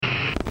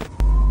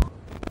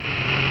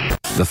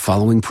The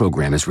following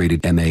program is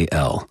rated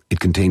MAL. It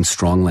contains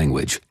strong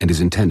language and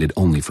is intended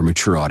only for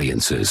mature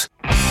audiences.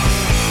 Green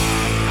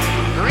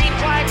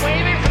flag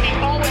waving for the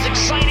always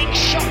exciting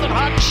Sheldon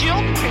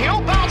Hutchfield.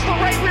 He'll bounce the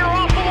right rear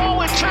off the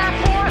wall in turn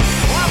 4.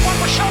 We'll have one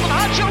for Sheldon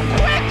Hutchfield.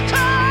 Quick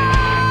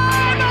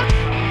time!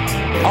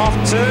 Off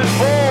turn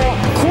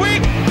 4.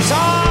 Quick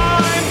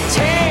time.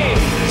 10,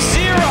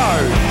 0,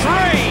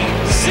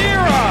 3,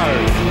 0.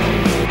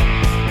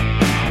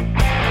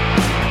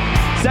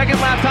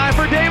 Second lap time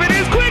for David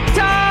is quick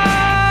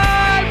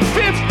time.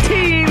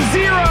 15,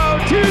 0,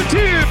 2, 2.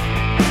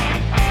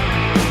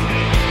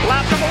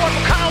 Lap number 1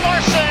 for Kyle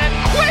Larson.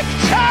 Quick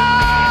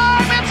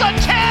time! It's a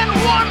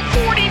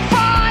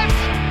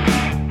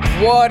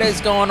 10-145. What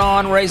is going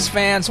on, race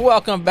fans?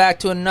 Welcome back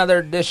to another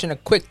edition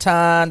of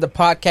QuickTime, the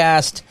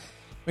podcast.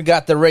 We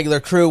got the regular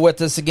crew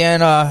with us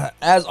again,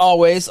 as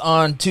always,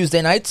 on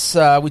Tuesday nights.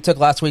 We took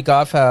last week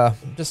off,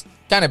 just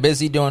kind of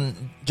busy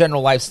doing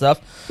general life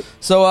stuff.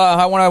 So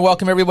I want to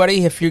welcome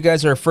everybody. If you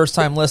guys are a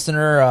first-time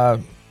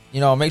listener,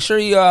 make sure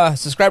you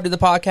subscribe to the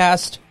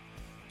podcast.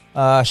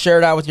 Share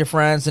it out with your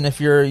friends, and if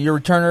you're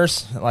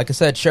returners, like I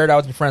said, share it out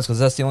with your friends because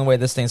that's the only way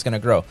this thing's going to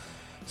grow.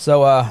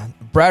 So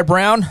Brad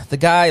Brown, the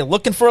guy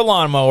looking for a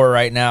lawnmower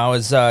right now,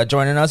 is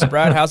joining us.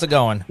 Brad, how's it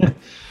going?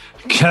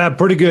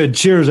 Pretty good.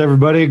 Cheers,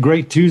 everybody.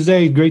 Great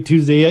Tuesday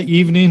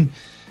evening.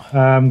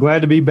 I'm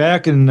glad to be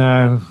back, and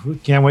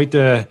can't wait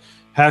to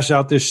hash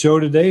out this show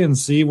today and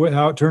see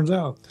how it turns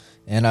out.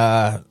 And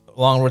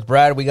along with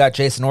Brad, we got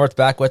Jason North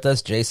back with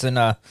us. Jason,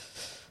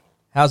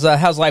 how's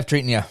life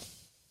treating you?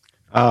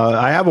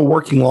 I have a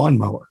working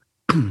lawnmower,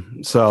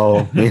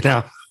 so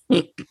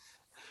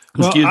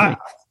excuse me.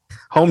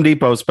 Home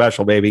Depot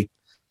special, baby,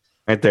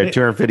 right there,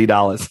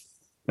 $250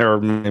 or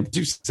maybe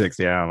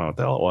 $260. I don't know what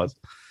the hell it was.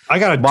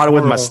 I bought it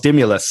with my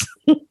stimulus.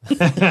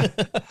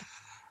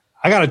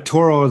 I got a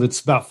Toro that's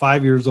about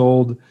 5 years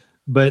old,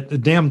 but the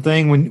damn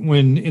thing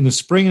when in the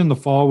spring and the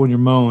fall when you're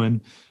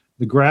mowing,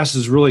 the grass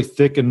is really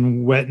thick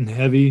and wet and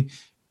heavy.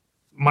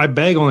 My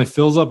bag only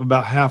fills up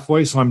about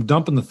halfway, so I'm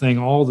dumping the thing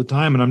all the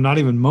time, and I'm not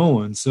even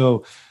mowing.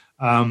 So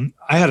I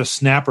had a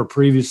snapper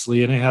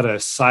previously, and it had a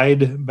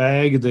side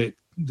bag that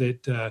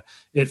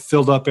it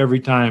filled up every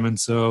time, and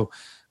so.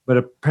 But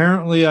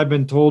apparently, I've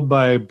been told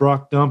by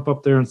Brock Dump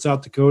up there in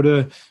South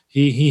Dakota,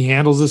 he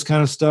handles this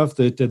kind of stuff.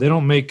 That they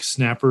don't make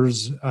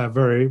snappers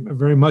very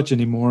very much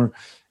anymore,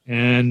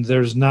 and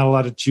there's not a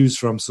lot to choose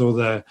from.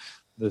 So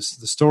the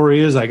story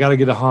is I got to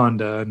get a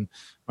Honda, and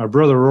my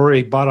brother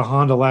Rory bought a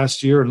Honda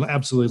last year and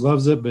absolutely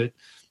loves it. But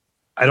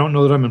I don't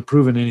know that I'm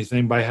improving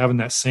anything by having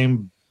that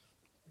same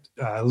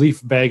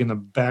leaf bag in the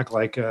back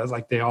like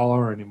they all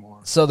are anymore.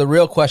 So the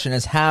real question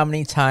is, how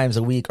many times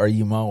a week are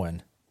you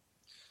mowing?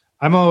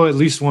 I mow at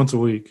least once a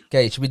week.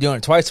 Okay, you should be doing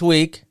it twice a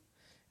week,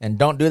 and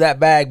don't do that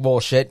bag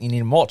bullshit. You need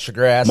to mulch your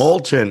grass.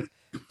 Mulching.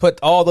 Put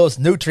all those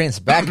nutrients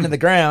back into the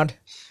ground.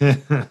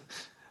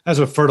 That's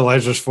what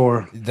fertilizer's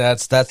for.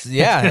 That's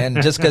yeah,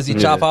 and just because you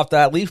chop off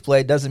that leaf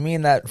blade doesn't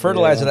mean that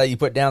fertilizer that you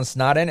put down's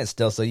not in it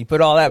still. So you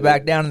put all that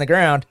back down in the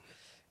ground,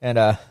 and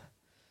if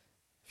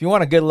you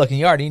want a good-looking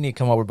yard, you need to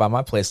come over by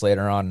my place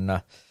later on,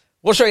 and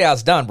we'll show you how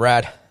it's done,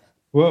 Brad.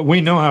 Well,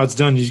 we know how it's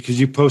done because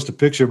you post a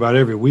picture about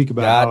every week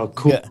about how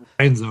cool the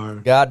lines are.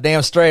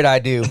 Goddamn straight I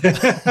do.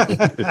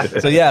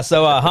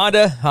 So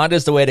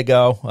Honda's the way to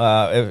go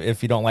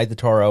if you don't like the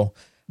Toro.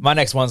 My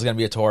next one's going to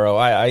be a Toro.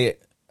 I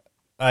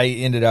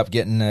ended up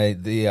getting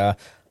the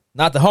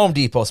not the Home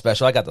Depot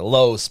special. I got the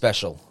Lowe's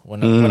special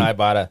when I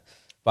bought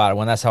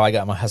one. That's how I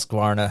got my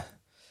Husqvarna.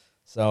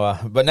 So,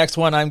 but next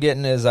one I'm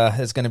getting is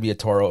going to be a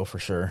Toro for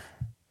sure.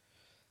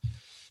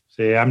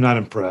 See, I'm not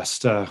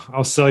impressed.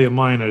 I'll sell you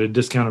mine at a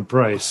discounted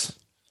price.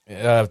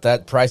 If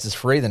that price is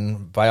free,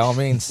 then by all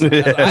means.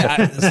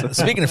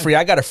 Speaking of free,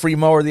 I got a free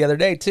mower the other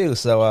day too.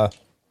 So I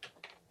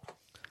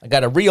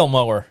got a real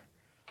mower.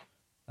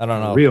 I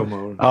don't know. Real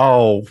mower.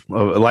 Oh,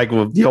 like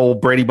the old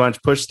Brady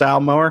Bunch push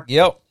style mower.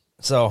 Yep.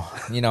 So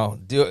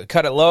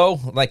cut it low,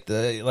 like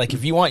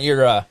if you want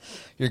your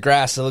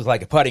grass to look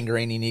like a putting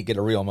green, you need to get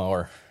a real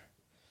mower.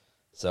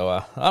 So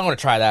I'm going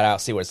to try that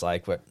out, see what it's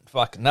like. But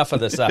fuck, enough of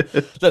this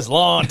this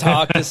lawn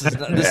talk.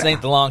 This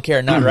ain't the lawn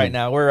care nut right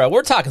now.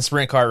 We're talking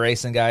sprint car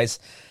racing, guys.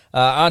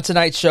 On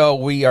tonight's show,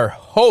 we are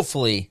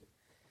hopefully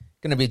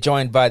going to be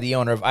joined by the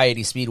owner of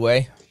I-80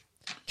 Speedway,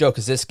 Joe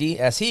Kosiski,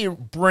 as he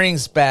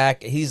brings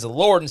back. He's the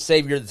Lord and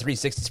Savior of the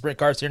 360 sprint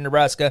cars here in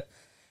Nebraska,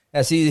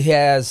 as he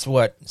has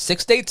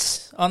 6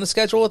 dates on the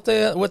schedule with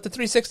the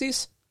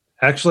 360s.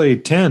 Actually,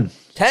 10.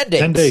 10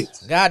 dates. 10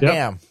 dates.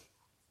 Goddamn. Yep.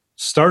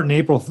 Starting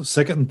April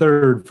 2nd and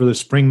 3rd for the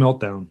Spring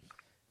Meltdown.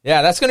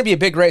 Yeah, that's going to be a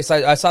big race.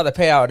 I saw the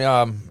payout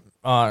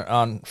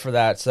on for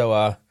that.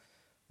 So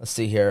let's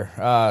see here.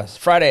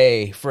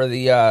 Friday for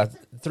the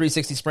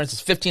 360 sprints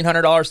is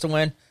 $1,500 to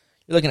win.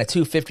 You're looking at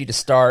 $250 to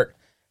start.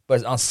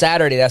 But on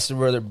Saturday, that's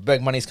where the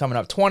big money's coming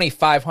up.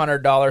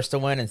 $2,500 to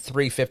win and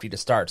 $350 to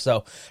start.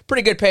 So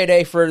pretty good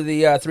payday for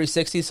the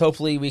 360s.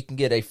 Hopefully we can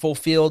get a full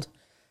field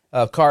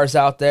of cars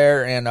out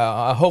there, and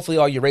hopefully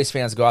all you race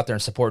fans go out there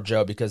and support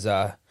Joe because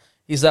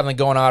he's definitely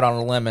going out on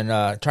a limb and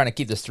trying to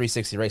keep this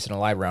 360 racing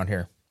alive around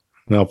here.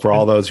 For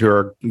all those who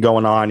are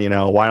going on,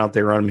 why don't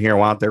they run them here?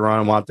 Why don't they run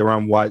them? Why don't they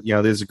run them? What,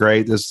 this is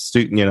great. This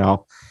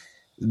student,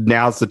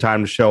 now's the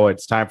time to show it.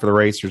 It's time for the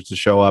racers to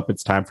show up.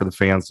 It's time for the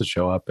fans to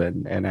show up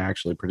and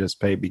actually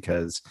participate,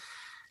 because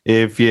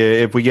if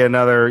we get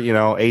another,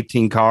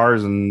 18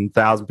 cars and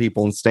 1,000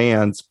 people in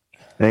stands,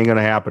 it ain't going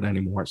to happen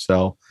anymore.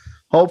 So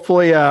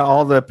hopefully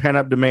all the pent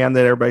up demand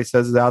that everybody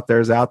says is out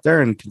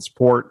there and can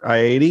support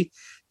I-80.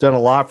 Done a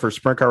lot for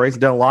sprint car racing,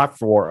 done a lot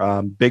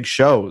for big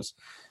shows.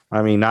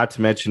 I mean, not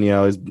to mention,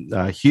 is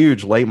a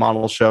huge late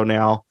model show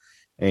now,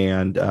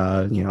 and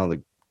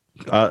the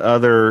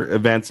other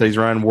events that he's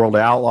running, World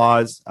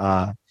Outlaws,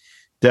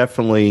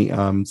 definitely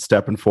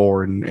stepping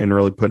forward and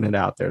really putting it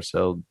out there.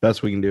 So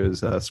best we can do is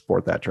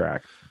support that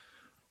track.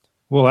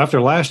 Well, after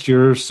last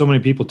year, so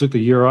many people took the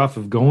year off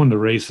of going to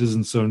races,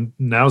 and so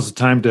now's the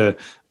time to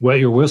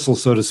wet your whistle,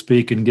 so to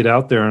speak, and get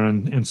out there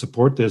and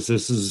support this.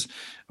 This is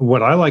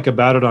what I like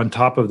about it, on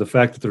top of the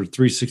fact that there are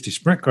 360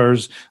 sprint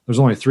cars. There's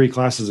only 3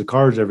 classes of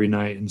cars every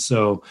night, and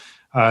so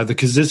the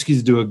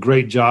Kosiskis do a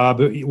great job,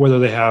 whether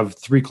they have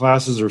 3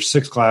 classes or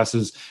 6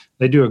 classes.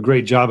 They do a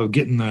great job of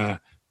getting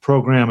the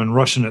program and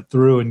rushing it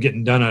through and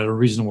getting done at a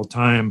reasonable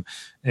time.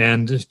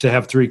 And to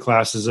have 3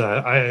 classes,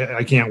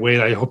 I can't wait.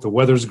 I hope the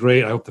weather's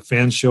great. I hope the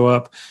fans show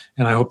up,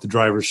 and I hope the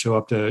drivers show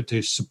up to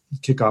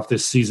kick off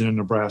this season in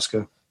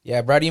Nebraska.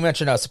 Yeah, Brad, you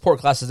mentioned support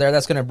classes there.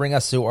 That's going to bring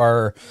us to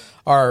our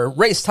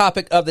race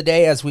topic of the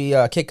day as we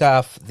kick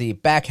off the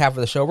back half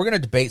of the show. We're going to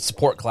debate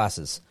support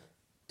classes.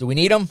 Do we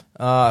need them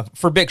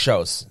for big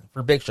shows?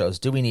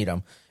 Do we need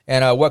them?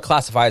 And what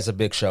classifies a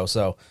big show?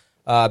 So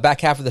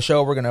back half of the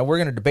show, we're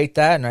gonna debate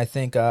that, and I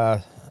think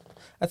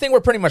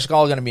we're pretty much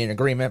all going to be in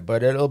agreement.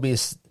 But it'll be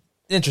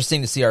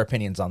interesting to see our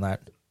opinions on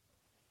that.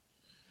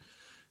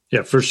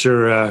 Yeah, for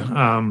sure.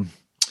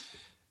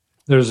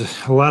 There's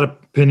a lot of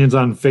opinions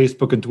on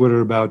Facebook and Twitter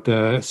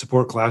about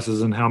support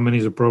classes and how many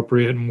is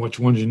appropriate and which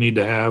ones you need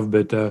to have.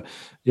 But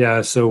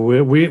so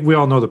we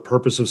all know the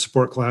purpose of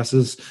support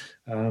classes.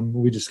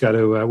 We just got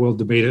to we'll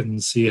debate it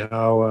and see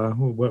how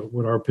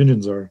what our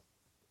opinions are.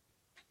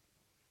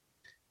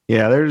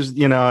 Yeah, there's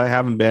I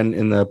haven't been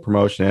in the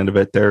promotion end of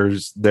it.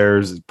 There's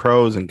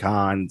pros and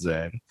cons,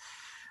 and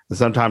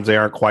sometimes they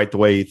aren't quite the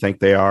way you think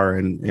they are.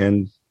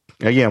 And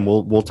again,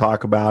 we'll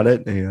talk about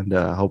it and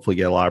hopefully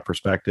get a lot of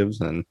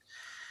perspectives. And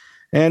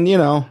I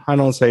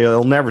don't say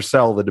it'll never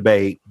sell the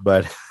debate,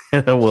 but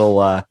it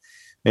will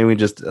maybe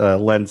just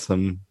lend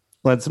some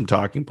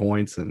talking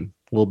points and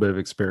a little bit of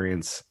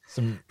experience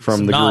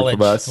from the knowledge.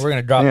 Group of us. We're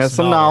going to drop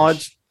some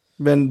knowledge.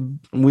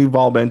 We've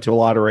all been to a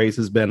lot of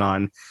races, been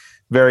on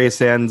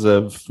various ends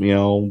of,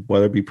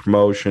 whether it be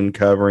promotion,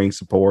 covering,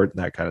 support,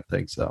 that kind of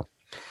thing. So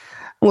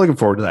I'm looking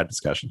forward to that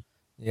discussion.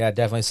 Yeah,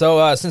 definitely.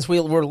 So since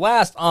we were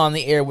last on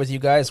the air with you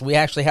guys, we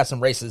actually have some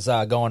races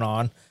going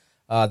on.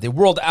 The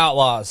World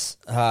Outlaws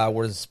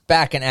was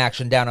back in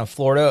action down in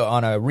Florida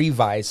on a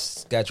revised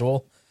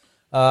schedule.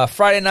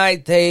 Friday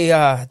night,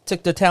 they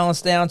took their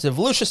talents down to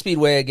Volusia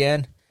Speedway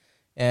again,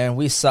 and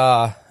we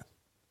saw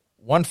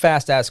one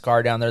fast-ass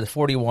car down there, the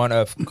 41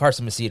 of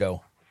Carson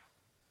Macedo,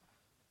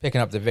 picking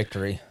up the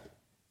victory.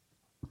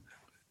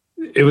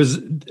 It was,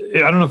 I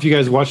don't know if you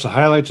guys watched the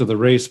highlights of the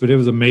race, but it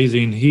was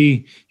amazing.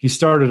 He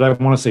started, I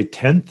want to say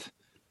 10th,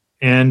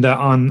 and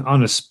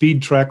on a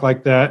speed track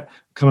like that,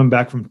 coming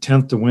back from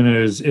 10th to win it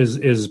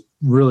is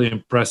really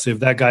impressive.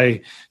 That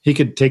guy, he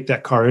could take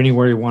that car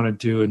anywhere he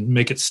wanted to and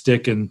make it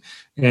stick, and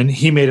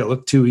he made it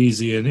look too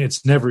easy. And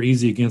it's never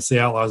easy against the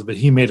Outlaws, but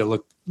he made it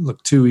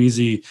look too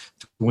easy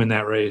to win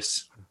that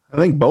race. I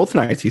think both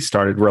nights he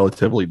started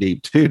relatively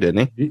deep too,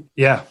 didn't he?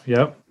 Yeah.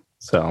 Yep.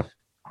 So.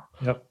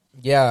 Yep.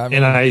 Yeah. I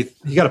mean,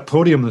 he got a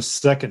podium the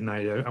second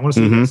night. I want to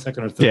say the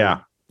second or third.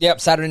 Yeah. Yep,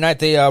 Saturday night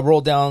they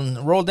rolled down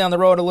the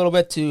road a little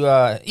bit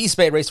to East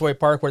Bay Raceway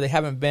Park, where they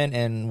haven't been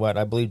in what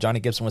I believe Johnny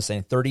Gibson was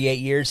saying 38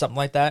 years, something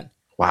like that.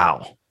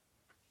 Wow.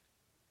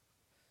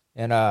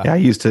 And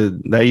that used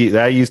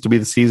to be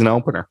the season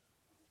opener.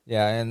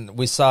 Yeah, and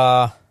we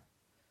saw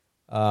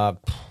who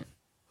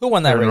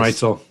won that race? Aaron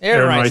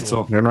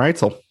Reitzel. Aaron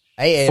Reitzel.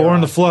 Hey, 4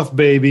 in the fluff,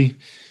 baby.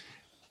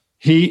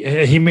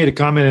 He made a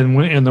comment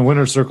in the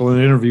winner's circle in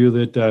an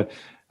interview that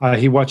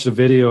he watched a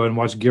video and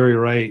watched Gary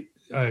Wright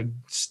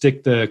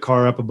stick the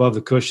car up above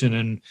the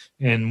cushion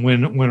and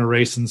win a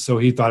race, and so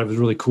he thought it was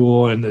really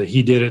cool, and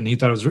he did it, and he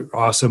thought it was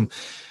awesome.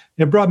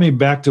 It brought me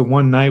back to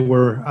one night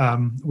where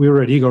we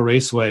were at Eagle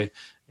Raceway,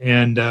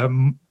 and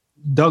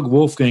Doug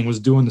Wolfgang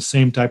was doing the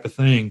same type of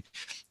thing,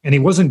 and he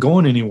wasn't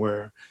going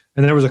anywhere,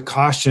 and there was a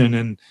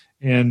caution,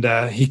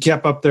 and he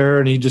kept up there,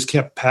 and he just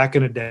kept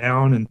packing it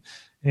down,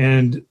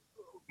 and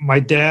my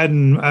dad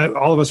and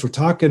all of us were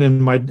talking,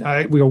 and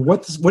we go,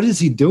 what is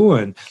he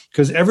doing?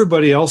 Because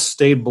everybody else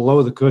stayed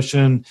below the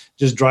cushion,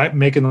 just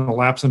making the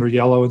laps under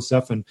yellow and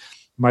stuff. And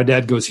my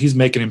dad goes, he's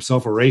making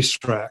himself a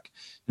racetrack.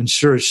 And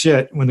sure as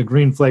shit, when the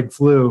green flag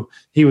flew,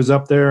 he was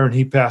up there and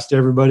he passed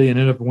everybody and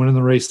ended up winning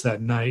the race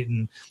that night.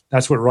 And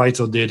that's what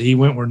Reitzel did. He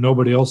went where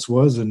nobody else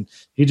was, and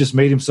he just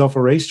made himself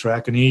a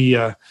racetrack, and he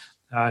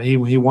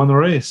won the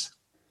race.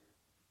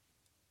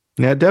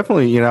 Yeah,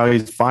 definitely.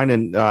 He's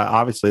finding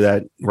obviously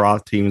that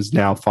Roth team is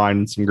now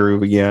finding some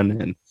groove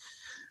again, and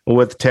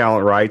with the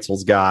talent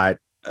Reitzel's got.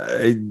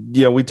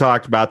 We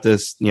talked about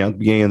this, at the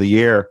beginning of the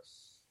year,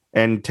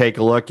 and take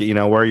a look at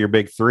where are your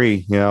big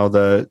three.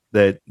 The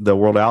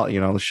world out.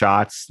 The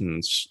Schatz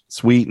and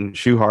Sweet and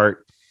Schuhart.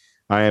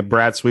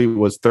 Brad Sweet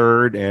was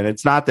third, and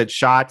it's not that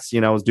Schatz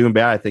was doing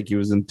bad. I think he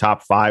was in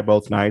top 5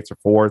 both nights or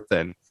fourth,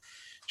 and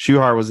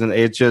Schuhart was in.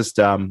 It's just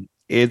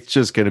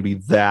going to be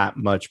that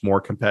much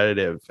more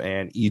competitive,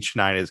 and each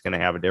night is going to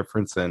have a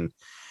difference. And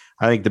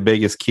I think the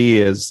biggest key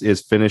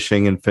is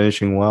finishing and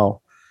finishing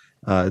well.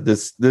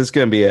 This is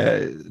going to be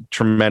a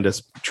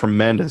tremendous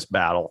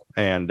battle.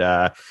 And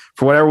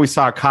for whatever we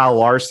saw Kyle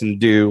Larson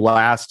do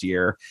last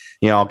year,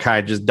 kind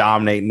of just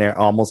dominating there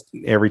almost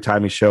every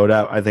time he showed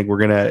up. I think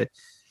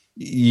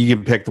you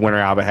can pick the winner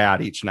out of a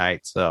hat each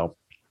night. So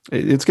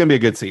it's going to be a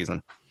good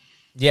season.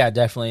 Yeah,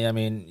 definitely. I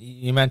mean,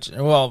 you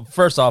mentioned, well,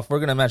 first off, we're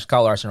going to mention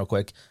Kyle Larson real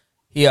quick.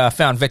 He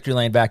found victory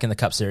lane back in the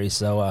Cup Series,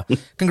 so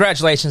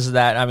congratulations to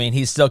that. I mean,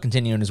 he's still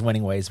continuing his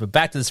winning ways, but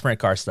back to the sprint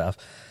car stuff.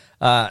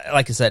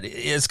 Like I said,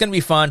 it's going to be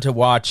fun to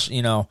watch,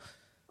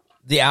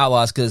 the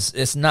Outlaws, because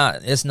it's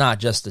not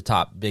just the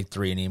top big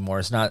three anymore.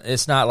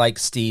 It's not like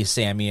Steve,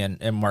 Sammy,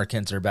 and Mark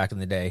Kinzer back in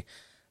the day.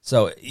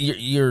 So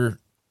you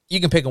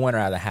can pick a winner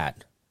out of the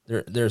hat.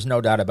 There's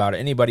no doubt about it.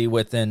 Anybody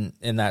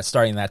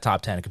starting that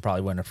top 10 could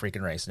probably win a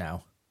freaking race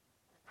now.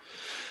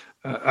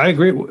 I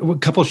agree. A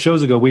couple of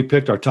shows ago, we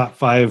picked our top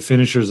 5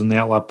 finishers in the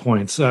Outlaw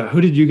points. Who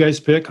did you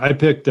guys pick? I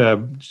picked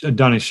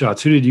Donnie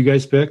Schatz. Who did you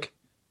guys pick?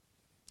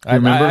 You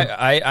remember?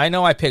 I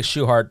know I picked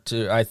Schuhart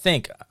too. I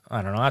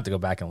don't know. I have to go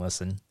back and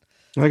listen.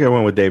 I think I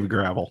went with David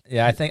Gravel.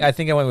 Yeah, I think I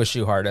went with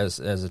Schuhart as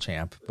a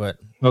champ. But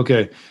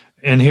okay,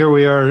 and here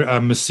we are.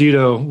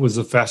 Macedo was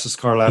the fastest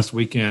car last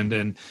weekend,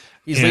 and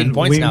he's leading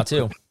points now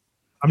too.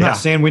 I'm not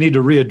saying we need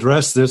to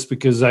readdress this,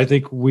 because I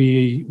think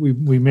we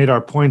made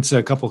our points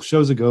a couple of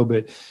shows ago,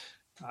 but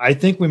I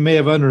think we may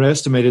have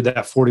underestimated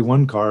that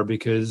 41 car,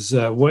 because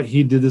what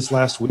he did this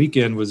last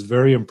weekend was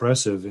very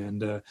impressive,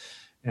 and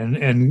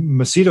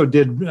Macedo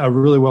did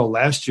really well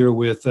last year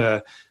with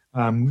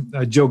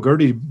Joe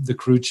Gertie, the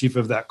crew chief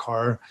of that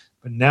car.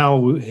 But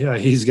now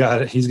he's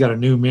got a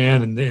new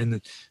man,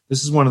 and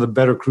this is one of the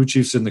better crew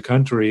chiefs in the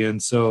country,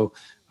 and so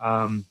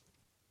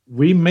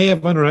we may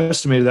have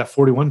underestimated that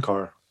 41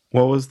 car.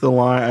 What was the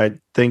line? I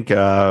think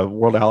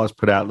World Outlaws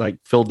put out, like,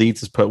 Phil Dietz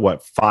has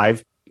put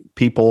 5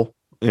 people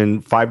in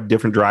 5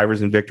 different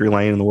drivers in victory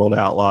lane in the World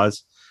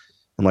Outlaws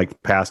in like the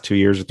past 2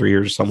 years or 3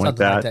 years or something like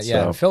that.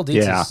 Yeah, so, Phil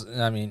Dietz is,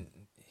 I mean,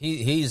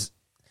 he's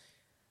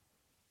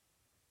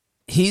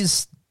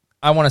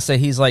I want to say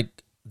he's like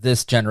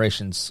this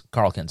generation's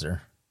Carl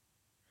Kinzer.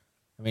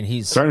 I mean,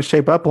 he's starting to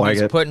shape up like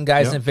he's it. Putting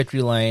guys in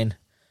victory lane.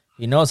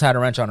 He knows how to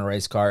wrench on a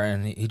race car,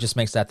 and he just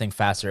makes that thing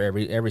faster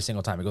every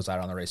single time he goes out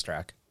on the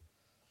racetrack.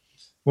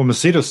 Well,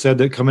 Macedo said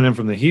that coming in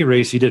from the heat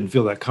race, he didn't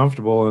feel that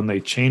comfortable, and they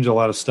changed a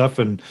lot of stuff.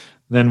 And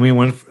then we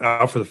went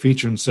out for the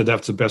feature and said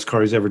that's the best car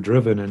he's ever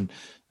driven. And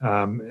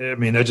I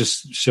mean, that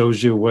just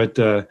shows you what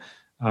they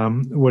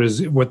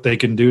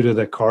can do to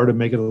the car to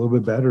make it a little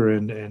bit better.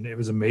 And it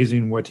was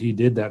amazing what he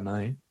did that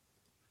night.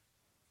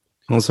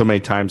 Also, many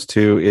times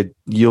too,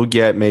 you'll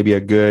get maybe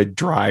a good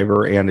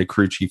driver and a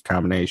crew chief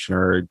combination,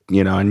 or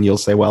and you'll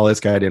say, well, this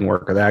guy didn't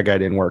work or that guy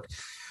didn't work.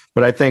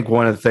 But I think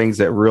one of the things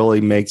that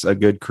really makes a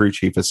good crew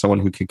chief is someone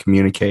who can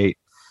communicate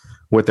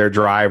with their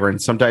driver.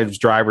 And sometimes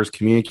drivers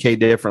communicate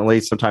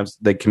differently. Sometimes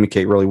they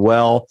communicate really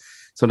well.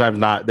 Sometimes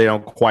not. They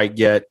don't quite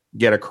get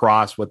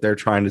across what they're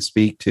trying to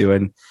speak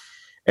to.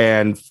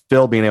 And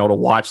Phil being able to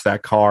watch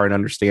that car and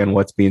understand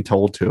what's being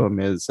told to him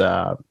is,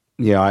 I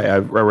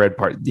read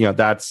part.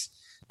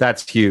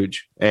 That's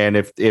huge. And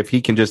if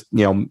he can just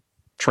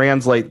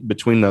translate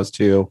between those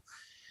two,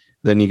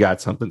 then you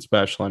got something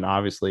special. And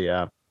obviously,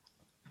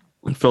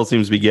 Phil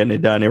seems to be getting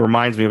it done. It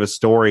reminds me of a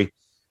story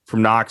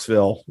from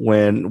Knoxville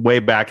way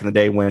back in the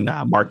day when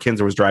Mark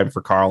Kinzer was driving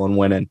for Carl and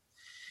winning.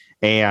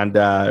 And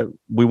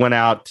we went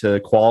out to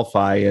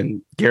qualify,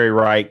 and Gary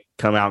Wright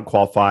come out and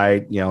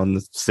qualified, in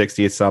the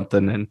 60th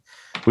something. And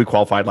we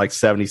qualified like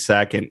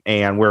 72nd,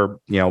 and we're,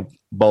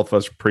 both of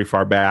us are pretty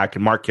far back.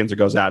 And Mark Kinzer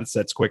goes out and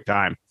sets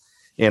QuickTime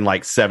in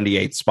like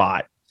 78th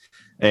spot.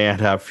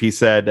 And he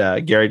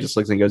said, Gary just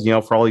looks and goes,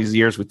 for all these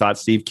years we thought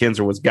Steve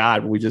Kinzer was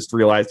God, but we just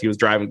realized he was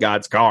driving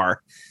God's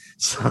car.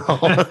 So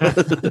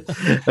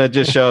that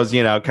just shows,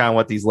 kind of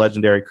what these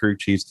legendary crew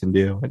chiefs can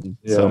do. And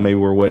so maybe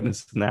we're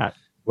witnessing that.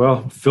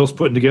 Well, Phil's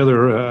putting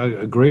together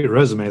a great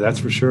resume, that's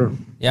for sure.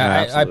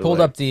 Yeah, I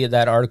pulled up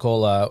that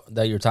article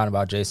that you're talking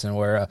about, Jason,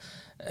 where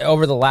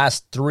over the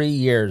last 3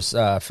 years,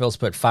 Phil's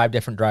put 5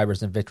 different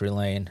drivers in victory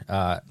lane,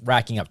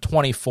 racking up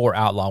 24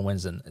 outlaw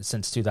wins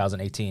since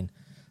 2018.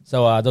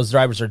 So those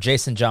drivers are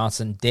Jason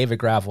Johnson, David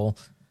Gravel,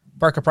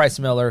 Parker Price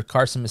Miller,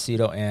 Carson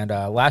Macedo, and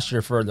last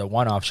year for the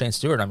one-off, Shane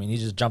Stewart. I mean, he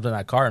just jumped in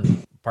that car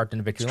and parked in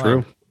the victory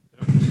lane.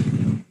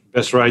 True.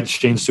 Best ride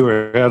Shane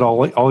Stewart had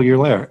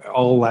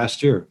all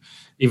last year.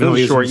 Even though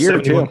he was short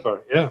year too.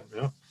 Car. Yeah.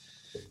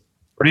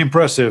 Pretty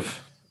impressive.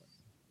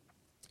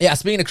 Yeah,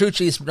 speaking of crew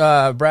chiefs,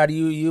 Brad,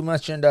 you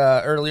mentioned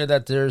earlier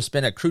that there's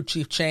been a crew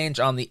chief change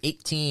on the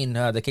 18,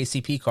 the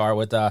KCP car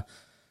with Gio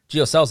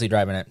Scelzi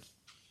driving it.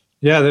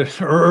 Yeah, the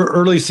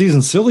early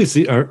season silly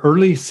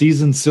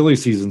season.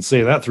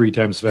 Say that 3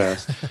 times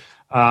fast.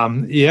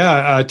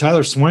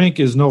 Tyler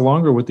Swank is no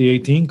longer with the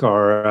 18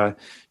 car.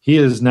 He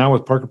is now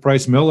with Parker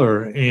Price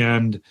Miller,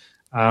 and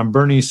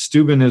Bernie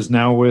Steuben is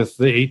now with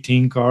the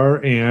 18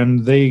 car,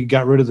 and they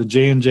got rid of the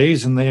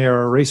J&Js, and they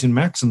are racing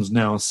Maxims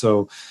now.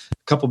 So a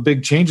couple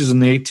big changes in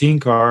the 18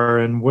 car,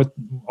 and what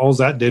all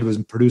that did was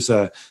produce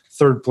a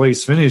 3rd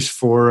place finish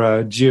for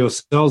Gio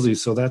Scelzi.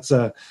 So that's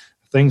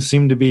things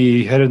seem to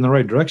be headed in the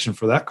right direction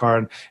for that car.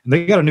 And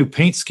they got a new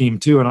paint scheme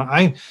too. And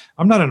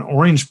I'm not an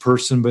orange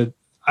person, but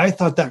I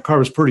thought that car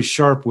was pretty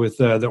sharp with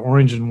the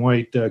orange and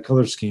white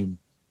color scheme.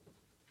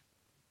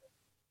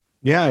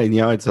 Yeah, and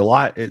it's a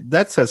lot.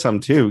 That says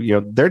something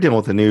too. They're dealing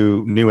with a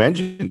new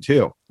engine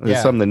too.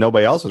 It's something that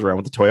nobody else is around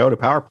with the Toyota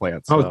power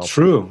plant. So. Oh,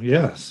 true.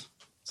 Yes.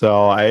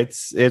 So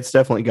it's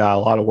definitely got a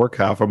lot of work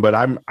out for him. But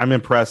I'm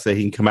impressed that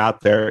he can come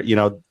out there.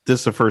 This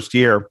is the first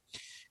year,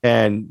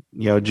 and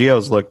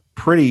Gio's looked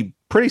pretty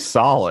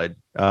solid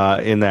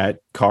in that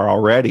car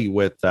already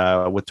with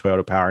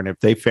Toyota power. And if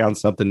they found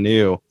something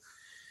new,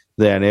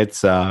 then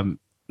it's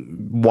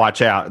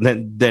watch out.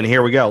 And then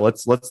here we go.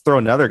 Let's throw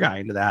another guy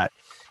into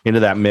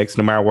that mix,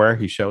 no matter where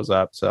he shows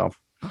up. So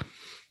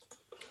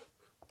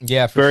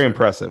yeah, very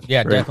impressive.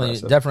 Yeah, very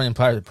definitely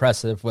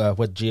impressive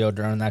with Gio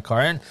during that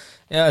car. And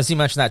as you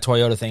mentioned, that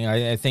Toyota thing,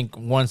 I think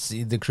once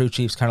the crew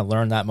chiefs kind of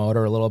learn that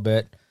motor a little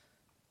bit,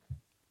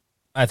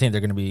 I think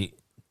they're going to be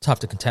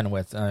tough to contend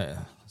with.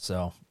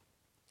 So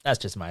that's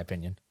just my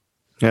opinion.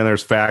 And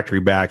there's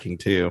factory backing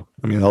too.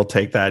 I mean, they'll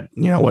take that,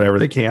 whatever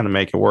they can to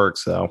make it work.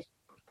 So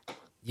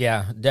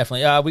yeah,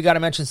 definitely. We got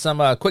to mention some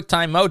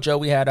QuickTime Mojo.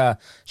 We had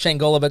Shane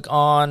Golovic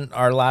on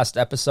our last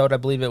episode, I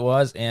believe it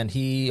was, and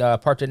he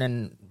parked it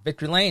in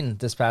Victory Lane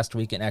this past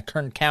weekend at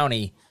Kern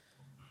County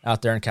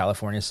out there in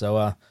California.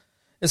 So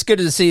it's good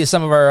to see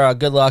some of our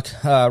good luck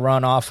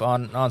run off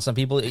on some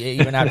people,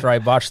 even after I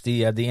botched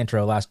the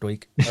intro last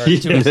week. Or 2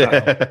 weeks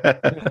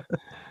ago.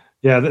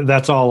 Yeah,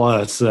 that's all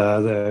us,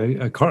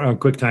 the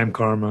QuickTime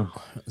Karma.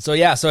 So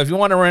if you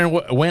want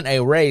to win a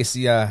race,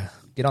 get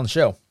on the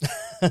show.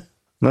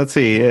 Let's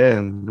see.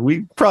 And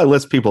we probably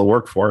list people to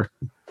work for.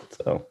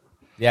 So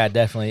yeah,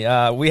 definitely.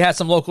 We had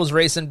some locals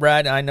racing,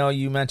 Brad. I know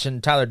you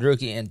mentioned Tyler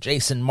Drucke and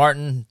Jason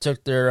Martin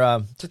took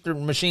their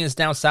machines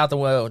down south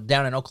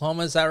down in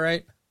Oklahoma. Is that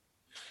right?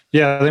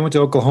 Yeah, they went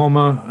to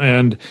Oklahoma,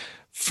 and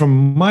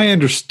from my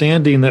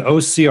understanding, the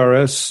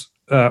OCRS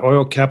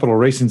Oil Capital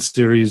Racing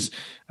Series,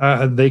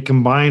 they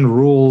combine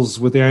rules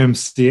with the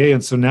IMCA,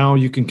 and so now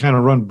you can kind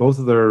of run both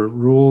of their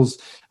rules.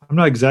 I'm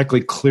not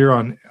exactly clear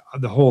on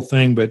the whole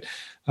thing, but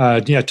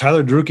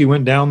Tyler Drucke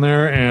went down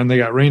there, and they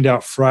got rained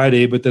out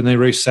Friday, but then they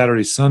raced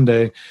Saturday,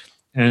 Sunday,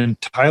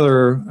 and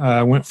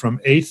Tyler went from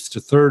 8th to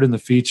 3rd in the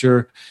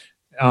feature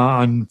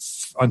on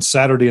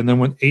Saturday, and then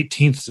went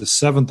 18th to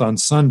 7th on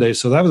Sunday.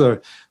 So that was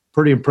a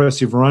pretty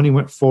impressive run. He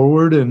went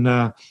forward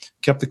and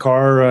kept the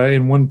car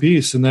in one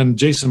piece. And then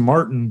Jason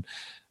Martin,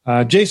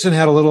 Jason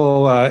had a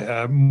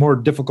little more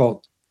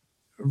difficult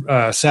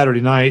Saturday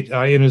night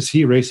in his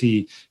heat race.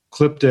 He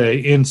clipped a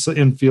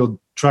infield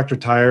tractor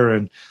tire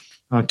and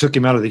took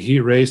him out of the heat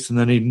race, and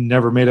then he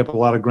never made up a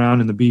lot of ground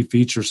in the B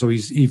feature, so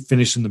he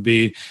finished in the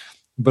B.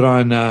 But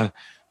on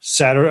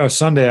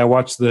Sunday, I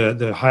watched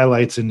the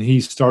highlights, and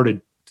he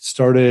started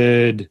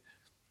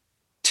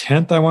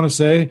 10th, I want to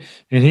say,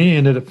 and he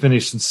ended up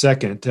finishing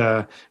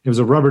 2nd. It was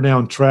a rubber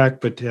down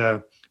track, but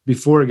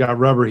before it got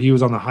rubber, he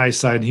was on the high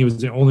side, and he was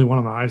the only one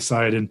on the high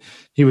side, and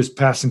he was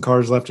passing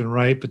cars left and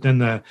right. But then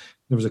there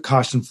was a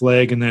caution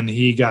flag, and then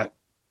he got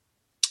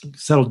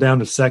settled down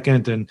to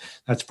 2nd, and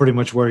that's pretty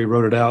much where he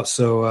rode it out.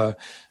 So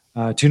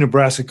 2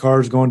 Nebraska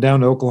cars going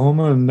down to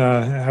Oklahoma and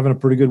having a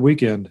pretty good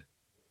weekend.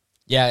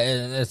 Yeah,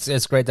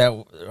 it's great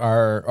that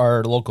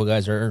our local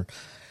guys are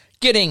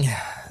getting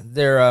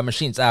their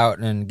machines out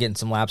and getting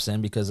some laps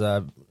in, because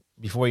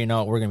before you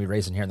know it, we're going to be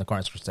racing here in the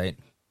Cornhusker State.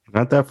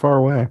 Not that far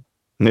away.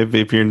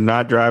 If you're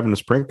not driving a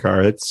sprint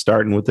car, it's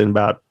starting within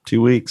about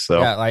 2 weeks.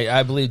 So yeah,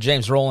 I believe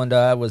James Rowland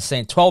was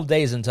saying 12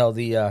 days until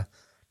the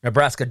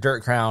Nebraska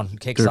Dirt Crown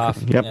kicks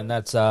off, yep. And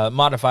that's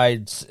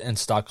modified and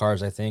stock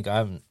cars. I think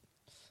I don't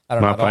know.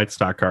 Modified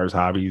stock cars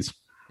hobbies.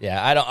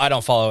 Yeah, I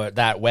don't follow it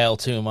that well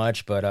too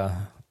much, but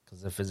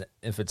because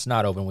if it's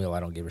not open wheel, I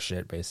don't give a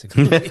shit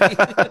basically.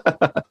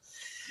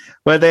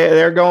 But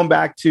they're going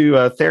back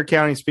to Thayer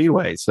County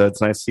Speedway, so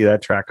it's nice to see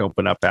that track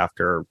open up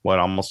after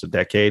almost a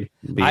decade.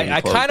 I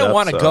kind of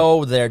want to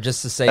go there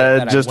just to say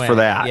that just for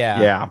that,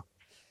 yeah.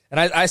 And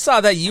I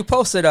saw that you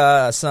posted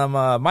some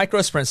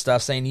micro sprint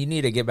stuff saying you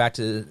need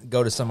to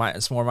go to some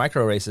more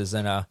micro races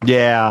and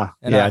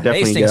definitely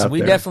Hastings. We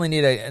definitely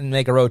need to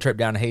make a road trip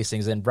down to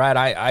Hastings. And Brad,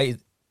 I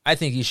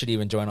think you should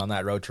even join on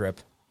that road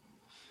trip.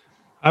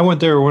 I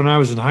went there when I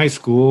was in high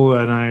school,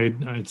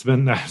 and that's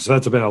been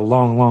a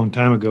long, long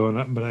time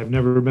ago. But I've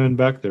never been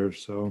back there.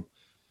 So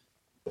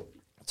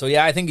So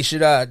yeah, I think you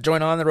should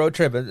join on the road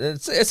trip.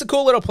 It's a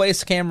cool little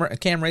place, Cam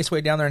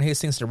Raceway down there in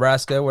Hastings,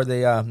 Nebraska, where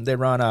they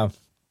run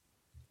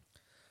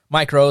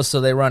micros.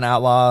 So they run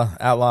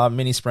outlaw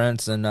mini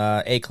sprints and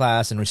A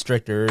class and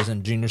restrictors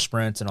and junior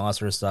sprints and all that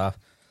sort of stuff.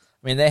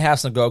 I mean, they have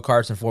some go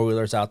karts and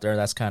 4-wheelers out there.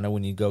 That's kind of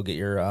when you go get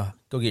your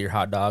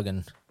hot dog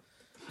and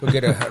go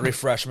get a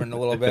refreshment a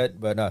little bit.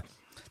 But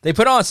they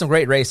put on some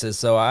great races,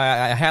 so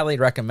I highly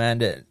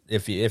recommend it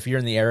if you're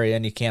in the area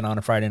and you can on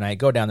a Friday night,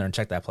 go down there and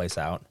check that place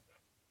out.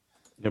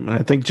 And I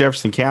think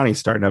Jefferson County's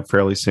starting up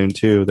fairly soon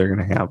too. They're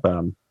going to have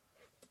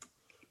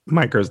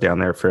micros down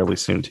there fairly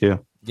soon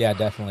too. Yeah,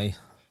 definitely.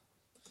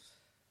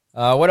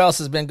 What else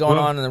has been going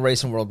on in the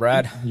racing world,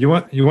 Brad? You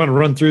want to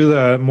run through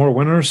the more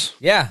winners?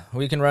 Yeah,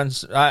 we can run.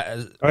 All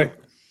right.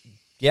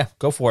 Yeah,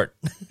 go for it.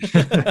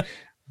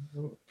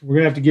 We're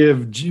gonna have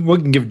to we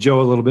can give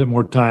Joe a little bit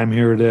more time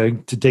here to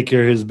take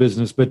care of his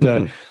business, but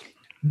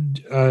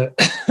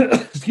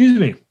excuse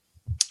me,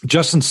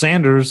 Justin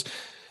Sanders.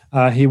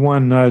 He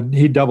won.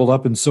 He doubled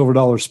up in Silver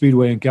Dollar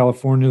Speedway in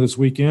California this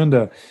weekend.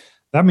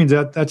 That means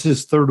that's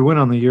his third win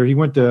on the year. He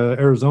went to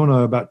Arizona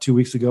about 2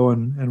 weeks ago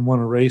and won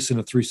a race in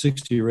a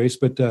 360 race,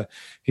 but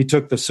he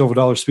took the Silver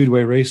Dollar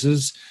Speedway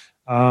races.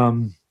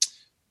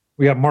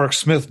 We got Mark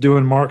Smith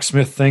doing Mark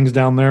Smith things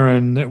down there,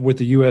 and with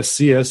the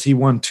USCS, he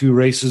won 2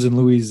 races in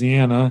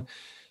Louisiana.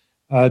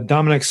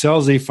 Dominic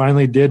Selzy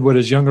finally did what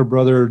his younger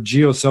brother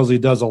Gio Selzy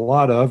does a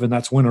lot of, and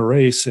that's win a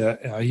race.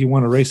 He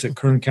won a race at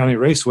Kern County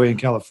Raceway in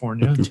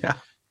California. Yeah.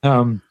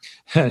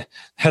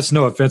 That's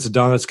no offense to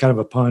Dom. That's kind of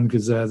a pun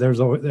because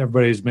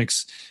everybody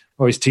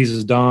always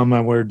teases Dom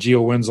where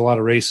Gio wins a lot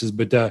of races,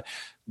 but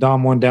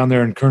Dom won down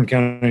there in Kern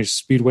County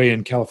Speedway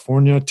in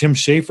California. Tim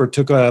Schaefer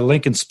took a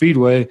Lincoln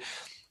Speedway.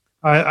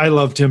 I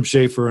love Tim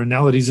Schaefer, and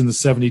now that he's in the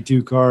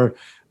 72 car,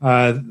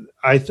 I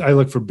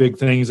look for big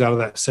things out of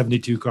that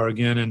 72 car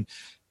again and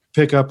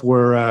pick up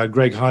where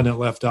Greg Hodnett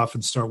left off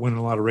and start winning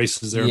a lot of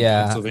races there in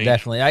Pennsylvania.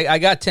 Definitely. I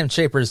got Tim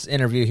Schaefer's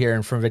interview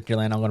here from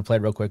Victoryland. I'm going to play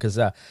it real quick because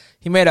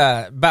he made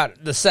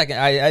about the second,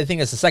 I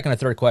think it's the second or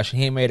third question,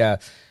 he made a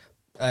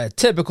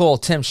typical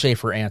Tim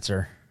Schaefer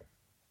answer.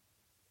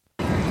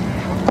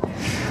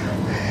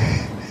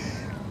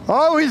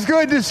 Always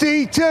good to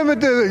see Tim at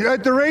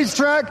the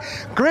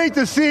racetrack. Great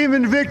to see him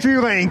in victory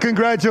lane.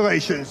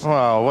 Congratulations.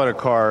 Wow, what a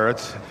car.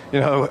 It's,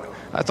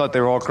 I thought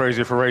they were all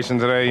crazy for racing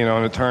today,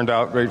 and it turned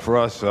out great for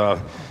us.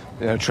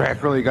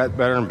 Track really got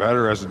better and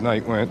better as the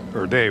night went,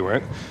 or day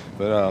went.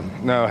 But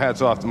no,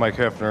 hats off to Mike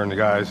Hefner and the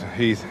guys,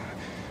 Heath,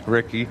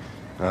 Ricky.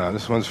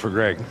 This one's for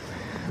Greg.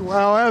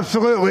 Well,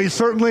 absolutely.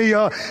 Certainly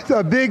a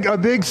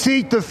big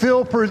seat to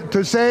fill,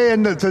 to say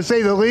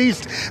the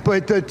least.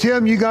 But,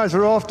 Tim, you guys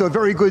are off to a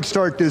very good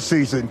start this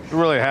season. We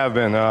really have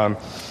been.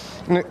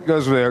 It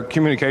goes with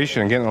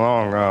communication and getting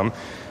along.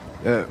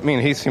 Me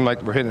and Heath seem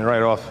like we're hitting it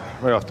right off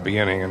the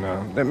beginning,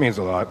 and that means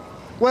a lot.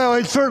 Well,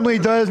 it certainly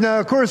does. Now,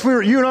 of course, you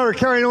and I were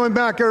carrying on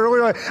back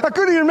earlier. I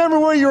couldn't even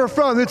remember where you were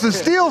from. It's a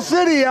Steel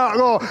City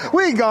outlaw.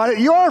 We got it.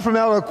 You are from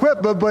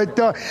Aliquippa, but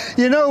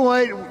you know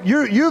what?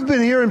 You've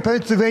been here in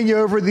Pennsylvania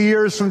over the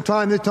years from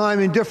time to time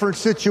in different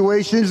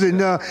situations,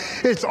 and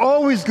it's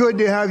always good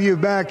to have you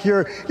back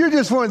here. You're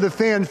just one of the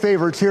fan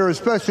favorites here,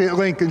 especially at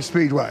Lincoln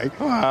Speedway.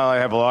 Well, I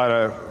have a lot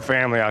of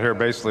family out here.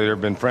 Basically, they've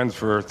been friends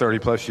for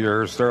 30-plus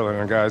years. Sterling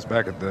and guys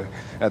back at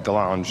the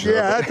lounge.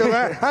 Yeah,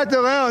 at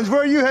the lounge.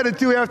 Where are you headed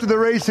to after the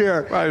race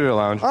here? Right to the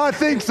lounge. I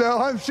think so.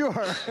 I'm sure.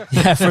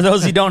 Yeah, for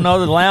those who don't know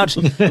the lounge,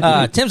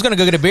 Tim's going to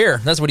go get a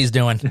beer. That's what he's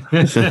doing.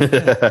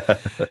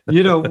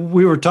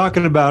 We were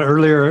talking about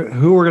earlier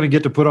who we're going to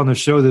get to put on the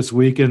show this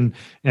week, and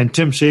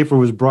Tim Schaefer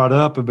was brought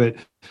up, but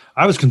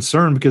I was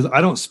concerned because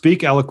I don't speak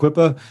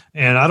Aliquippa,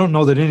 and I don't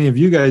know that any of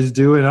you guys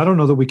do, and I don't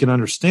know that we can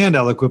understand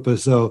Aliquippa,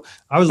 so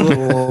I was a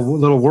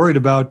little worried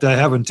about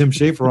having Tim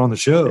Schaefer on the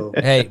show.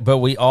 Hey, but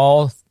we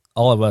all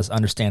of us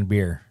understand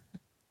beer.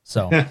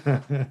 So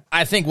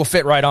I think we'll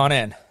fit right on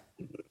in.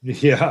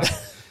 Yeah.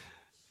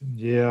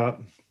 Yeah.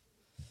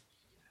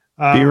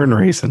 Beer and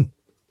racing.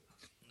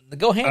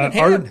 Go hand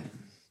in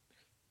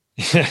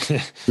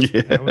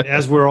hand.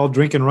 As we're all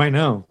drinking right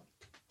now.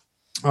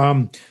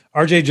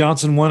 RJ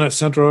Johnson won at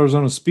Central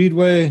Arizona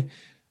Speedway.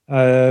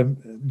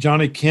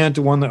 Johnny Kent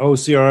won the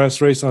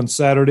OCRS race on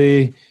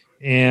Saturday.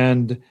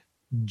 And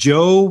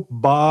Joe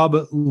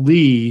Bob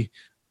Lee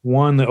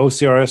won the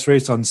OCRS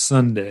race on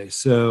Sunday.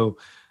 So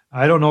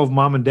I don't know if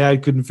mom and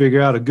dad couldn't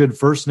figure out a good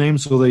first name,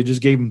 so they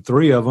just gave him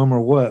 3 of them or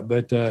what.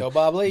 But Joe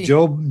Bob Lee.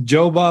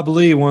 Joe Bob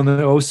Lee won the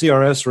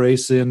OCRS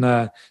race in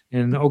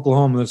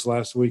Oklahoma this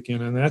last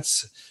weekend, and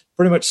that's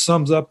pretty much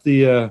sums up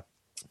the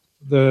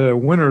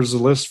winners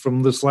list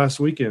from this last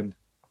weekend.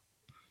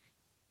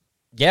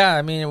 Yeah,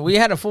 I mean, we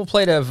had a full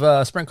plate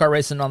of sprint car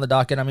racing on the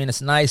docket. I mean,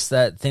 it's nice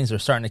that things are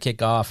starting to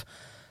kick off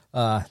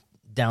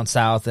down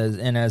south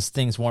as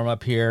things warm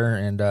up here,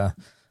 and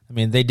I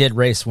mean, they did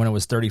race when it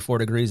was 34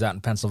 degrees out in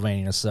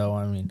Pennsylvania, so,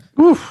 I mean,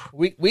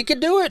 we could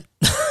do it.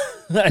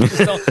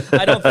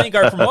 I don't think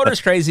our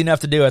promoter's crazy enough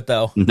to do it,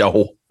 though.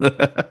 No.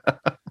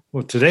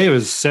 Well, today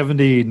was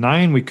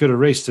 79. We could have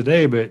raced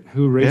today, but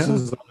who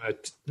races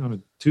on a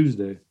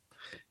Tuesday?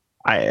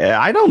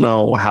 I don't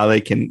know how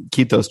they can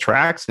keep those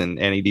tracks in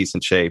any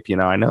decent shape.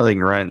 I know they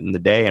can run it in the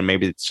day, and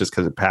maybe it's just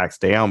because it packs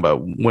down. But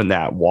when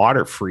that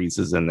water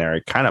freezes in there,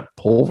 it kind of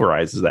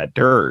pulverizes that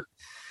dirt.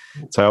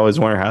 So I always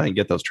wonder how they can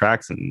get those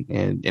tracks in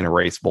a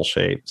raceable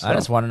shape. So. I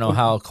just want to know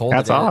how cold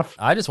Hats it is. off.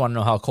 I just want to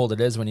know how cold it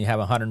is when you have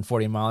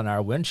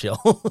 140-mile-an-hour wind chill.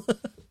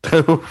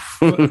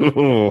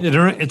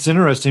 It's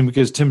interesting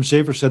because Tim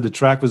Schaefer said the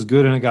track was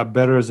good and it got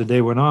better as the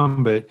day went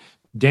on, but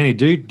Danny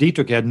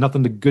Dietrich had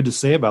nothing good to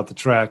say about the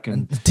track.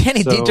 And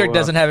Danny Dietrich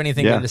doesn't have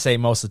anything good to say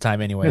most of the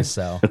time anyway.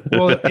 So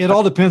well, it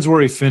all depends where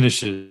he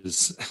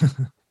finishes.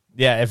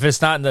 Yeah, if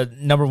it's not in the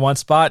number one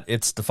spot,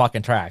 it's the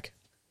fucking track.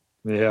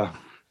 Yeah.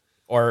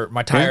 Or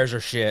my tires are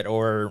shit,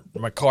 or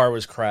my car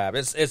was crap.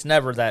 It's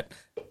never that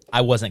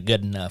I wasn't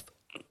good enough.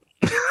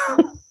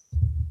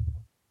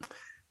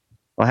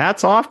 Well,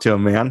 hats off to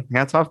him, man.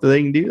 Hats off that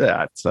they can do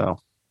that. So,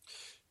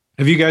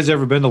 have you guys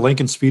ever been to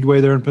Lincoln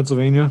Speedway there in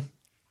Pennsylvania?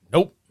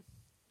 Nope.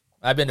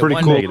 I've been to Pretty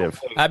one. cool. Negative.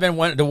 I've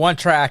been to one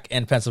track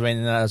in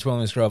Pennsylvania, and that was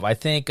Williams Grove. I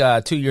think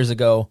 2 years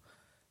ago,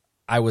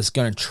 I was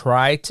going to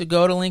try to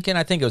go to Lincoln.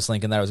 I think it was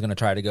Lincoln that I was going to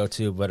try to go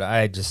to, but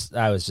I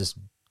was just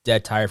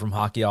dead tired from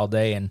hockey all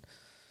day and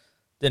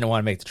didn't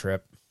want to make the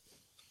trip.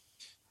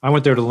 I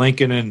went there to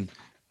Lincoln, and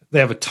they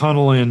have a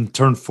tunnel in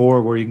turn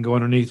 4 where you can go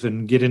underneath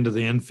and get into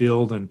the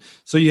infield. And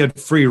so you had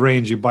free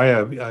range. You buy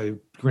a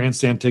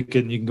grandstand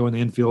ticket and you can go in the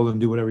infield and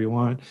do whatever you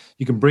want.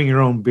 You can bring your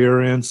own beer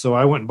in. So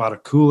I went and bought a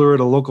cooler at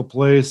a local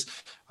place.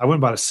 I went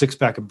and bought a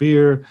 6-pack of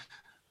beer.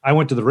 I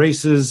went to the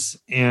races,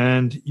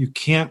 and you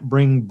can't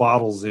bring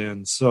bottles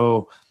in.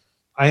 So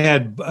I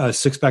had a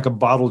 6-pack of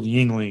bottled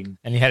Yingling.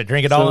 And you had to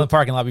drink it all in the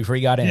parking lot before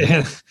you got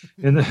in.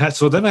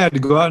 So then I had to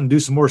go out and do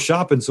some more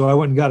shopping. So I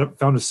went and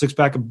found a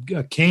 6-pack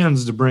of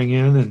cans to bring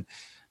in.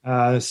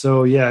 And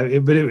so, yeah,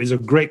 but it was a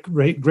great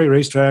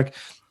racetrack.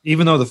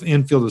 Even though the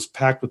infield was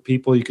packed with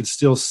people, you could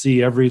still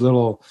see every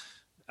little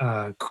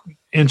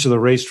inch of the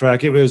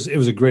racetrack. It was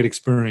a great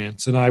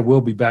experience, and I will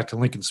be back to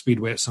Lincoln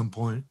Speedway at some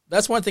point.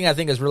 That's one thing I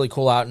think is really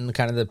cool out in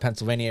kind of the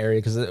Pennsylvania area,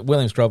 because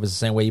Williams Grove is the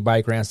same way. You buy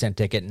a grandstand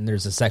ticket, and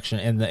there's a section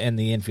in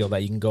the infield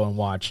that you can go and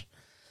watch.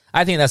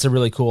 I think that's a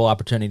really cool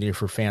opportunity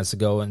for fans to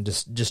go and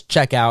just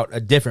check out a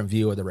different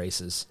view of the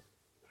races.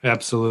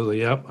 Absolutely,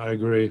 yep, I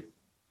agree.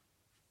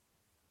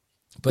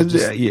 But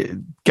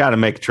you got to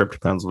make a trip to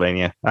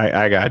Pennsylvania.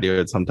 I got to do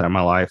it sometime in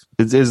my life.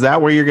 Is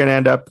that where you're going to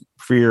end up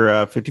for your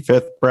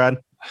 55th, Brad?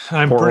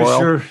 I'm pretty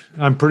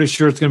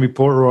sure it's going to be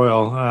Port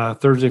Royal.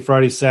 Thursday,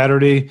 Friday,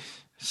 Saturday,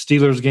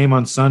 Steelers game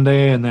on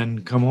Sunday, and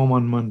then come home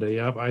on Monday.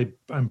 Yep,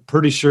 I'm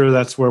pretty sure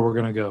that's where we're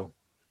going to go.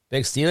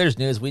 Big Steelers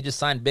news: we just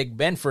signed Big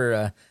Ben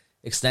for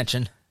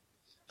extension.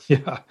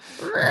 Yeah,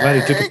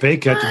 glad he took a pay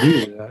cut to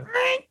do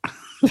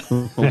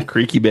that.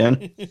 Creaky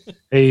Ben.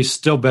 Hey, he's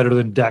still better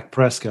than Dak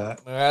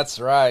Prescott. That's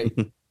right.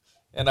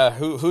 And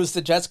who's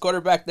the Jets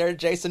quarterback there,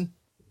 Jason?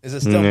 Is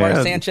it still Mark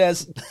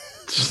Sanchez?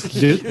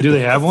 Do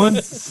they have one?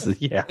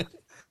 Yeah.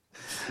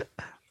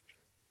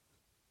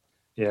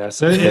 Yeah.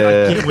 So I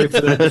can't wait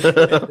for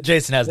that.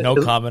 Jason has no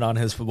comment on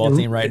his football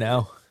team right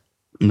now.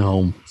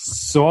 No.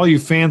 So all you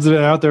fans that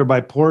are out there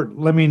by Port,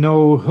 let me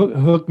know.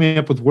 Hook me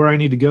up with where I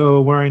need to go,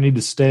 where I need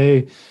to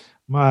stay.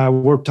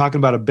 We're talking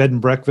about a bed and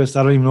breakfast.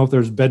 I don't even know if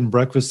there's bed and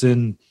breakfast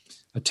in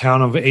a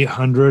town of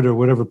 800 or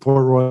whatever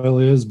Port Royal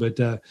is, but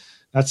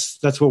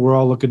that's what we're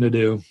all looking to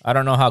do. I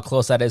don't know how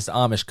close that is to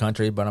Amish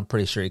country, but I'm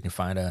pretty sure you can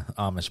find a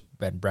Amish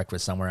bed and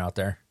breakfast somewhere out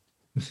there.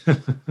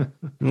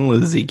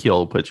 Well, Ezekiel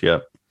will put you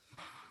up.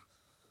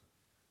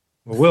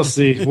 Well, we'll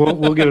see.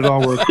 We'll get it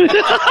all worked.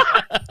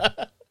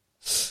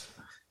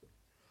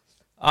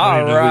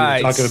 All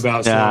right. Talking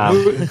about I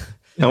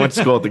went to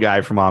school with the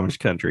guy from Amish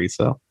country,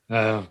 so.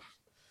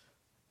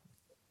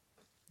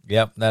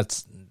 Yep,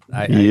 that's.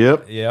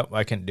 Yep,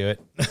 I can do it.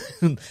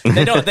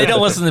 They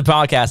don't listen to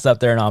podcasts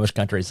up there in Amish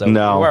country, so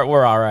no.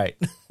 we're all right.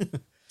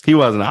 He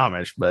wasn't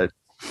Amish, but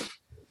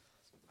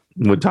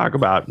would talk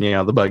about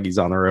the buggies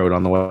on the road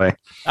on the way.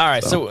 All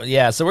right, so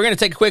we're gonna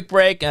take a quick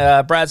break.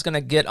 Brad's gonna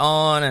get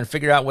on and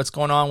figure out what's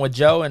going on with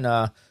Joe,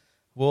 and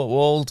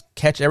we'll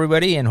catch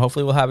everybody, and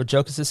hopefully we'll have a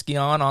Joe Kosiski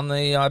on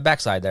the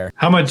backside there.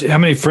 How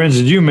many friends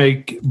did you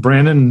make,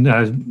 Brandon,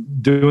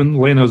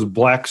 laying those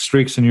black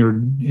streaks in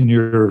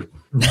your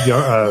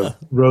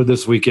road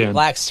this weekend?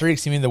 Black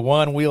streaks? You mean the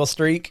one wheel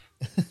streak?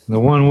 The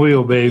one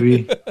wheel,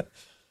 baby.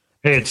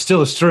 Hey, it's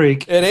still a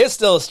streak. It is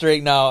still a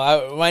streak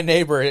now. My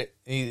neighbor,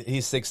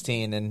 he's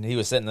 16, and he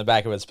was sitting in the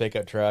back of his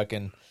pickup truck,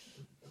 and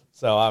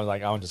so I was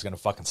like, I'm just going to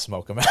fucking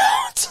smoke him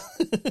out.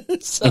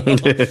 So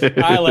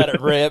I let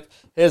it rip.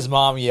 His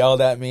mom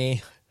yelled at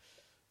me.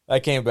 I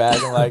came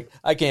back like,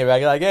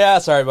 yeah,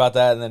 sorry about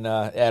that. And then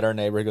at our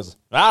neighbor, he goes,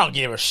 I don't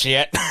give a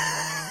shit.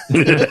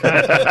 He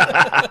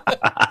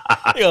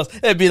goes,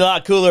 it'd be a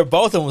lot cooler if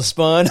both of them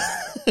spun.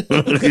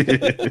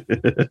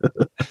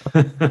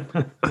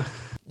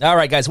 All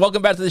right, guys,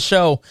 welcome back to the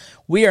show.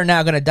 We are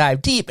now going to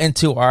dive deep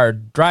into our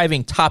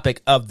driving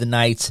topic of the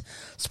night.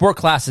 Sport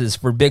classes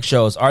for big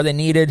shows. Are they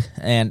needed?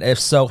 And if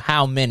so,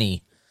 how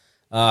many?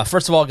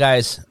 First of all,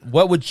 guys,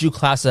 what would you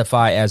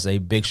classify as a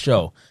big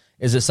show?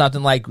 Is it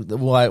something like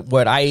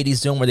what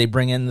I-80's doing, where they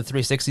bring in the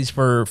 360s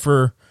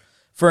for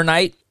a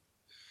night?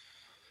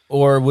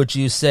 Or would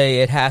you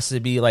say it has to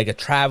be like a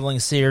traveling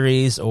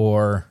series,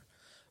 or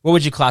what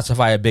would you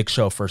classify a big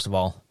show, first of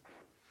all?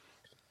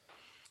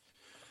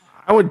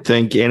 I would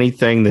think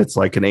anything that's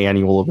like an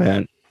annual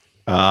event.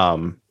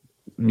 Let's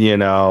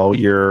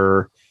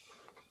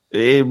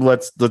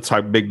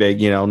talk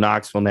big,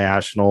 Knoxville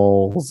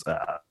Nationals,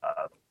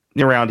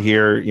 around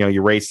here,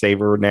 your Race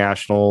Saver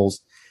Nationals,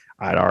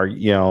 I'd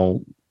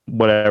argue,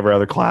 whatever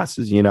other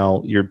classes,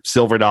 your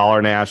Silver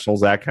Dollar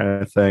Nationals, that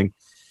kind of thing.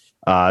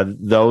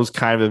 Those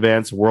kind of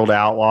events, World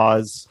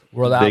Outlaws,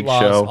 big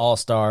show. All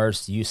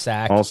Stars,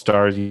 USAC, All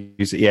Stars,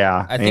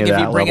 yeah. I think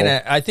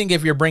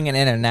if you're bringing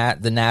in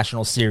the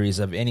national series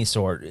of any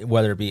sort,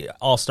 whether it be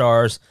All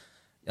Stars,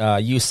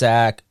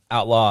 USAC,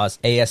 Outlaws,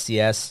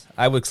 ASCS,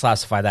 I would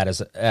classify that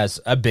as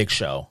a big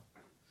show.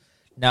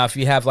 Now, if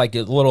you have like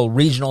a little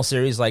regional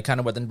series, like kind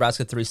of what the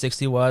Nebraska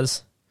 360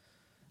 was,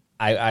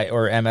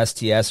 or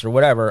MSTS or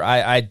whatever,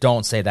 I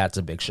don't say that's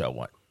a big show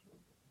one.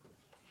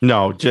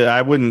 No,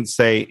 I wouldn't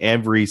say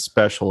every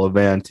special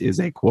event is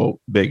a quote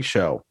big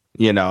show.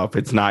 If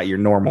it's not your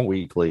normal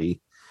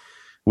weekly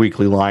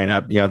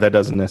lineup, that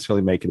doesn't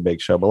necessarily make it a big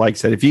show. But like I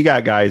said, if you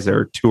got guys that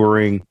are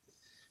touring,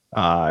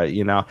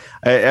 in a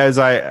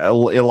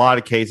lot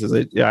of cases,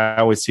 I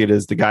always see it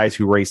as the guys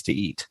who race to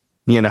eat.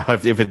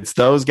 If it's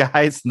those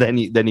guys, then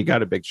you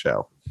got a big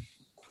show.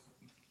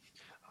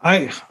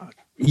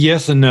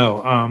 Yes and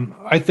no.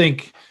 I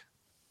think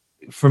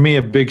for me,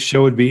 a big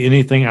show would be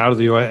anything out of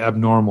the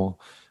abnormal.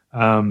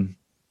 The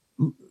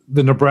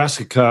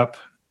Nebraska Cup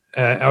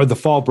or the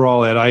Fall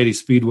Brawl at I-80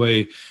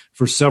 Speedway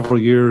for several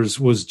years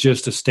was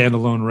just a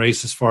standalone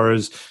race as far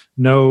as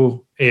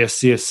no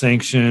ASCS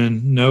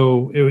sanction,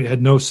 it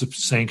had no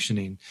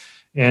sanctioning,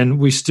 and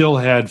we still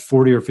had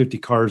 40 or 50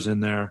 cars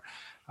in there.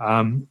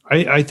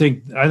 I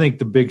think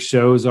the big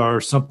shows are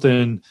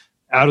something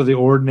out of the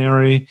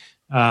ordinary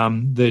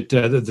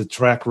that the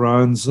track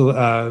runs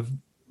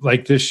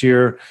like this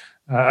year.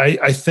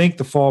 I think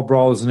the Fall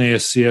Brawl is an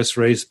ASCS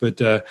race, but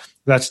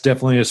that's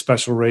definitely a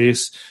special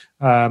race.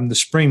 The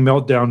Spring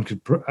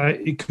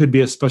Meltdown could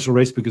be a special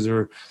race because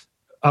they're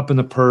up in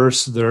the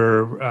purse,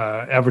 they're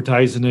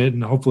advertising it,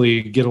 and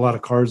hopefully get a lot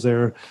of cars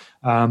there.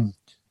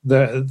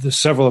 The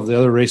several of the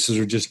other races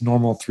are just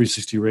normal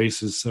 360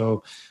 races.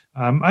 So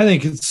I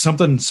think it's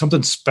something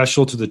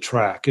special to the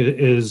track. It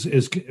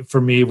is for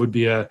me, it would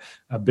be a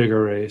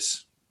bigger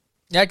race.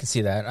 Yeah, I can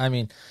see that. I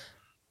mean,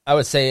 I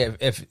would say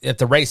if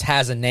the race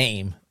has a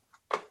name,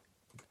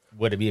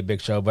 would it be a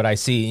big show? But I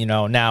see,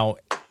 now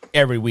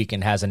every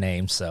weekend has a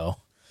name, so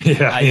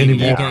yeah,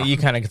 you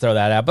kind of throw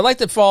that out. But like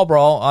the Fall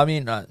Brawl, I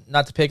mean,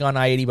 not to pick on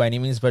I-80 by any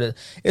means, but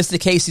it's the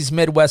Casey's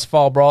Midwest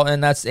Fall Brawl,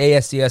 and that's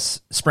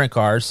ASCS sprint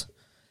cars,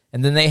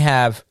 and then they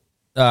have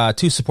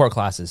 2 support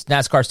classes: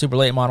 NASCAR Super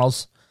Late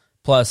Models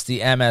plus the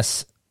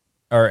MS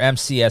or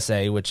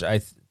MCSA, which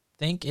I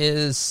think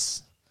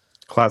is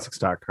classic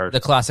stock cars. The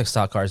classic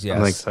stock cars, yes.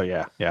 I think so,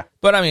 yeah.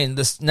 But I mean,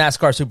 this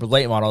NASCAR Super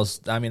Late Models,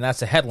 I mean,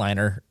 that's a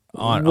headliner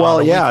on.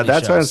 Well, yeah,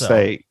 that's what I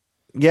say.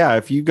 Yeah,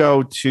 if you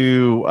go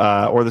to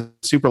or the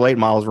Super Late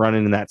Models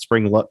running in that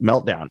Spring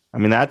Meltdown, I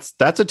mean, that's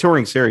a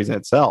touring series in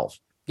itself.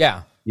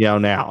 Yeah.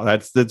 Now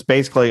that's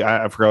basically,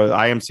 I forgot,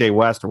 IMCA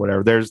West or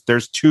whatever.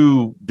 There's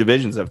 2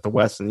 divisions of the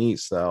West and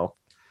East, so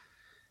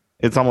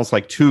it's almost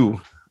like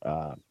 2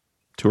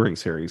 touring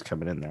series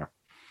coming in there.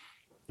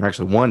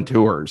 Actually, 1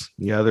 tours,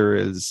 the other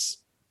is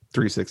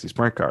 360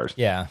 sprint cars.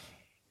 Yeah.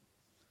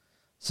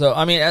 So,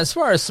 I mean, as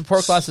far as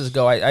support classes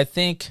go, I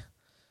think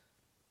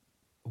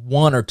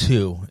 1 or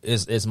 2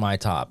 is my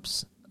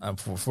tops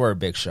for a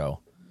big show.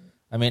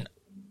 I mean,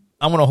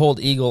 I'm going to hold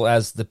Eagle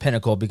as the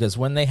pinnacle because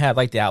when they had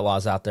like the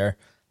Outlaws out there,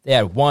 they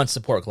had 1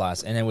 support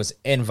class and it was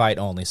invite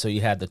only. So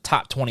you had the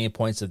top 20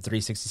 points of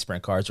 360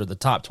 sprint cars or the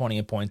top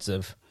 20 points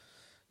of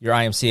your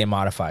IMCA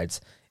modifieds.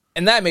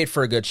 And that made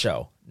for a good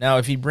show. Now,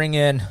 if you bring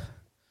in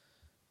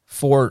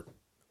 4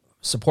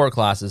 support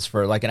classes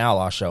for like an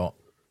Outlaw show,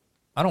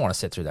 I don't want to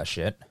sit through that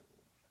shit.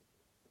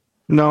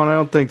 No, and I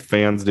don't think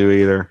fans do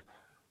either.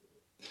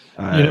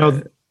 Go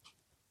ahead.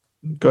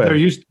 There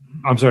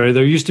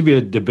used to be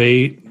a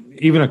debate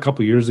even a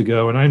couple years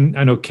ago, and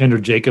I know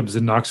Kendra Jacobs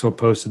in Knoxville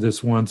posted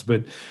this once,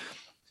 but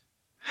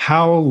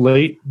how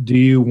late do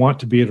you want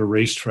to be at a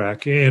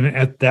racetrack? And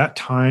at that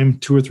time,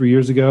 2 or 3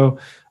 years ago,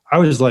 I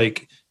was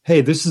like,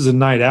 hey, this is a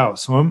night out.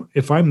 So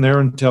if I'm there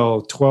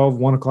until 12,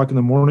 1 o'clock in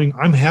the morning,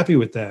 I'm happy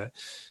with that.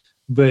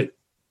 But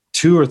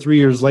 2 or 3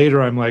 years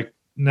later, I'm like,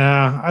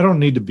 nah, I don't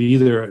need to be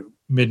there at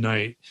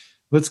midnight.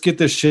 Let's get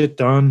this shit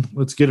done.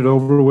 Let's get it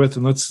over with,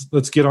 and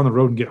let's get on the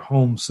road and get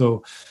home.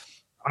 So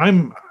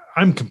I'm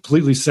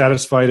completely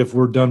satisfied if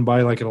we're done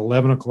by like at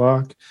 11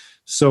 o'clock.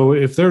 So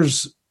if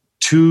there's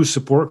 2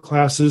 support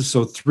classes,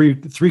 so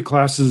three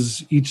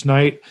classes each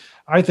night,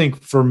 I think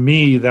for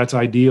me that's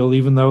ideal.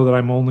 Even though that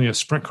I'm only a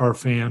sprint car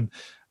fan,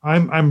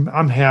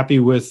 I'm happy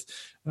with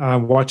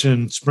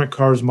watching sprint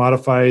cars,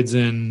 modifieds,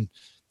 and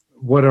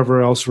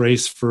whatever else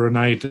race for a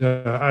night.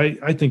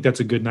 I think that's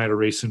a good night of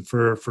racing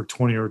for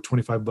 $20 or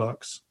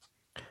 $25.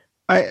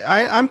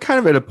 I'm kind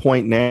of at a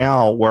point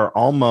now where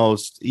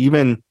almost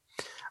even,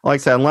 like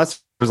I said,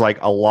 unless there's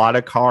like a lot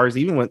of cars,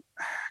 even with,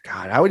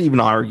 God, I would even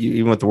argue,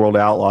 even with the World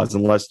Outlaws,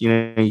 unless,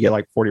 you get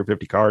like 40 or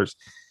 50 cars,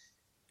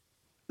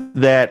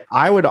 that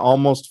I would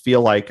almost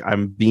feel like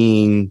I'm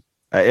being,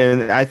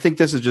 and I think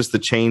this is just the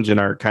change in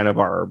our kind of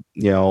our,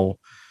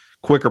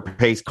 quicker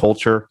pace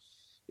culture,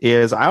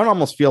 is I would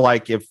almost feel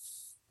like if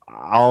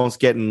I was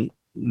getting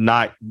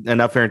not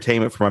enough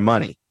entertainment for my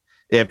money,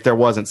 if there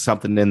wasn't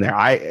something in there.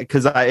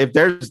 If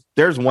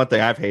there's one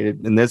thing I've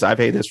hated, and I've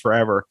hated this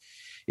forever,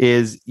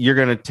 is you're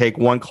going to take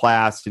one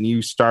class and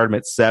you start them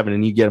at 7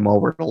 and you get them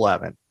over at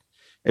 11,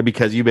 and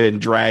because you've been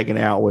dragging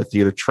out with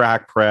either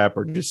track prep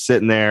or just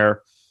sitting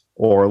there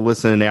or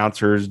listening to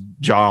announcers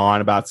jaw on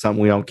about something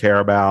we don't care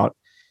about.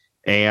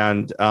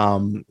 And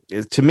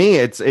to me,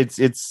 it's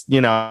kind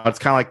of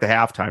like the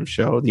halftime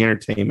show, the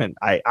entertainment.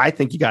 I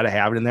think you got to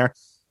have it in there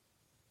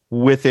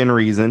within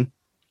reason.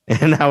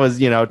 And that was,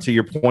 to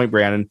your point,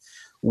 Brandon,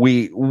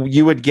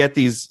 you would get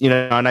these,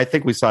 and I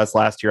think we saw this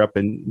last year up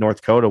in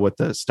North Dakota with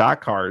the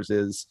stock cars,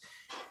 is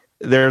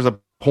there's a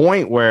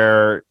point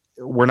where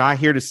we're not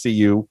here to see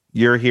you.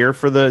 You're here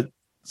for the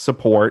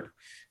support.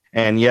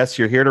 And yes,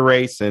 you're here to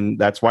race, and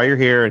that's why you're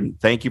here. And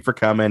thank you for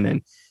coming,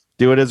 and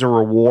do it as a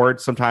reward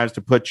sometimes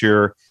to put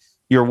your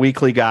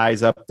weekly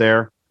guys up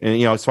there.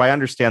 And, so I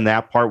understand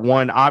that part.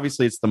 One,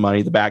 obviously it's the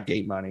money, the back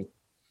gate money,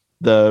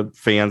 the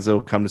fans that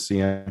will come to see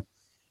him.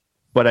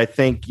 But I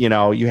think, you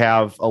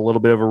have a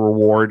little bit of a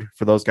reward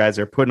for those guys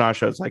that are putting on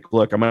shows. Like,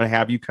 look, I'm going to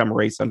have you come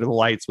race under the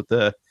lights with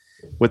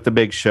the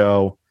big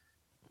show,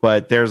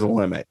 but there's a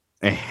limit.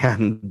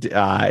 And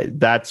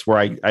that's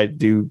where I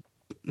do,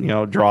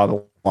 draw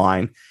the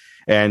line.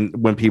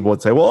 And when people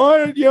would say, well,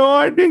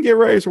 I didn't get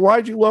raced, or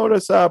why'd you load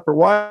us up, or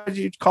why did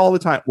you call the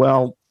time?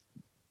 Well,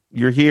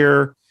 you're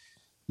here.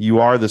 You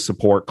are the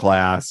support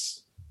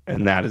class,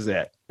 and that is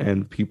it.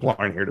 And people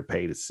aren't here to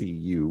pay to see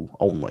you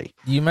only.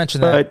 You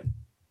mentioned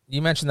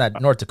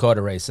that North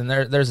Dakota race, and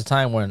there's a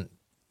time when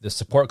the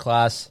support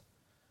class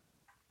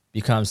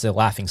becomes the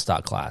laughing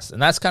stock class,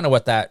 and that's kind of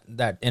what that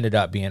ended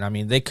up being. I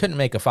mean, they couldn't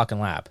make a fucking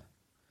lap.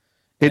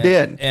 It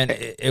did, and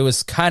it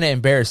was kind of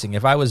embarrassing.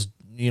 If I was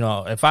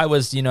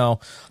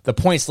the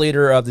points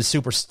leader of the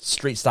super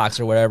street stocks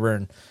or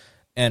whatever,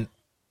 and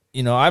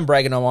I'm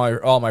bragging on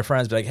all my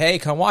friends, be like, hey,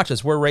 come watch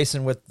us. We're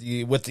racing with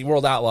the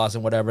World Outlaws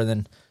and whatever.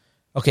 Then,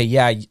 okay,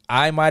 yeah,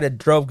 I might have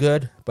drove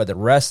good, but the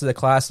rest of the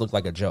class looked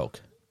like a joke.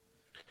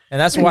 And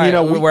that's why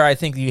where I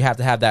think you have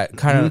to have that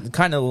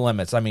kind of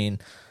limits. I mean,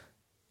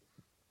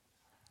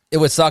 it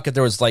would suck if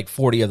there was like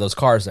 40 of those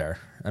cars there.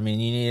 I mean,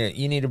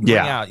 you need to bring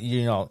out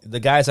the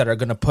guys that are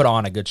going to put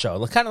on a good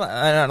show. Kind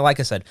of like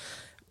I said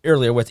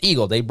earlier with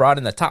Eagle, they brought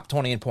in the top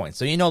 20 in points,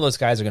 so those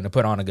guys are going to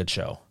put on a good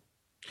show.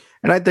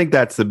 And I think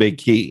that's the big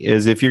key,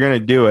 is if you're going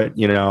to do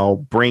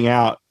it, bring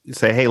out,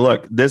 say, hey,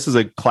 look, this is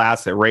a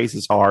class that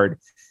races hard.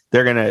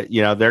 They're going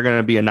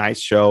to be a nice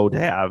show to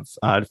have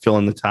to fill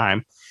in the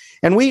time.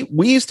 And we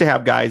used to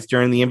have guys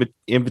during the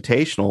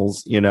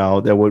invitationals,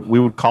 that we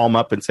would call them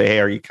up and say,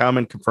 hey, are you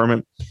coming? Confirm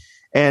it.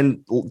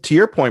 And to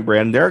your point,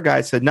 Brandon, there are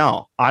guys said,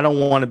 no, I don't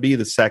want to be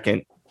the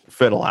second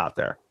fiddle out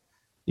there.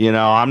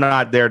 I'm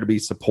not there to be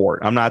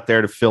support. I'm not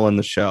there to fill in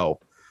the show.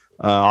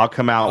 I'll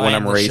come out when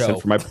I'm racing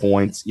for my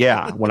points.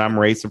 Yeah, when I'm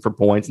racing for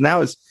points. And that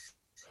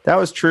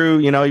was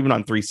true, even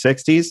on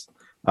 360s.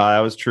 That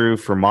was true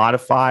for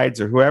modifieds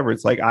or whoever.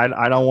 It's like,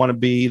 I don't want to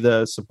be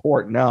the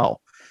support. No.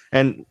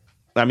 And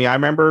I mean, I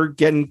remember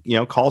getting,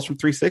 calls from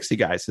 360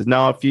 guys says,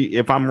 no,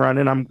 if I'm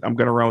running, I'm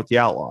going to run with the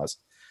Outlaws.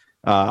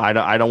 I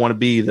don't want to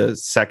be the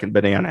second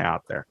banana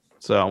out there.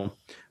 So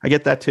I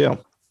get that too.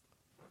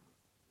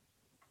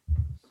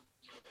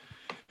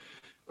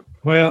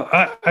 Well,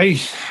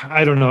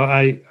 I don't know.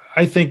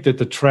 I think that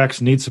the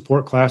tracks need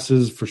support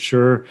classes for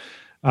sure.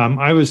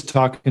 I was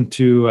talking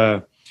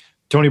to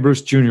Tony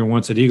Bruce Jr.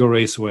 once at Eagle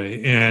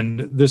Raceway, and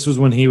this was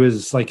when he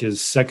was like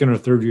his second or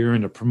third year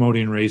into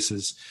promoting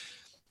races.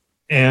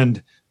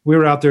 And we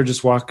were out there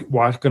just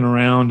walking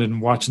around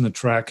and watching the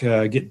track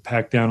getting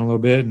packed down a little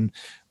bit. And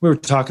we were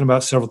talking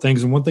about several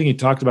things. And one thing he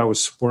talked about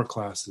was support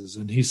classes.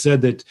 And he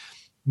said that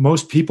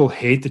most people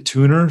hate the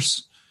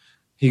tuners.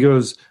 He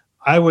goes,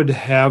 I would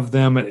have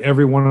them at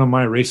every one of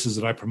my races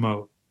that I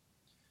promote.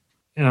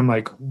 And I'm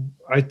like,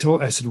 I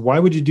said, why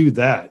would you do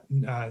that?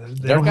 They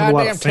don't have a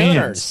lot of fans.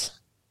 Tuners.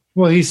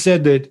 Well, he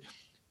said that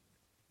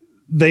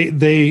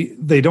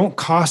they don't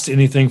cost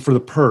anything for the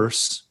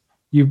purse.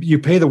 You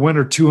pay the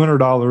winner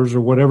 $200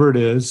 or whatever it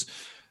is.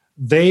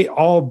 They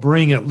all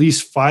bring at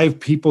least 5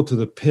 people to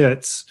the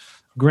pits.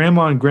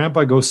 Grandma and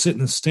grandpa go sit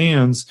in the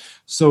stands.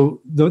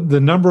 So the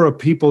number of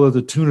people that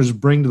the tuners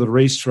bring to the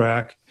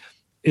racetrack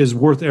is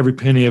worth every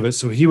penny of it.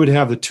 So he would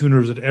have the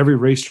tuners at every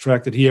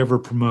racetrack that he ever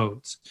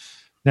promotes.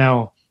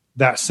 Now,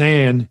 that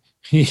saying,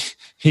 he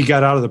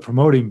got out of the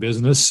promoting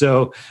business,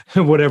 so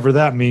whatever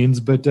that means.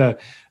 But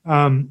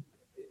I'm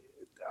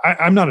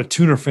not a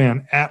tuner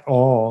fan at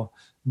all,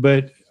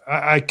 but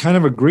I kind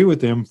of agree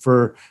with him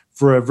for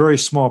a very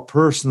small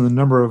purse and the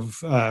number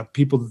of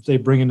people that they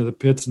bring into the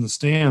pits and the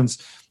stands.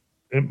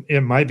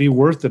 it might be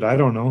worth it. I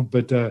don't know,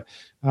 but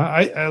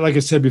I like I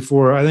said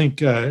before, I think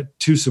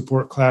 2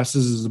 support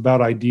classes is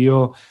about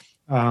ideal.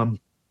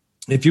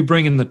 If you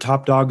bring in the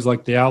top dogs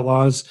like the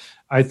Outlaws,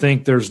 I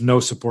think there's no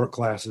support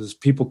classes.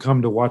 People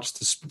come to watch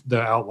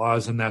the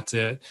Outlaws, and that's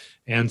it.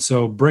 And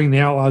so bring the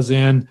Outlaws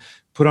in,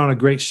 put on a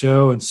great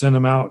show, and send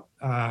them out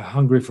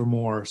hungry for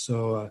more.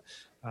 So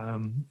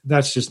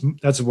that's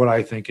what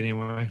I think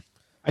anyway.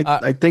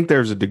 I think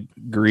there's a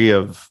degree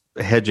of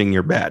hedging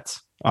your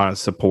bets on a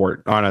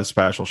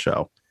special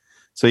show.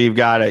 So you've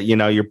got to,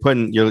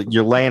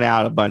 you're laying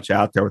out a bunch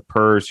out there with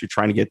purse. You're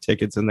trying to get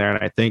tickets in there.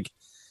 And I think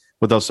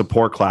with those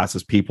support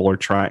classes, people are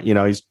trying,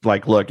 he's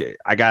like, look,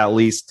 I got to at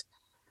least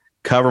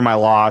cover my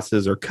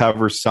losses or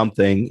cover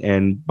something.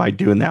 And by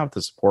doing that with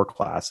the support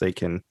class, they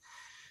can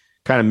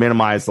kind of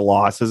minimize the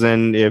losses.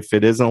 And if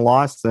it isn't a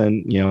loss,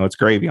 then, it's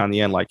gravy on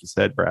the end, like you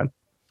said, Brad.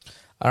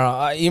 I don't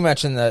know. You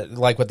mentioned that,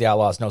 like with the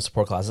Outlaws, no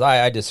support classes.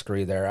 I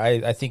disagree there.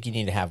 I think you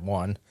need to have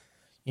one.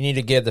 You need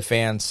to give the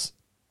fans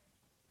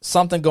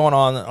something going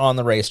on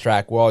the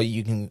racetrack while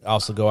you can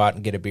also go out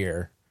and get a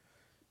beer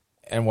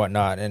and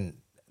whatnot. And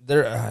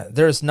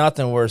there's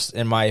nothing worse,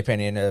 in my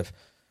opinion, of,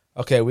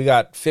 okay, we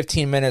got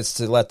 15 minutes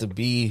to let the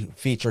B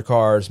feature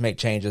cars make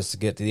changes to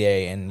get to the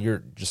A, and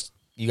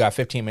you got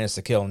 15 minutes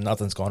to kill and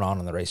nothing's going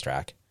on the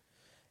racetrack.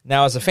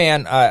 Now, as a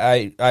fan,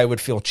 I would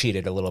feel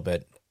cheated a little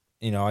bit.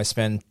 I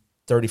spend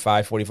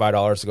 $35,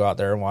 $45 to go out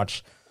there and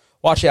watch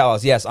the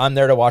Outlaws. Yes, I'm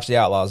there to watch the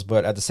Outlaws,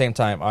 but at the same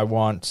time, I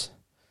want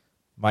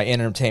my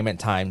entertainment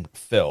time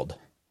filled,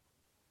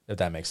 if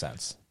that makes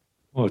sense.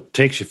 Well, it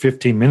takes you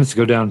 15 minutes to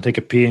go down and take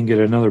a pee and get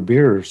another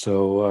beer,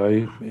 so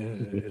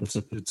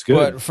it's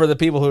good. But for the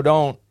people who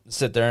don't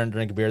sit there and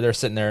drink a beer, they're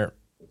sitting there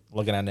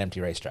looking at an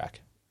empty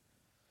racetrack.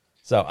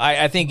 So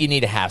I think you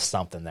need to have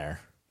something there.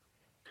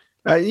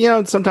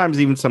 Sometimes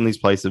even some of these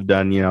places have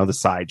done, the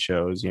side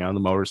shows, the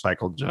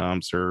motorcycle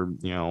jumps or,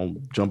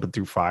 jumping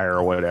through fire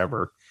or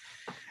whatever.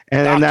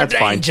 And that's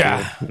fine too.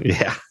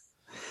 Yeah.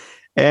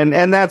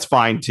 And that's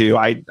fine too.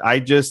 I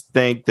just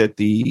think that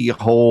the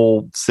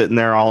whole sitting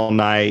there all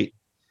night,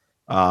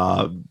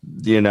 hearing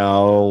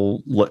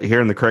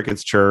the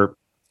crickets chirp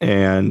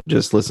and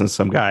just listen to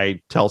some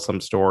guy tell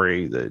some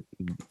story that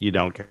you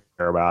don't care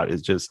about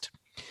is just,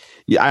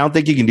 I don't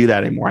think you can do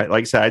that anymore.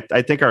 Like I said,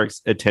 I think our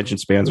attention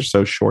spans are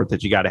so short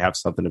that you got to have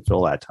something to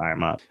fill that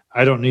time up.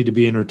 I don't need to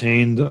be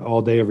entertained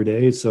all day, every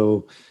day.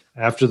 So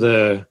after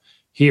the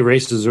heat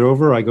races are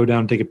over, I go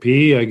down and take a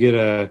pee. I get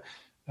a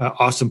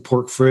awesome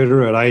pork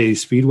fritter at I-80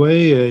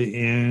 Speedway,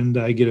 and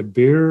I get a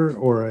beer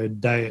or a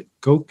Diet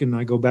Coke, and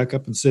I go back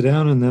up and sit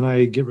down, and then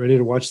I get ready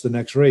to watch the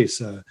next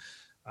race. I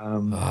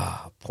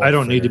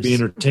don't need to be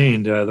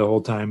entertained the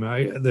whole time.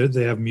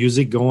 They have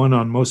music going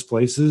on most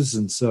places,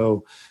 and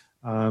so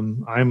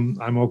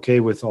I'm okay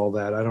with all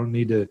that. I don't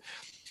need to.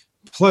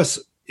 Plus,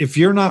 if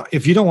you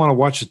don't want to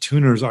watch the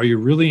tuners, are you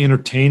really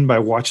entertained by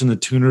watching the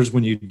tuners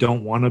when you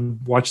don't want to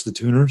watch the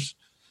tuners?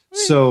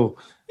 So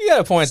you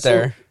got a point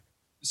there.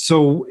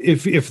 So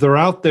if they're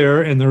out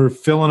there and they're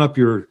filling up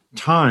your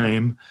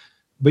time,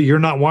 but you're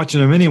not watching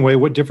them anyway,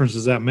 what difference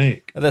does that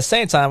make? At the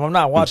same time, I'm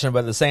not watching them, but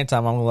at the same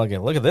time, I'm looking,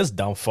 look at this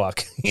dumb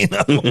fuck. And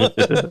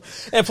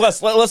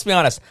plus, let's be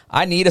honest,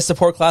 I need a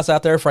support class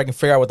out there if I can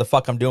figure out what the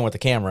fuck I'm doing with the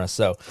camera.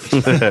 So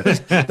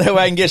that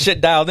way I can get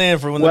shit dialed in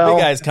for when the big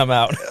guys come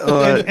out.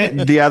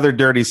 The other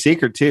dirty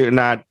secret too,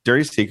 not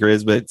dirty secret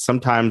is, but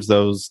sometimes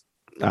those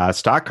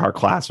stock car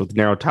class with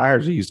narrow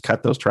tires are used to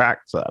cut those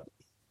tracks up.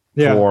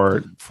 Yeah.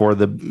 For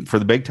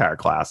the big tire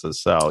classes,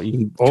 so you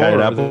can cut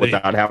it up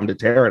without having to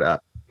tear it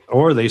up,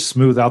 or they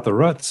smooth out the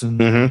ruts and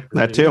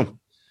that too.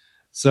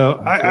 So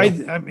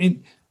I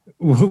mean,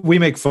 we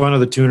make fun of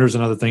the tuners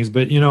and other things,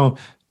 but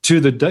to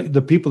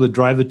the people that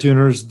drive the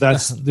tuners, they're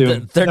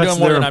doing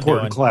more than I'm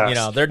doing.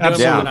 Class. They're doing more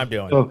than I'm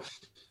doing.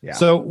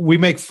 So we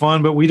make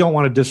fun, but we don't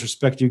want to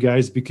disrespect you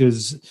guys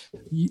because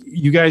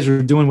you guys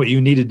are doing what you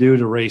need to do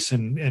to race,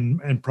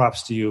 and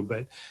props to you,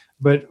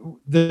 But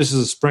this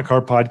is a sprint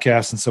car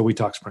podcast, and so we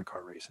talk sprint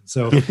car racing.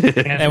 So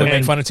and we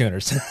make fun of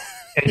tuners.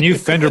 And you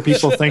fender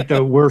people think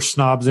that we're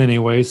snobs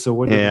anyway. So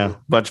what? Yeah,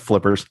 bunch of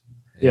flippers.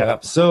 Yeah,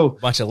 yep. So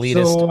bunch of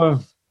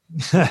elitists.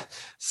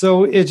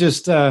 So it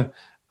just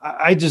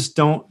I just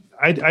don't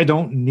I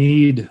don't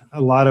need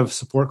a lot of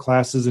support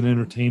classes and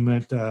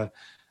entertainment.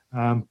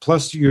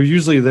 Plus, you're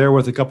usually there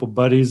with a couple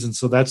buddies, and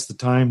so that's the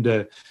time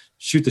to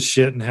shoot the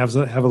shit and have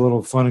a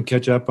little fun and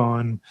catch up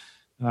on.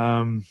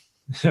 I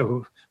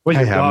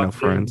have no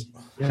friends.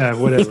 Yeah,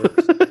 whatever.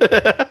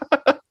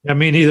 Yeah,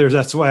 me neither.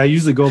 That's why I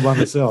usually go by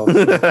myself.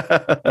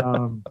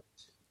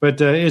 But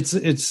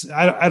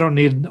I don't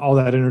need all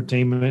that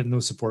entertainment and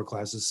those support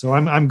classes. So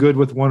I'm good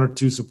with 1 or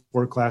 2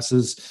 support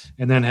classes,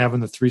 and then having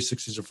the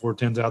 360s or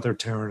 410s out there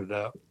tearing it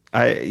up.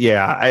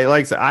 I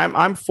like.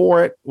 I'm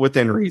for it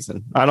within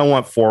reason. I don't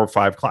want 4 or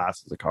 5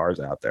 classes of cars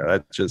out there.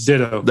 That's just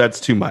ditto. That's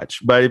too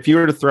much. But if you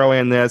were to throw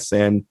in this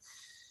and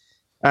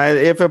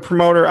if a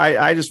promoter,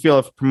 I just feel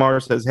if a promoter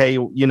says, hey,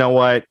 you know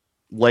what,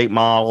 late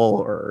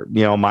model or,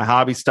 my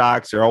hobby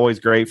stocks are always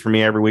great for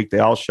me every week. They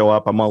all show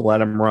up. I'm going to let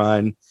them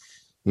run.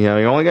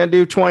 You're only going to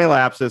do 20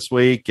 laps this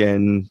week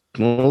and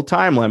a little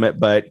time limit,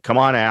 but come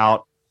on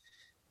out.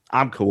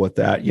 I'm cool with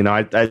that.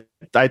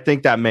 I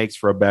think that makes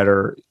for a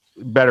better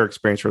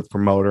experience for the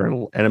promoter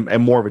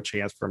and more of a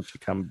chance for him to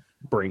come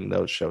bring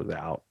those shows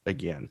out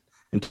again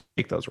and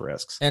take those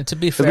risks. And to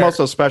be fair, most of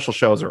those special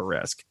shows are a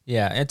risk.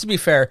 Yeah, and to be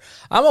fair,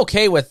 I'm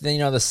okay with the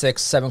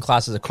 6-7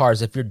 classes of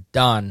cars if you're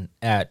done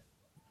at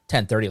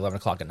 10:30, 11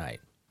 o'clock at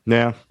night.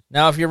 Yeah.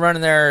 Now, if you're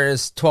running there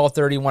is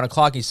 12:30, 1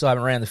 o'clock, you still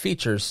haven't ran the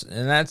features,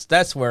 and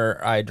that's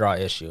where I draw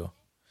issue.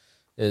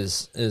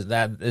 Is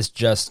that it's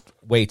just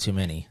way too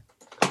many.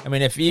 I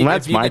mean,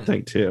 that's my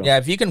thing too. Yeah,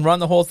 if you can run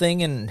the whole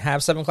thing and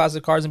have 7 classes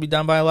of cars and be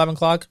done by 11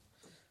 o'clock,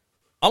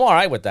 I'm all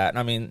right with that.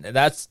 I mean,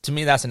 to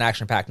me that's an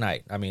action-packed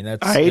night. I mean,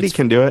 I-80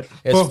 can do it.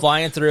 It's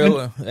flying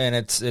through, and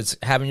it's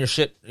having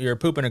your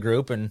poop in a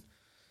group and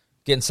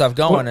getting stuff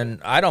going,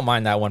 and I don't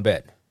mind that one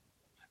bit.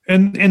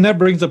 And that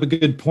brings up a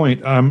good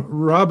point.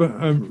 Rob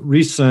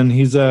Reeson,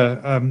 he's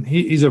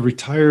a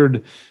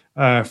retired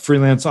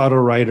freelance auto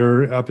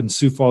writer up in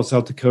Sioux Falls,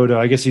 South Dakota.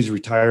 I guess he's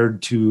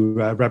retired to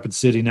Rapid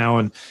City now,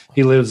 and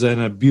he lives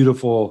in a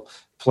beautiful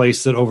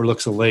place that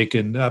overlooks a lake.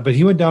 And but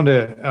he went down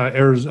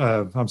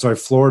to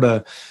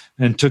Florida,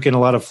 and took in a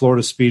lot of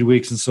Florida speed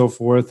weeks and so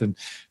forth. And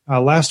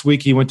last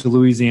week he went to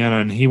Louisiana,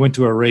 and he went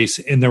to a race,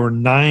 and there were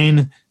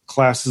 9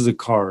 classes of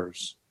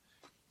cars.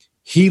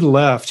 He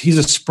left. He's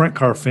a sprint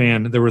car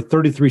fan. There were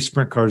 33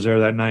 sprint cars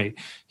there that night.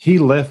 He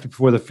left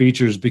before the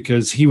features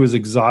because he was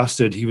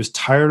exhausted. He was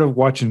tired of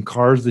watching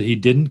cars that he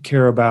didn't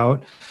care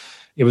about.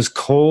 It was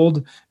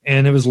cold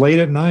and it was late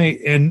at night,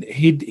 and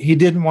he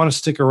didn't want to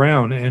stick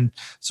around. And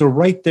so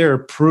right there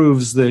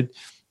proves that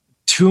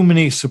too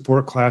many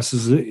support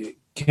classes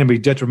can be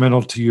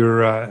detrimental to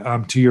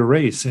your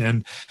race.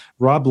 And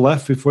Rob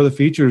left before the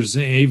features,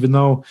 even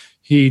though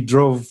he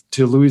drove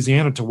to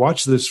Louisiana to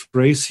watch this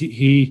race.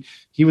 He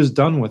was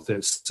done with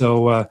this.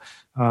 So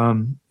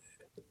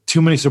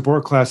too many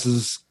support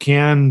classes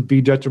can be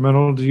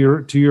detrimental to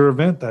your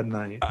event that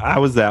night. I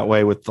was that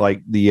way with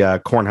like the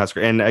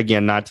Cornhusker, and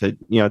again, not to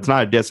it's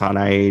not a diss on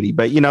I-80,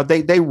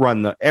 but they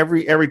run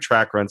every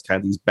track runs kind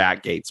of these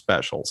backgate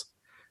specials,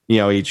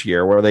 each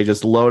year where they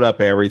just load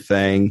up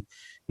everything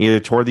either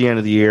toward the end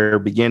of the year,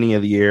 beginning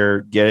of the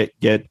year, get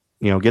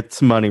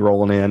some money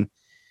rolling in.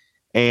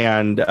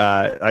 And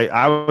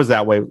I was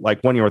that way.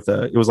 Like 1 year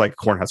it was like a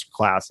Cornhusker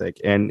Classic,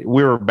 and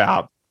we were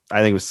about,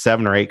 I think it was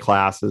 7 or 8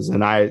 classes,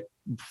 and I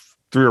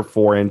 3 or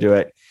 4 into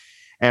it.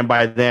 And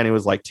by then it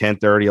was like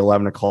 10:30,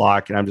 11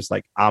 o'clock, and I'm just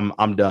like,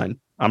 I'm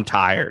done. I'm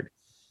tired,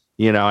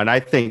 And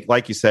I think,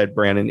 like you said,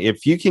 Brandon,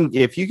 if you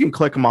can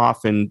click them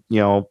off in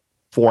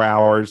 4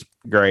 hours,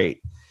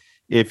 great.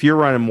 If you're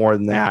running more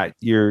than that,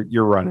 you're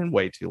running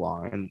way too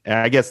long. And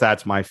I guess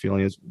that's my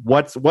feeling is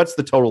what's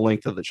the total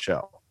length of the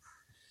show?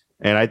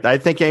 And I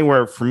think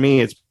anywhere for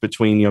me, it's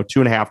between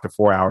 2.5 to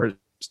 4 hours.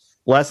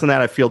 Less than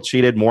that, I feel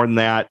cheated. More than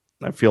that,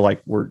 I feel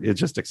like it's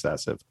just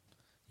excessive.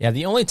 Yeah,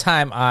 the only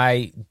time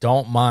I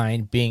don't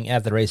mind being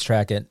at the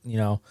racetrack at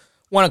 1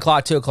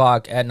 o'clock, 2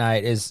 o'clock at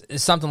night is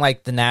something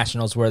like the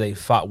Nationals where they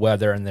fought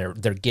weather and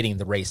they're getting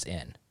the race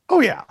in. Oh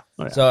yeah.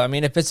 So I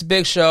mean, if it's a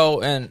big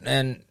show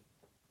and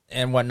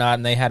whatnot,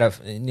 and they had a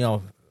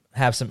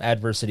have some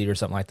adversity or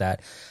something like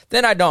that,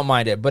 then I don't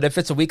mind it. But if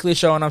it's a weekly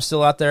show and I'm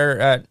still out there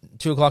at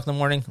 2 o'clock in the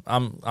morning,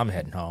 I'm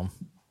heading home.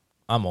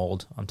 I'm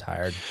old. I'm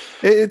tired.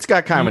 It's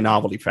got kind of a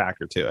novelty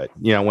factor to it,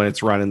 when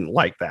it's running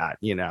like that.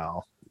 You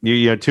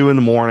 2 in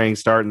the morning,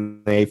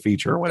 starting the A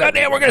feature or whatever.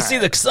 Goddamn, we're gonna see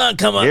the sun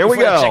come up. Here we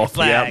go.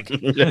 Flag.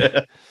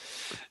 Yep.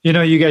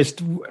 You guys,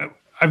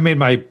 I've made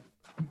my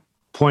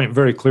point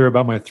very clear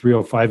about my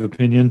 305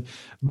 opinion,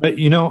 but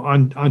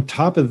on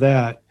top of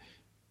that,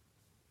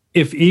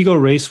 if Eagle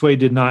Raceway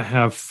did not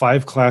have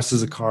 5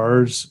 classes of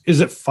cars, is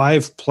it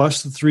 5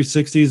 plus the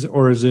 360s,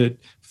 or is it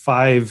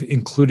 5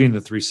 including the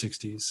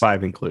 360s?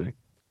 5 including.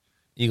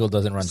 Eagle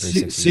doesn't run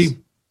 360s. See,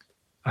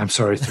 I'm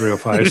sorry,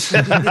 305s.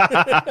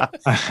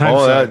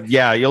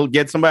 Yeah, you'll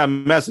get somebody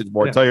on message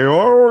board tell you,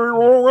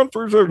 we'll run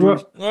 360s.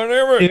 Well,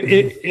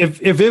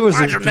 if it was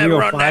Roger, a 305s, never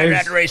run that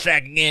at the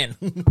racetrack again.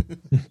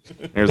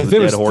 There's the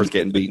dead horse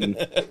getting beaten.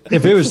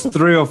 If it was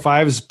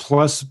 305s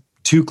plus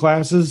 2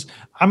 classes,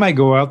 I might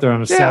go out there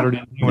on a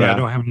Saturday when I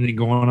don't have anything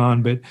going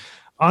on. But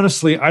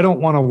honestly, I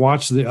don't want to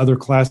watch the other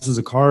classes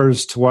of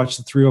cars to watch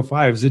the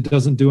 305s. It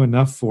doesn't do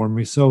enough for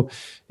me. So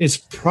it's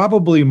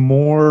probably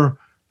more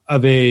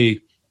of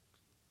a,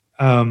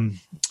 I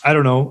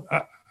don't know.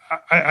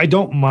 I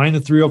don't mind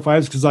the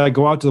 305s because I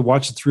go out to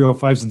watch the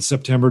 305s in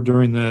September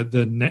during the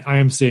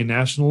IMCA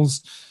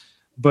Nationals.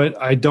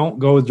 But I don't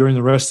go during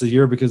the rest of the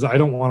year because I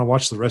don't want to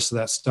watch the rest of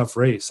that stuff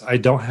race. I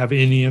don't have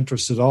any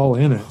interest at all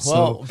in it.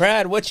 Well, so,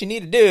 Brad, what you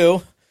need to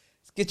do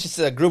is get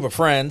you a group of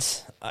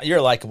friends. You're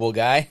a likable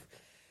guy.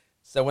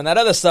 So when that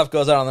other stuff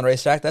goes out on the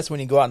racetrack, that's when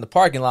you go out in the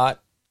parking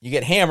lot, you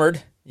get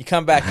hammered, you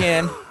come back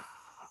in,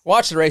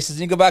 watch the races,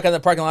 and you go back in the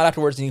parking lot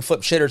afterwards and you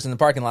flip shitters in the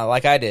parking lot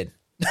like I did.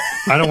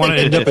 I don't want to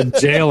end up in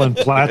jail in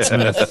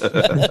Plattsmouth.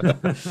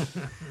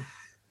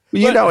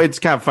 It's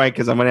kind of funny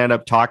because I'm going to end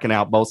up talking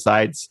out both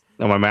sides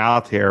of my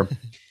mouth here.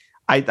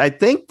 I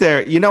think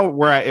there,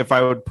 if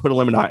I would put a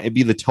limit on it, it'd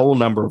be the total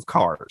number of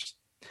cars.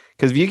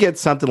 Because if you get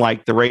something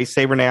like the Race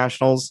Saver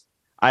Nationals,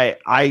 I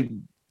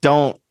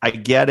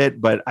get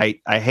it, but I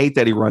hate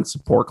that he runs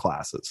support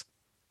classes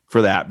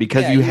for that,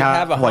 because you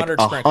have like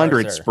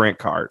 100 sprint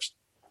cars.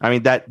 I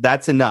mean,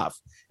 that's enough.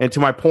 And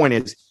to my point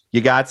is, you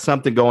got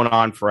something going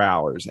on for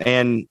hours,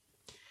 and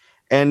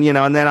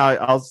then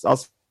I'll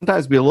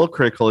sometimes be a little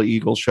critical of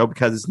Eagles show,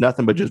 because it's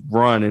nothing but just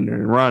running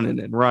and running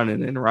and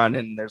running and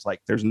running.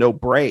 There's no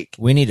break.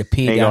 We need to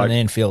pee down in the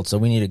infield, so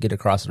we need to get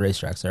across the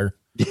racetrack, sir.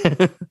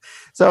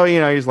 So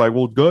he's like,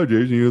 well, God,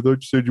 Jason, I thought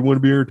you said you want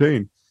to be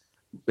entertained.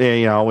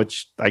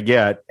 Which I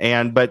get,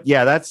 but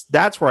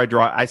that's where I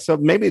draw. So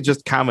maybe it's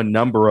just kind of a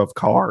number of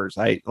cars.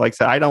 Like I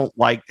said, I don't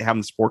like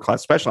having the sport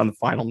class, especially on the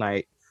final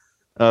night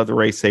of the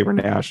Race Saver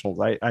Nationals.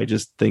 I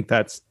just think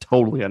that's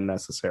totally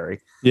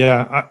unnecessary.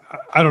 Yeah,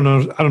 I don't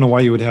know. I don't know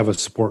why you would have a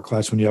support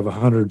class when you have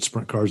 100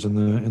 sprint cars in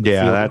the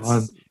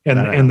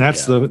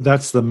field.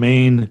 That's the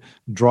main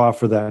draw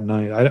for that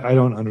night. I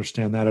don't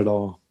understand that at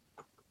all.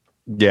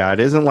 Yeah, it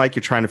isn't like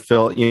you're trying to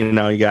fill,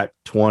 you got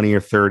 20 or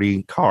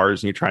 30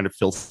 cars and you're trying to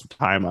fill some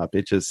time up.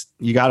 It just,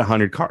 you got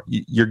 100 cars.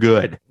 You're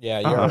good. Yeah,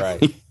 you're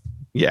right.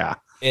 Yeah.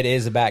 It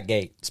is a back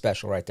gate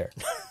special right there.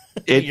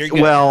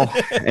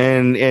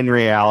 And in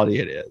reality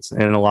it is.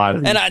 And a lot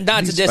of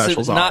not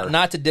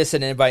to diss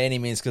it by any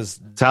means, because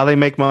it's how they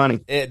make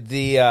money.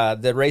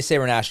 The Race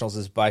Saver Nationals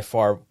is by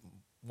far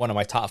one of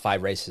my top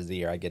 5 races of the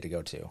year I get to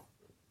go to.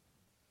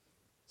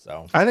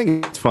 So I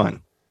think it's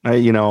fun.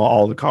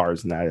 All the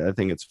cars and that. I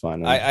think it's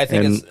fun. I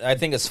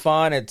think it's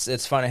fun.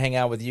 It's fun to hang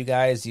out with you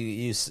guys. To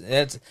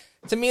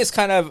me, it's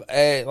kind of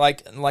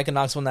like a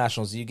Knoxville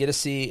Nationals. You get to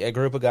see a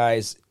group of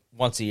guys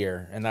once a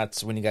year, and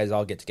that's when you guys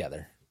all get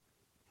together.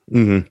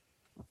 Mm-hmm.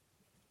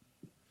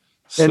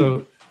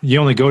 So you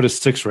only go to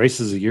 6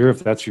 races a year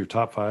if that's your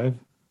top 5?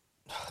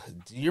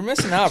 You're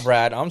missing out,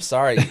 Brad. I'm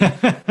sorry.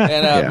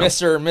 And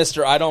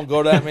Mister, I don't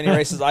go to that many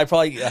races. I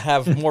probably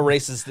have more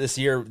races this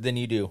year than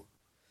you do.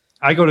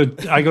 I go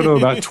to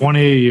about 20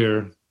 a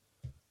year.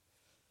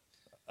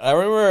 I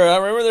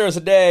remember there was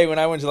a day when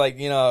I went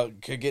to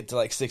could get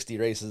to 60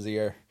 races a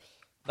year.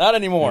 Not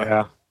anymore.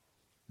 Yeah.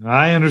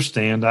 I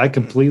understand. I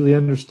completely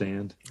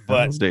understand.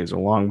 But those days are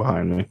long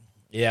behind me.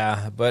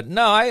 Yeah, but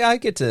no, I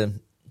get to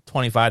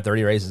 25,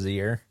 30 races a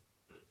year.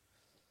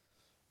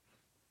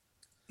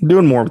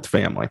 Doing more with the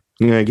family.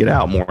 I'm going to get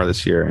out more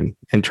this year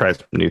and try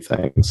some new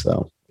things.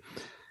 So,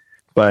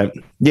 but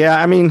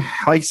yeah, I mean,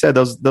 like you said,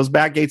 those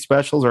backgate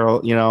specials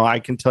are, I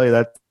can tell you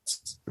that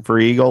for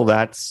Eagle,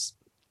 that's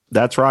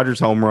Roger's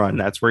home run.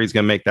 That's where he's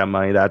going to make that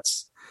money.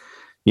 That's,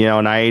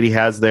 and I-80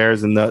 has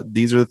theirs, and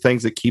these are the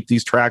things that keep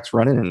these tracks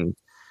running and,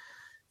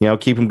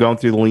 keep them going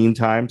through the lean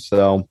time.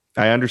 So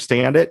I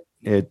understand it.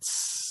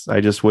 I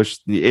just wish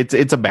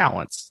it's a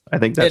balance. I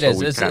think that's it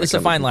is. It's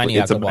a fine line.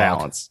 It's a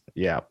balance.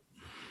 Yeah.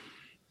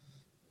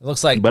 It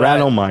looks like, but Brad, I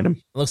don't mind him.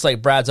 It looks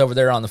like Brad's over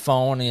there on the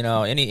phone.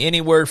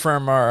 Any word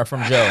from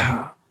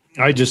Joe?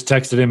 I just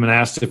texted him and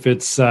asked if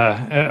it's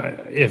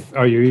if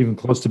are you even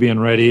close to being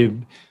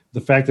ready.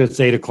 The fact that it's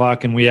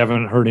 8:00 and we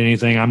haven't heard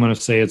anything, I'm going to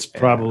say it's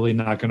probably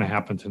not going to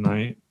happen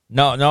tonight.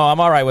 No, I'm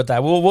all right with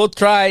that. We'll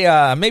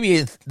try.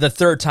 Maybe the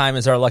third time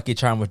is our lucky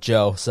charm with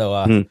Joe.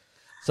 So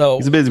so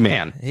he's a busy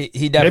man.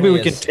 He definitely.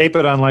 Maybe we can tape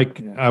it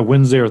on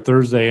Wednesday or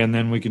Thursday, and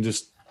then we can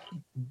just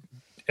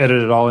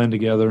edit it all in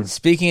together.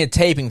 Speaking of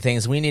taping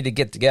things, we need to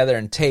get together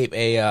and tape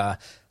a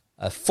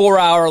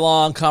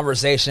 4-hour-long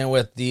conversation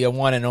with the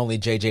one and only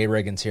JJ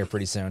Riggins here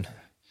pretty soon.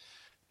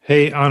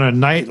 Hey, on a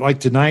night like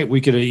tonight, we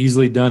could have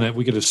easily done it.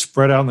 We could have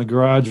spread out in the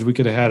garage. We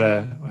could have had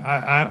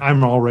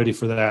I'm all ready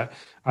for that.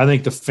 I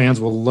think the fans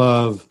will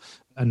love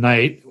a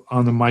night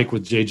on the mic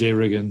with JJ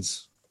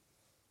Riggins.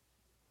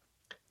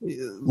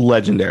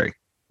 Legendary.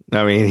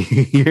 I mean,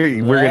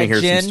 we're going to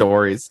hear some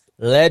stories.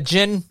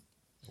 Legend.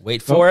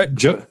 Wait for it.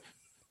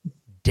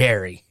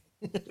 Dairy.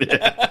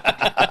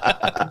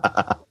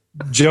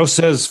 Joe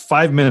says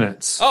 5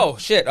 minutes. Oh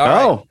shit! All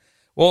right.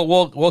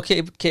 We'll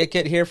kick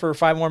it here for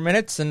 5 more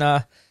minutes, and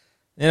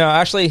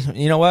actually,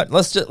 you know what?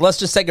 Let's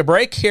just take a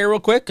break here real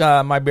quick.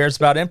 My beer's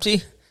about empty.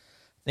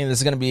 I think this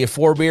is going to be a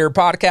 4-beer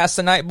podcast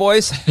tonight,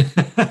 boys.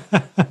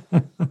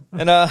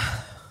 And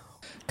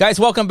guys,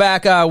 welcome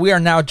back. We are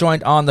now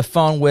joined on the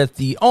phone with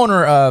the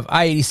owner of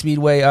I-80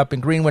 Speedway up in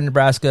Greenwood,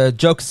 Nebraska,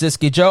 Joe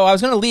Kosiski. Joe, I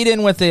was going to lead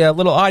in with a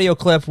little audio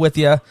clip with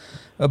you.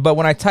 But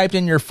when I typed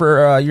in your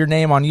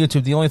name on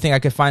YouTube, the only thing I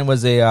could find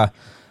was a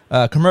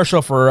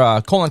commercial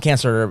for colon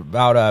cancer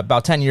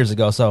about 10 years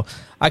ago. So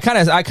I kind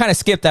of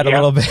skipped that a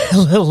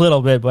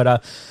little bit.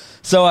 But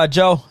so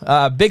Joe,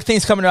 big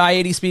things coming to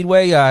I-80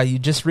 Speedway. You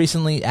just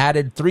recently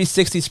added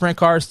 360 sprint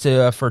cars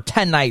for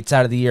 10 nights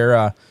out of the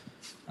year.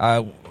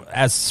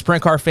 As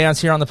sprint car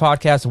fans here on the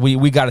podcast,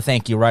 we got to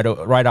thank you right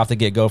off the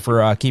get go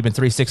for keeping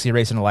 360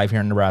 racing alive here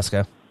in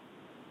Nebraska.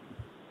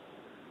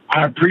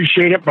 I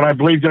appreciate it, but I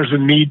believe there's a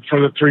need for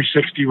the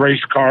 360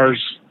 race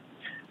cars.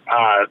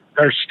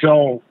 They're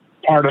still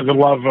part of the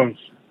love of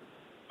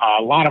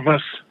a lot of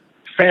us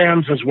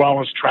fans as well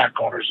as track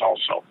owners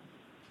also.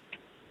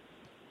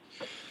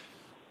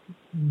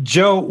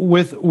 Joe,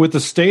 with the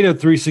state of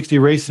 360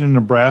 racing in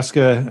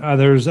Nebraska,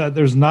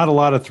 there's not a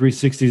lot of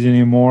 360s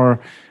anymore,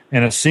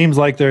 and it seems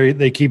like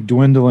they keep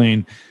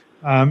dwindling.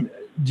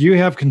 Do you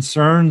have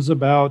concerns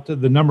about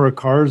the number of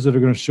cars that are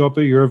going to show up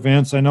at your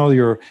events? I know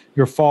your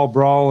fall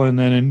brawl, and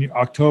then in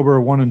October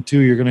 1 and 2,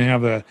 you're going to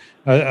have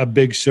a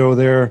big show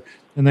there,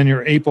 and then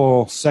your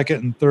April 2nd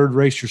and 3rd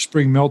race, your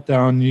spring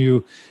meltdown,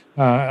 you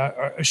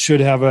should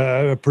have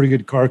a pretty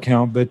good car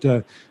count.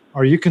 But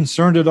are you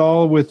concerned at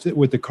all with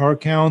the car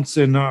counts,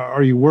 and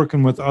are you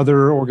working with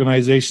other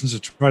organizations to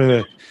try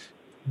to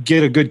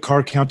get a good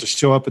car count to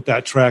show up at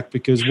that track?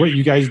 Because what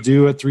you guys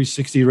do at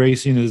 360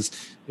 Racing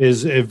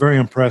is very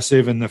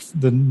impressive, and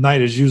the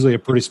night is usually a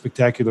pretty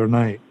spectacular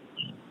night.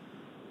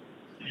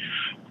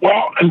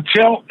 Well,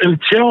 until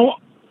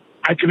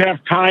I can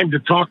have time to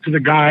talk to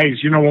the guys,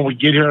 when we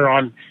get here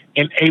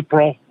in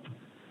April,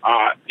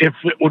 if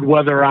it would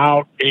weather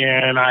out,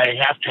 and I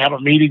have to have a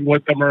meeting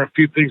with them or a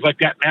few things like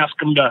that, and ask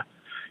them to,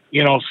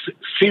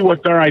 see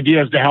what their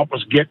idea is to help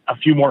us get a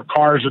few more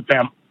cars at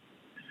them.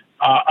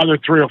 Other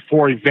 3 or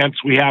 4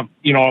 events we have,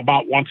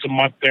 about once a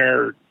month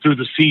there through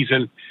the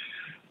season.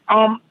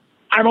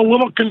 I'm a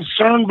little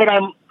concerned, but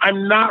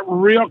I'm not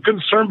real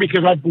concerned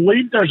because I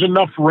believe there's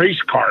enough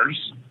race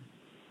cars.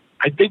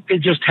 I think they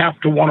just have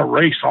to want to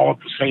race all at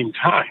the same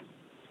time.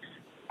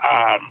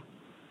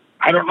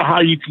 I don't know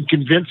how you can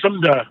convince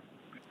them to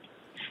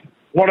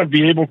want to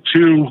be able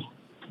to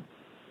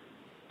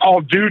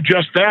all do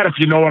just that, if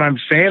you know what I'm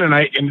saying.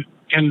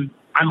 And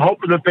I'm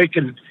hoping that they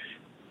can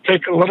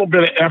take a little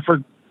bit of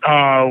effort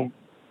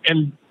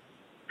and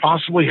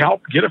possibly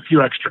help get a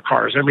few extra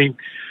cars. I mean,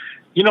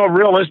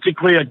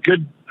 realistically, a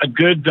good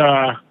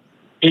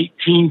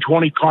 18,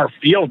 20 car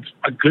field,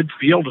 a good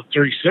field of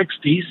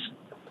 360s.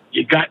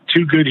 You got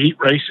 2 good heat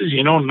races,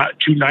 not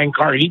 2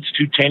 9-car heats,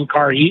 2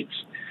 10-car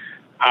heats.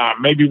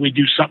 Maybe we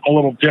do something a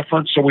little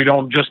different so we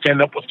don't just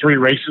end up with 3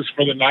 races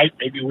for the night.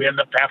 Maybe we end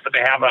up having to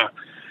have a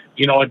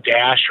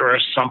dash or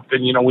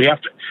something. We're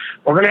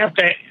going to have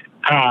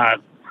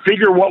to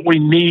figure what we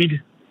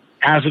need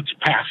as it's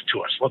passed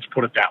to us. Let's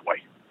put it that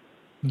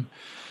way.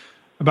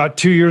 About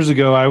 2 years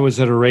ago, I was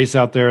at a race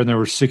out there, and there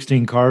were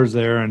 16 cars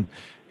there,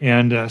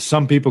 and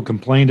some people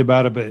complained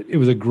about it, but it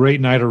was a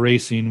great night of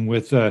racing.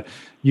 With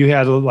you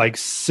had like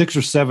 6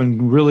 or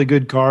 7 really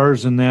good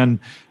cars, and then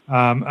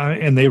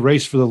and they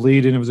raced for the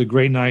lead, and it was a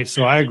great night.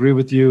 So I agree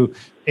with you.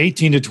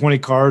 18 to 20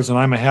 cars, and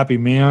I'm a happy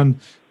man.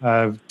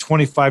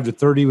 25 to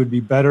 30 would be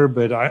better,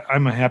 but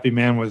I'm a happy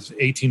man with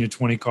 18 to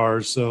 20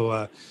 cars.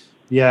 So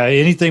yeah,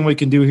 anything we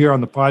can do here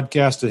on the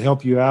podcast to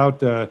help you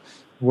out,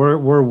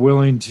 we're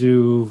willing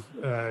to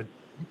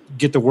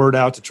get the word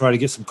out to try to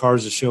get some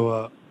cars to show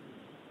up.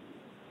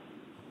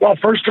 Well,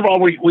 first of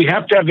all, we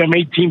have to have them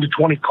 18 to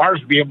 20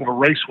 cars to be able to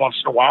race once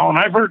in a while. And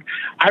I've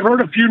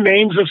heard a few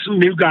names of some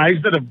new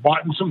guys that have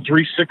bought some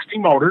 360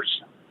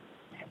 motors.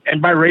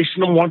 And by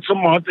racing them once a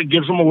month, it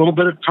gives them a little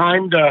bit of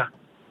time to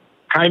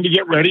kind of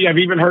get ready. I've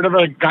even heard of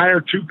a guy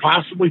or two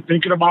possibly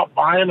thinking about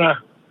buying a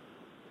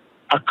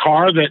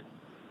car that,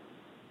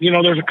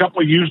 there's a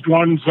couple of used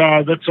ones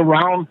that's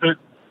around that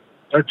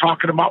they're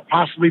talking about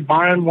possibly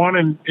buying one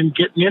and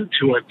getting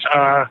into it.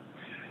 I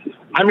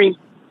mean,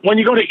 when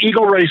you go to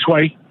Eagle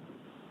Raceway,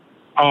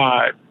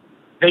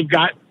 they've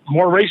got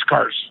more race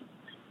cars.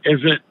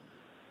 Is it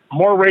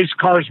more race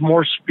cars,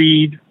 more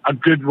speed, a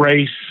good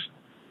race?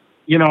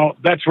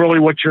 That's really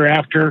what you're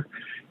after.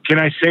 Can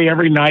I say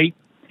every night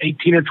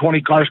 18 or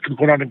 20 cars can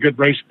put on a good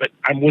race? But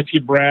I'm with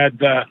you, Brad.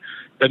 The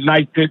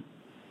night that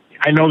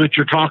I know that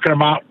you're talking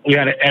about, we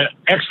had an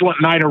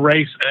excellent night of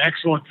race, an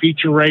excellent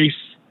feature race.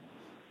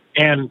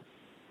 And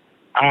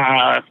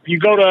if you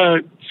go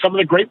to some of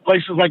the great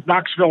places like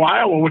Knoxville,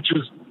 Iowa, which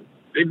is,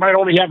 they might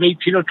only have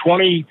 18 or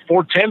 20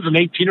 410s and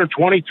 18 or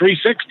 20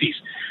 360s.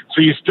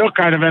 So you still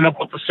kind of end up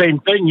with the same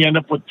thing. You end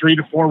up with 3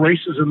 to 4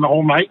 races in the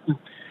whole night. And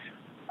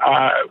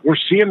we're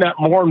seeing that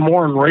more and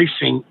more in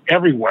racing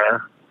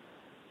everywhere,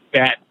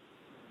 that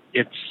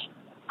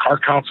car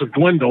counts have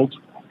dwindled,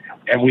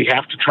 and we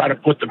have to try to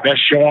put the best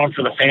show on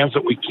for the fans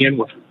that we can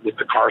with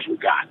the cars we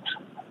got.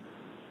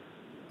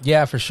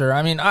 Yeah, for sure.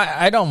 I mean,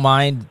 I don't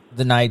mind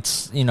the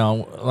nights,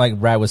 like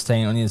Brad was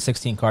saying, only the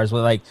 16 cars,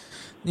 but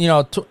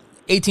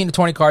 18 to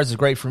 20 cars is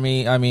great for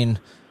me. I mean,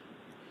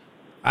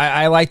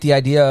 I like the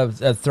idea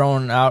of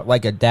throwing out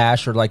like a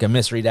dash or like a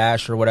mystery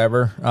dash or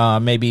whatever.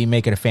 Maybe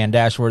make it a fan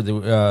dash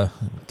where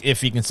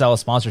if you can sell a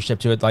sponsorship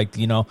to it,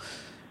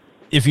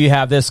 if you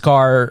have this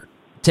car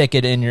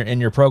ticket in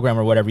your program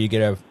or whatever, you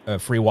get a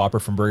free Whopper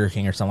from Burger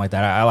King or something like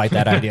that. I like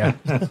that idea.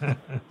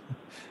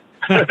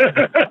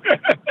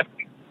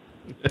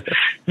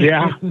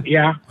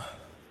 Yeah.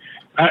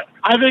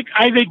 I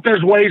think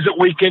there's ways that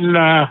we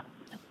can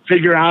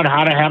figure out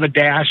how to have a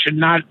dash, and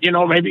not,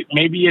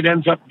 maybe it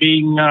ends up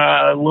being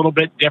a little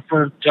bit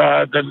different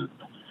than,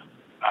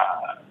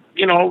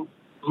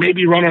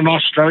 maybe run an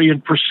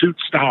Australian Pursuit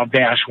style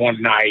dash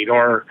one night,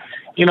 or,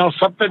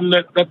 something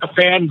that the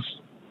fans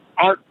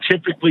aren't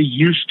typically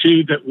used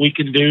to, that we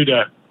can do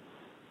to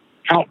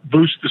help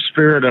boost the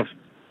spirit of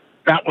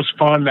that was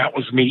fun. That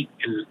was neat.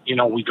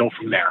 And, we go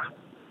from there.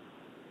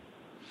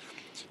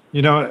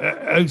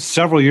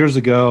 Several years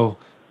ago,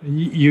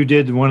 you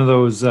did one of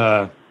those,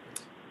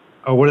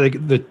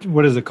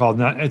 what is it called?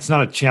 It's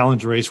not a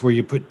challenge race where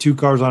you put two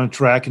cars on a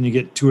track and you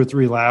get 2 or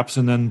 3 laps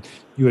and then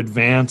you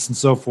advance and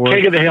so forth.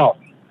 King of the Hill.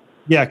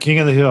 Yeah, King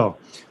of the Hill.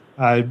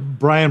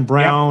 Brian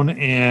Brown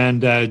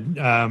and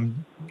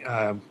I'm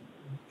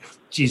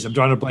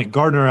drawing a blank.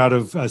 Gardner out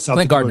of South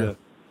Dakota.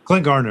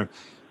 Clint Gardner.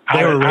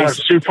 They were racing. Out of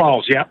Sioux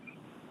Falls, yep.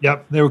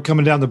 Yep, they were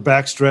coming down the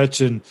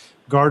backstretch, and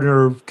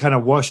Gardner kind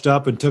of washed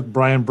up and took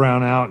Brian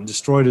Brown out and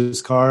destroyed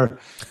his car.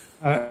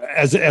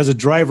 As a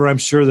driver, I'm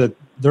sure that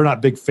they're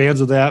not big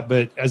fans of that,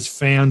 but as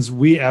fans,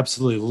 we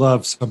absolutely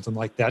love something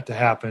like that to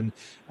happen.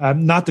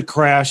 Not to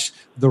crash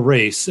the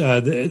race.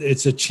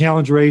 It's a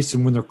challenge race,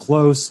 and when they're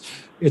close,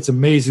 it's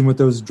amazing what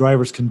those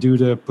drivers can do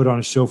to put on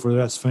a show for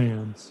us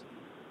fans.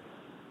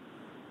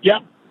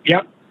 Yep.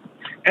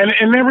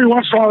 And every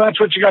once in a while, that's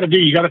what you got to do.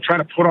 You got to try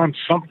to put on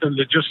something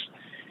that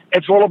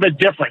it's a little bit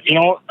different,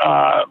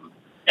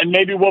 and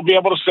maybe we'll be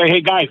able to say,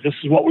 hey, guys, this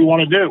is what we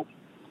want to do.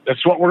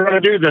 That's what we're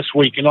going to do this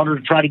week in order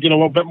to try to get a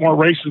little bit more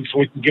racing so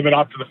we can give it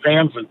out to the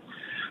fans and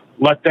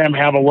let them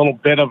have a little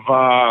bit of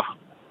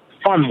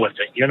fun with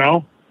it,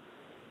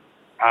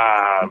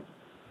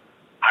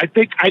 I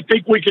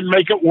think we can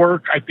make it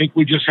work. I think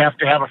we just have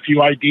to have a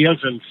few ideas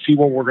and see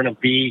where we're going to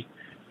be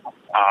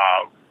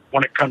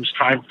when it comes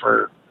time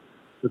for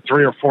the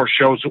 3 or 4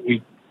 shows that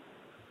we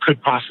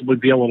could possibly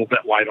be a little bit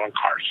light on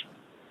cars.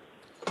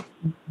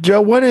 Joe,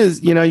 what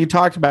is, you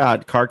talked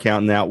about car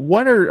count now.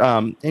 What are,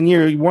 and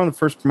you're one of the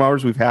first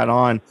promoters we've had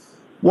on,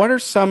 what are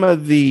some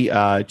of the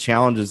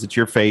challenges that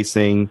you're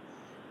facing,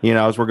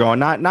 as we're going,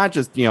 not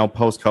just,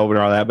 post-COVID and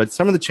all that, but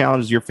some of the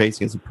challenges you're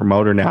facing as a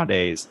promoter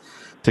nowadays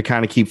to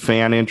kind of keep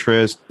fan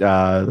interest,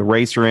 the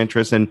racer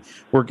interest, and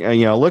we're,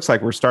 it looks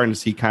like we're starting to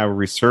see kind of a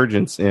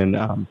resurgence in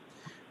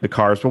the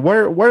cars. But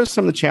what are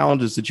some of the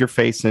challenges that you're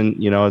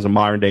facing, as a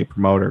modern day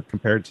promoter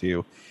compared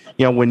to,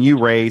 when you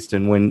raced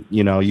and when,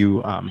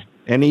 you,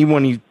 and even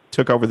when you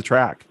took over the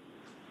track?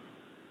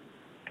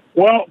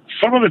 Well,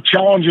 some of the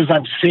challenges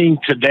I'm seeing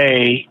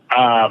today,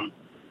 a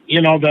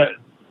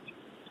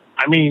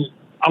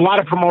lot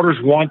of promoters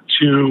want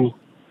to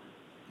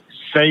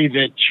say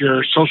that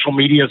your social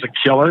media is a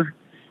killer.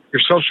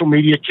 Your social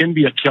media can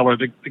be a killer.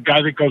 The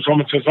guy that goes home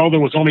and says, there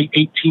was only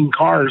 18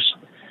 cars.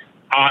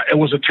 It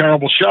was a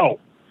terrible show.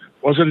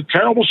 Was it a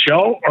terrible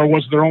show, or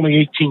was there only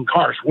 18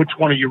 cars? Which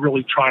one are you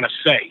really trying to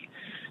say?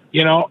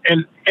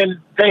 And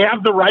they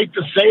have the right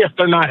to say if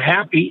they're not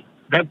happy,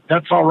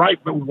 that's all right.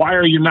 But why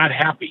are you not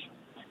happy?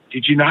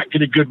 Did you not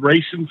get a good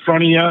race in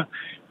front of you?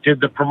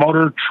 Did the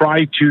promoter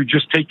try to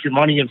just take your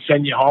money and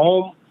send you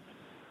home?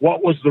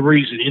 What was the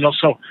reason?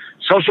 So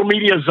social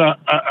media is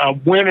a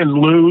win and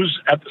lose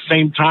at the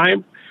same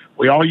time.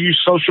 We all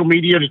use social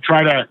media to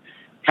try to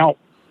help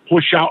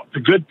push out the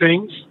good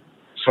things.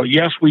 So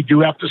yes, we do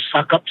have to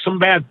suck up some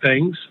bad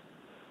things,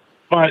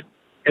 but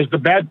is the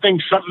bad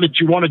thing something that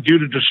you want to do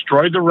to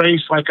destroy the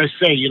race? Like I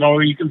say, you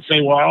can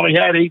say, well, I only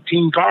had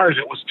 18 cars.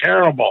 It was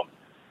terrible.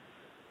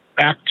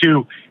 Back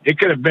to, it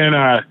could have been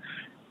a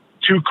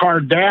 2-car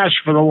dash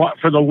for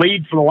the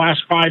lead for the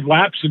last 5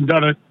 laps and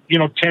done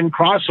 10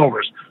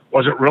 crossovers.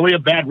 Was it really a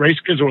bad race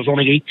because there was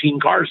only 18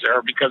 cars there,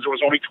 or because there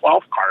was only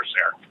 12 cars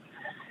there?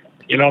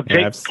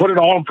 Put it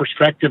all in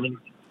perspective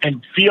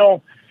and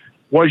feel,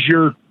 was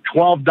your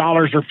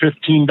 $12 or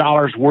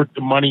 $15 worth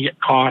the money it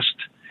cost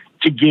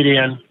to get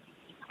in?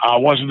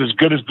 Was it as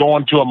good as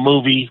going to a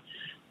movie?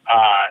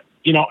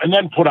 And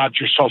then put out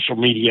your social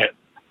media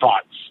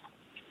thoughts.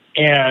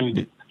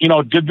 And,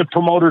 did the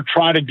promoter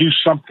try to do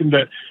something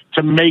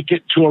to make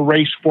it to a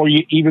race for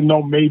you, even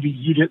though maybe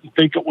you didn't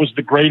think it was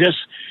the greatest?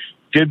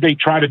 Did they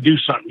try to do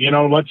something?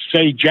 Let's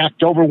say Jack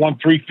Dover won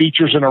 3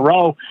 features in a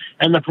row,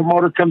 and the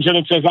promoter comes in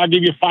and says, I'll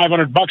give you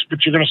 $500,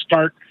 but you're going to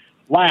start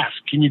last.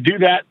 Can you do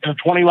that in a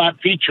 20-lap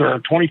feature or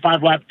a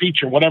 25-lap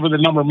feature, whatever the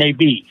number may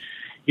be?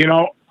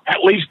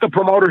 At least the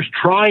promoter's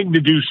trying to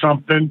do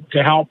something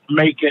to help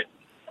make it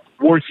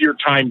worth your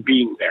time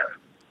being there.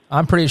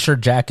 I'm pretty sure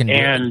Jack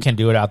can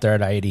do it out there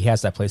at I-80. He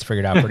has that place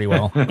figured out pretty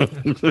well.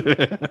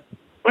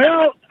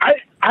 Well,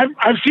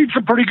 I've seen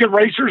some pretty good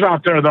racers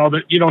out there, though,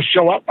 that,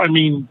 show up. I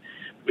mean,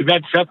 we've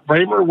had Seth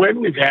Bramer win.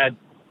 We've had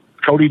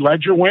Cody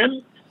Ledger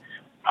win.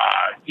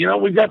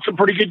 We've got some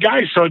pretty good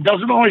guys, so it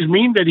doesn't always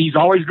mean that he's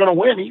always going to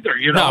win either.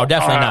 No,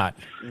 definitely not.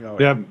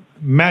 Yeah,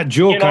 Matt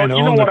Jewell kind of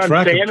owned the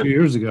track 2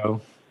 years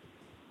ago.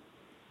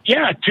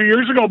 Yeah, 2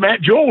 years ago,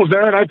 Matt Jewell was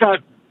there, and I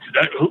thought,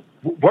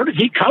 where did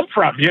he come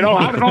from?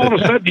 How did all of a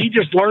sudden he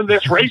just learned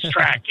this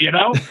racetrack,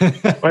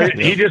 But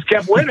he just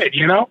kept winning,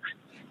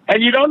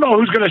 And you don't know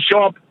who's going to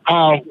show up.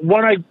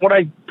 When I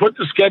put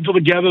the schedule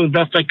together the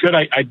best I could,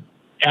 I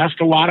asked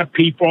a lot of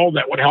people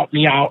that would help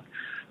me out.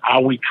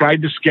 We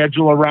tried to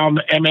schedule around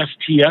the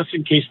MSTS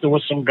in case there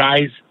was some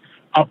guys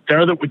up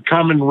there that would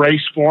come and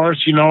race for us,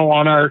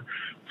 on our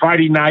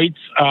Friday nights.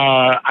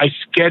 I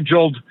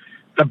scheduled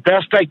the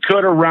best I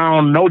could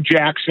around no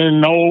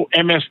Jackson, no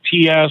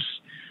MSTS,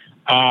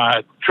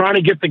 trying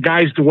to get the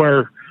guys to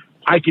where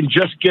I can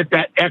just get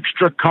that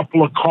extra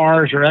couple of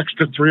cars or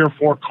extra 3 or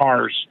 4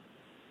 cars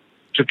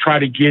to try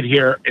to get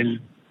here and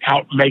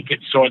help make it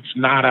so it's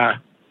not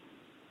a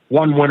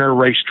one-winner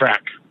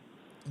racetrack.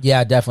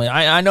 Yeah, definitely.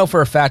 I know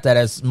for a fact that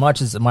as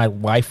much as my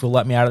wife will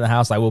let me out of the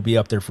house, I will be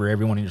up there for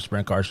every one of your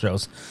sprint car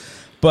shows.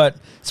 But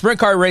sprint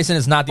car racing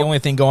is not the only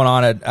thing going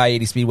on at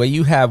I-80 Speedway.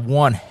 You have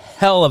one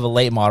hell of a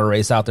late model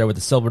race out there with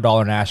the Silver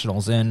Dollar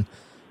Nationals in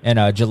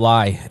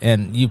July,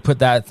 and you put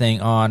that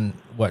thing on.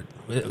 What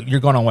you're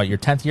going on? What, your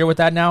 10th year with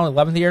that now?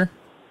 11th year?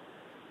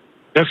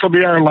 This will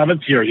be our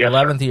 11th year. Yes,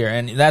 11th sir. year,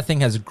 and that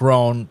thing has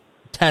grown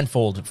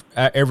tenfold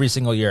every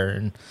single year,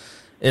 and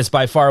it's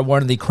by far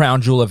one of the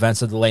crown jewel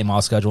events of the late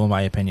model schedule, in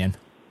my opinion.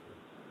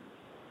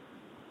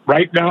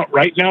 Right now,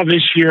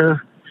 this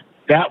year,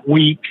 that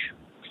week,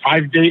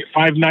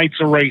 5 nights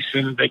of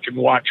racing. They can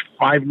watch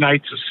 5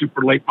 nights of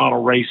super late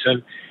model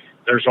racing.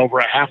 There's over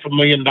a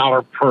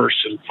 $500,000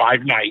 purse in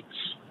 5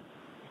 nights,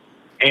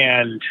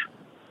 and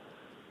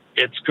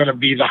it's going to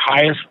be the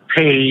highest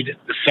paid.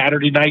 The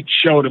Saturday night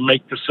show to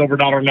make the Silver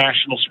Dollar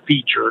Nationals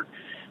feature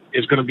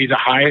is going to be the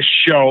highest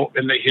show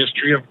in the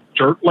history of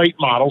dirt late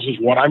models, is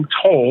what I'm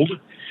told.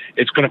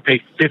 It's going to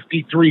pay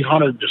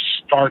 $5,300 to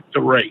start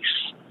the race.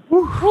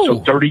 Woo-hoo. So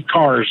 30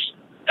 cars,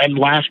 and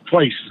last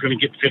place is going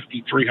to get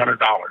 $5,300.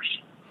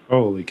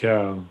 Holy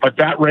cow. But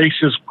that race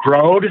has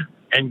grown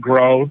and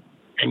grown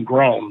and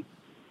grown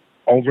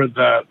over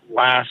the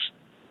last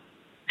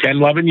 10,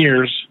 11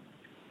 years.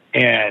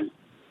 And,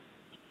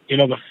 you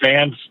know, the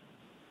fans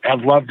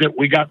have loved it.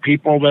 We got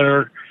people that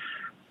are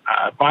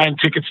buying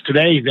tickets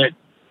today that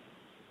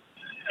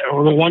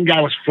the one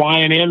guy was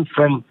flying in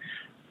from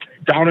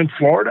down in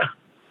Florida,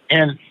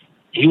 and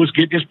he was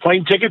getting his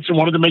plane tickets and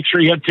wanted to make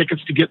sure he had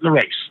tickets to get in the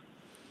race.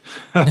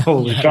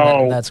 Holy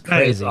so that's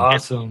crazy. That is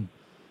awesome.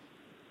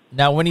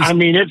 Now, when I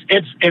mean,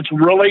 it's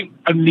really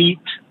a neat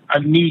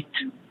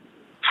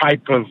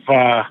type of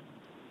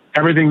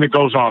everything that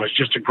goes on. It's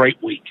just a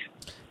great week.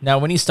 Now,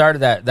 when you started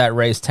that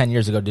race 10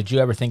 years ago, did you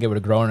ever think it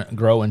would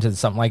grow into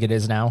something like it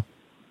is now?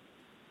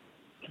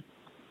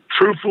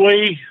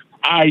 Truthfully,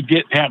 I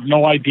didn't have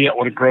no idea it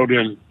would have grown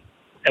in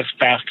as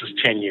fast as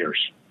 10 years.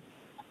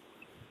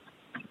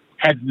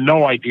 Had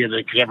no idea that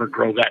it could ever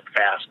grow that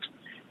fast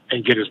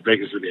and get as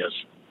big as it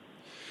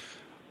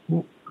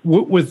is.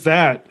 With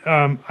that,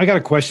 I got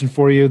a question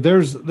for you.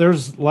 There's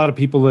a lot of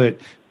people that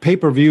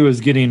pay-per-view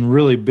is getting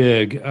really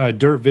big.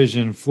 Dirt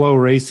Vision, Flow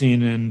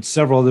Racing, and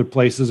several other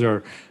places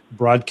are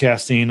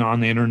broadcasting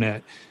on the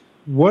internet.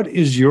 What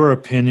is your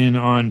opinion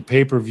on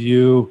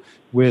pay-per-view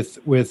with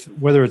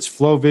whether it's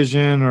Flow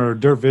Vision or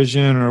Dirt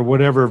Vision or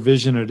whatever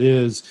vision it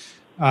is,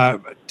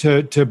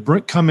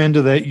 to come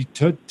into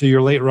that to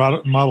your late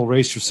model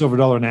race, your Silver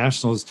Dollar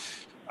Nationals?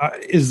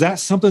 Is that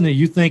something that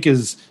you think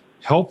is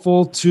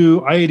helpful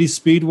to I-80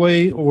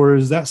 Speedway, or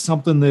is that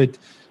something that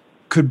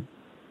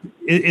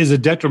is a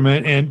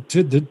detriment and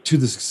to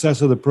the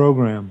success of the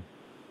program?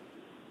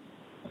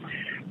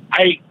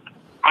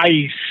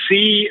 I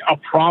see a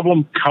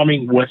problem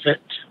coming with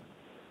it.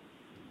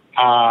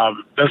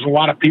 There's a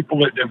lot of people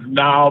that have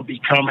now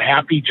become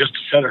happy just to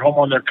sit at home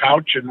on their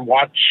couch and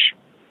watch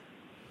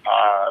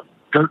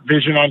Dirt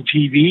Vision on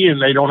TV,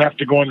 and they don't have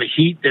to go in the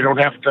heat. They don't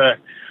have to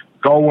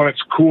go when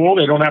it's cool.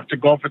 They don't have to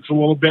go if it's a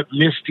little bit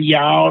misty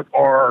out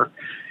or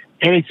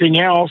anything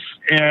else,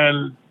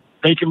 and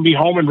they can be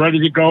home and ready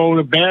to go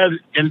to bed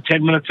in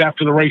 10 minutes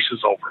after the race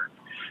is over.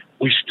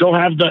 We still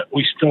have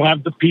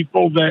the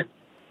people that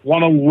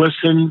want to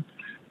listen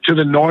to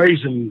the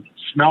noise and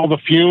smell the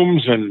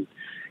fumes and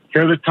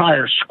hear the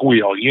tires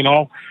squeal, you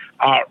know.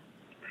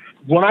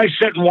 When I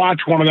sit and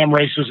watch one of them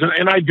races,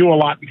 and I do a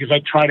lot because I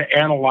try to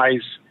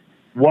analyze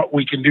what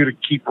we can do to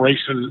keep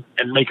racing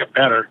and make it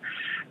better.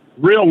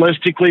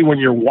 Realistically, when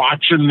you're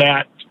watching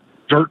that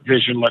Dirt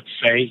Vision, let's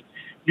say,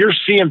 you're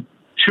seeing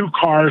 2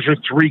 cars or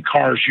 3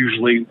 cars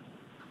usually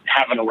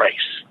having a race.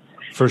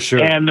 For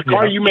sure. And the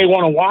car you may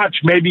want to watch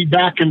may be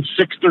back in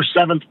 6th or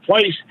 7th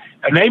place,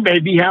 and they may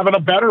be having a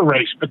better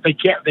race, but they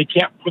can't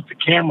put the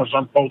cameras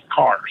on both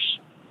cars.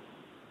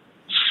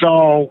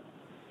 So,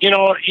 you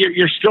know,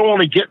 you're still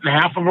only getting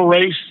half of a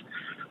race.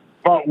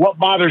 But what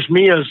bothers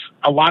me is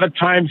a lot of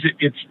times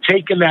it's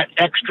taking that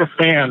extra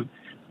fan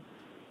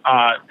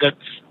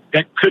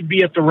that could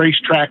be at the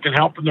racetrack and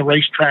helping the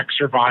racetrack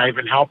survive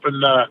and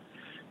helping the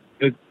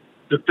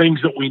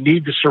things that we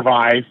need to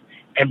survive,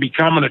 and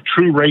becoming a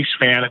true race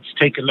fan. It's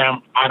taken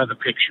them out of the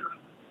picture.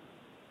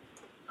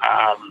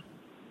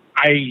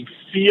 I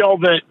feel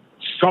that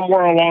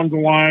somewhere along the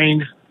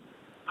line,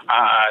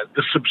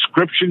 the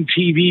subscription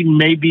TV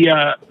may be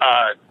a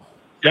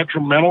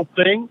detrimental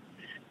thing,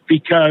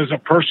 because a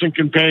person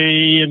can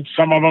pay, and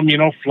some of them, you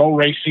know, Flow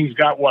Racing's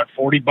got what,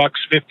 $40,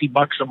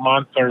 $50 a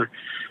month, or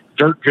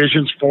Dirt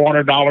Vision's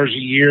 $400 a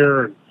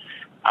year.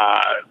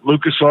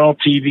 Lucas Oil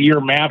TV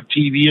or MAV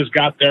TV has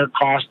got their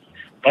cost,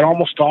 but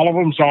almost all of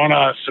them's on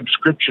a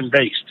subscription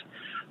based.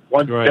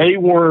 When they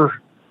were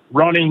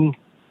running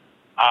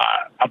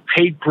a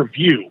paid per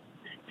view,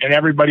 and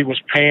everybody was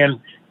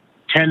paying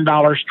 $10,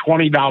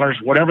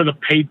 $20, whatever the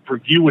paid per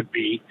view would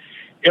be,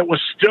 it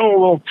was still a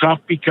little tough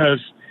because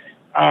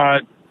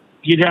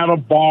you'd have a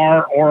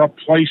bar or a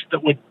place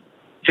that would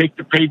take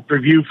the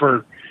pay-per-view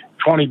for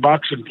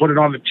 $20 and put it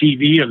on the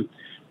TV, and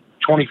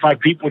 25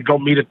 people would go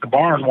meet at the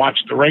bar and watch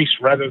the race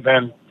rather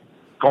than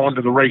going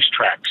to the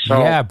racetrack. So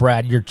yeah,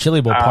 Brad, your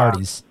Chili Bowl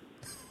parties.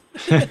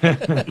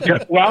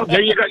 Well,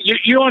 there you go.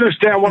 You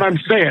understand what I'm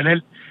saying.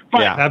 And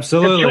but Yeah,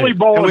 absolutely. The Chili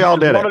Bowl And we is all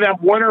did one it. of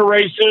them winter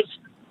races.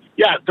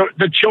 Yeah,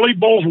 the Chili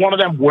Bowl is one of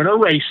them winter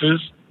races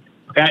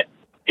that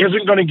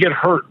isn't going to get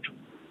hurt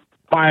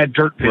by a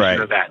dirt vision Right.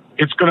 or that.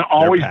 It's going to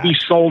always be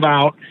packed. sold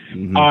out.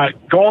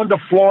 Going to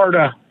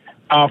Florida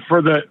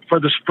for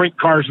the sprint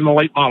cars and the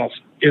late models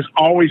is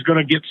always going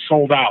to get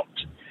sold out.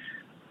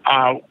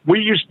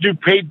 We used to do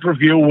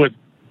pay-per-view with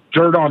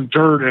dirt on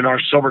dirt in our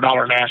Silver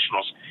Dollar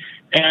Nationals.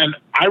 And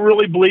I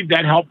really believe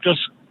that helped us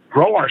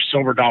grow our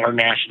Silver Dollar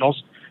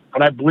Nationals.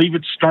 But I believe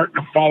it's starting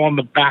to fall on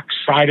the back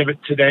side of it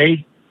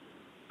today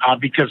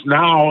because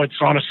now it's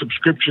on a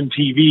subscription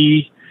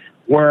TV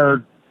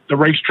where the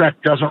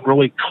racetrack doesn't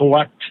really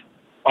collect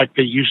like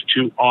they used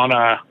to on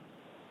a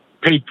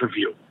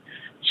pay-per-view.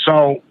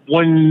 So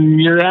when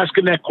you're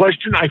asking that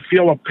question, I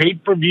feel a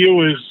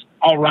pay-per-view is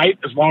all right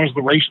as long as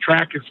the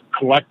racetrack is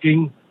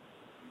collecting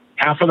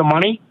half of the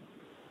money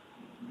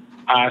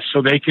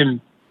so they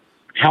can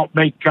help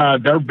make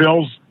their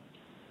bills.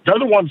 They're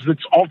the ones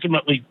that's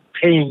ultimately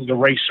paying the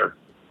racer.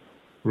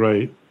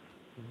 Right.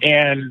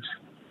 And,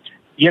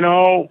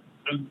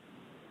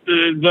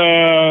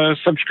 the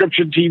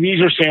subscription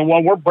TVs are saying,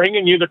 well, we're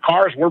bringing you the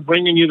cars, we're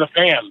bringing you the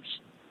fans.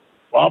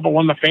 Well, but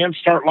when the fans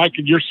start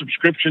liking your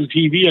subscription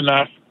TV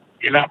enough,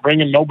 you're not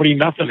bringing nobody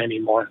nothing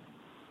anymore.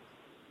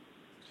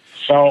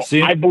 So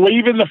I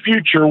believe in the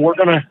future, we're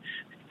going to,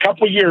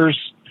 couple of years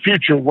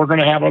future, we're going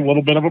to have a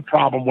little bit of a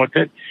problem with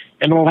it.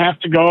 And we'll have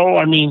to go.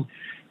 I mean,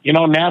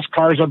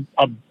 NASCAR's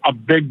a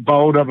big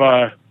boat of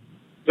a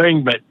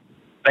thing, but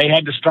they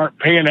had to start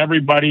paying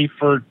everybody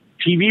for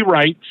TV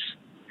rights,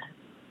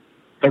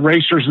 the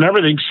racers and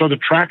everything, so the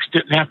tracks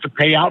didn't have to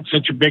pay out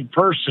such a big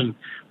purse. And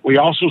we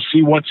also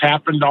see what's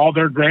happened to all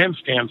their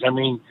grandstands. I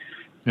mean,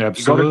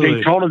 Absolutely. you go to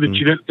Daytona that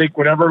you didn't think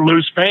would ever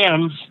lose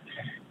fans.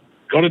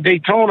 Go to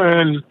Daytona,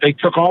 and they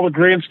took all the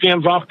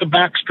grandstands off the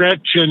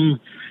backstretch and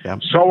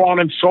so on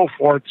and so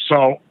forth.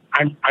 So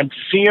I'm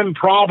seeing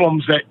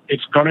problems that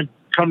it's going to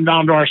come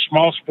down to our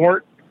small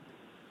sport.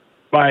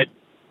 But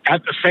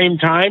at the same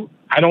time,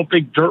 I don't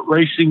think dirt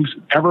racing's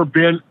ever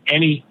been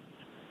any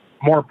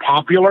more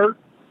popular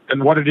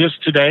than what it is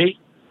today.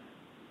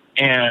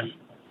 And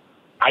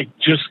I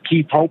just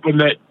keep hoping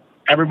that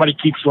everybody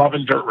keeps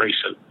loving dirt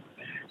racing.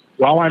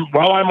 While I'm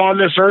on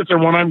this earth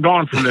and when I'm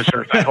gone from this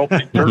earth, I hope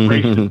that dirt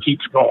racing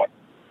keeps going.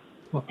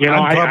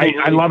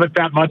 I love it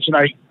that much,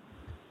 and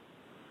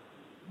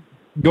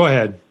Go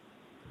ahead.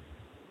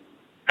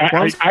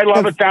 I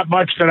love it that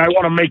much that I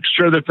want to make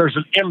sure that there's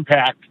an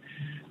impact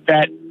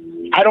that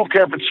I don't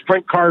care if it's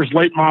sprint cars,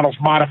 late models,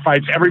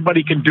 modifieds.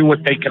 Everybody can do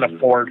what they can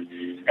afford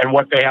and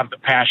what they have the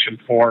passion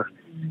for.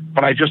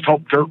 But I just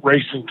hope dirt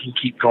racing can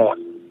keep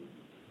going.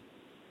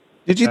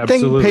 Did you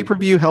think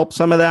pay-per-view helped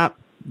some of that?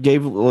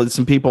 Gave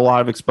some people a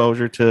lot of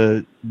exposure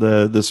to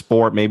the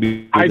sport,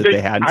 maybe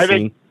they hadn't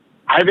seen?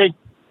 I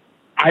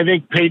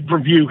think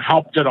pay-per-view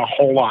helped it a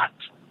whole lot.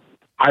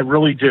 I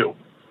really do.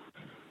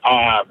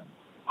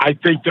 I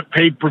think that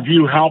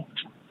pay-per-view helped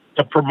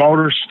the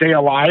promoters stay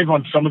alive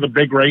on some of the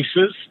big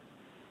races.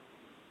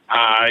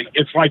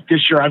 It's like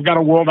this year, I've got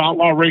a World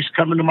Outlaw race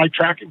coming to my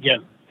track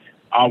again.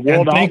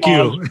 Thank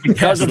you.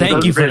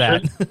 Thank you for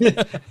that.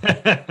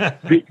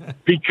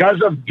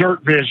 Because of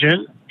Dirt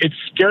Vision, it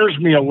scares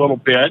me a little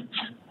bit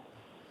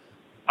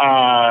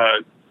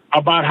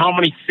about how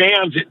many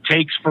fans it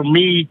takes for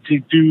me to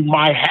do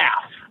my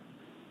half.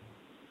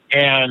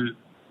 And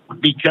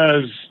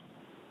because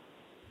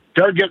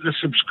they're getting a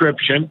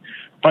subscription,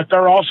 but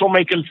they're also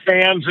making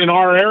fans in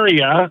our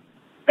area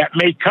that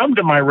may come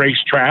to my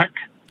racetrack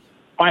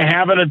by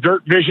having a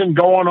Dirt Vision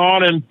going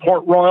on in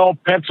Port Royal,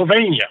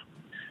 Pennsylvania.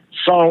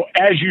 So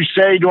as you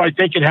say, do I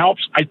think it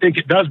helps? I think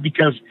it does,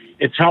 because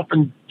it's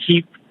helping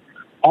keep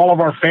all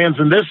of our fans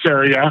in this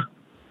area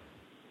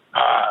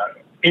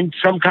in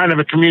some kind of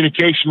a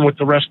communication with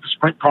the rest of the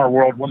sprint car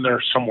world when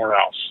they're somewhere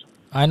else.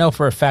 I know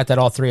for a fact that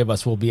all three of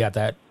us will be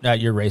at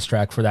your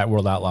racetrack for that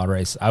World Outlaw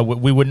race.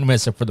 We wouldn't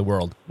miss it for the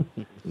world.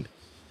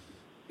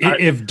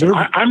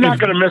 I'm not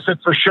going to miss it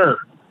for sure.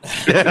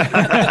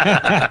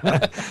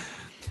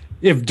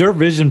 If Dirt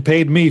Vision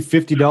paid me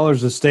 $50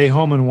 to stay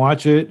home and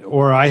watch it,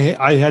 or I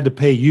had to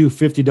pay you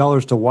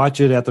 $50 to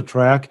watch it at the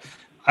track,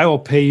 I will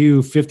pay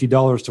you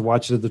 $50 to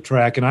watch it at the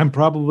track. And I'm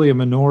probably a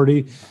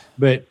minority,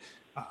 but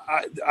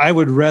I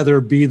would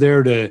rather be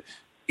there to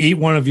eat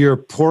one of your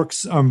pork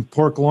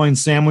loin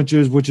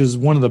sandwiches, which is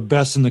one of the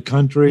best in the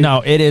country.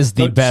 No, it is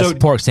the best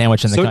pork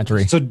sandwich in the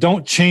country. So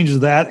don't change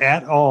that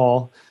at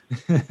all.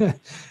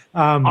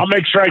 I'll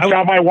make sure I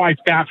tell my wife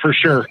that for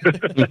sure.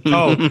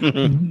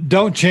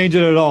 Don't change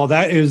it at all.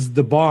 That is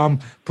the bomb.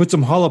 Put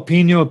some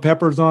jalapeno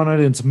peppers on it,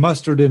 and it's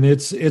mustard, and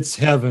it's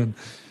heaven.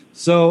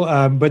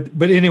 So,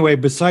 but anyway,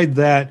 beside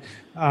that,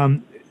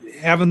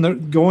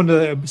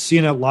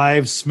 seeing it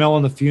live,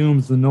 smelling the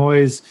fumes, the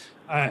noise,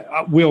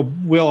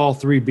 we'll all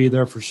three be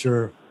there for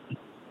sure.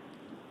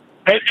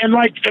 And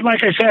like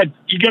I said,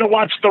 you got to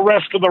watch the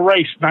rest of the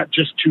race, not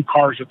just 2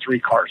 cars or 3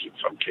 cars in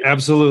some cases.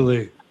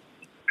 Absolutely.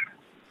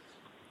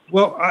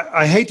 Well,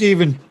 I hate to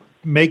even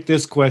make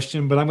this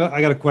question, but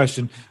I got a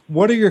question.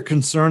 What are your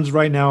concerns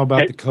right now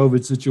about the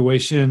COVID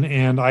situation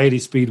and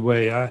I-80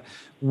 Speedway?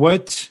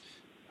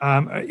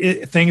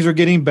 Things are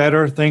getting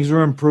better. Things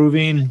are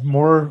improving.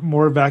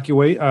 More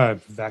vaccines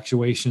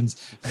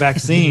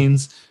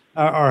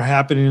are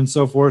happening and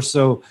so forth.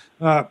 So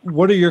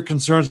what are your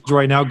concerns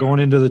right now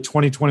going into the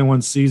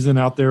 2021 season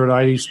out there at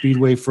I-80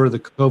 Speedway for the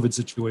COVID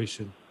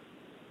situation?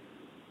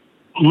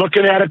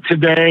 Looking at it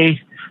today,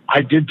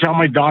 I did tell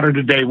my daughter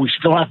today, we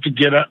still have to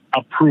get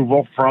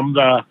approval from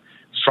the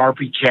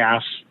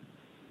SARPI-CAS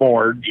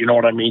board, you know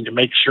what I mean, to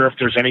make sure if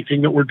there's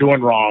anything that we're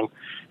doing wrong,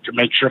 to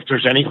make sure if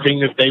there's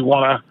anything that they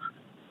want to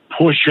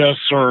push us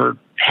or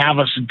have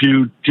us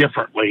do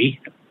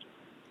differently.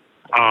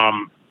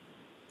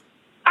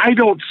 I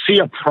don't see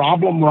a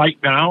problem right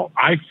now.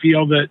 I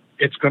feel that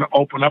it's going to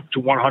open up to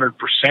 100%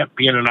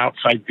 being an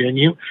outside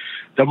venue.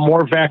 The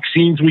more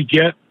vaccines we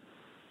get,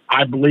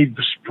 I believe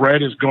the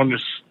spread is going to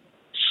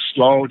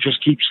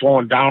just keep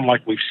slowing down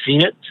like we've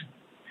seen it.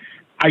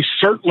 I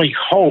certainly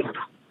hope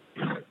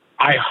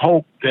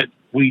that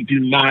we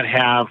do not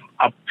have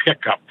a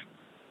pickup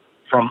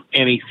from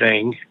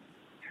anything.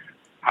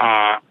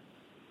 I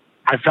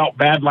felt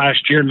bad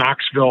last year.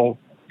 Knoxville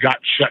got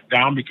shut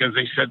down because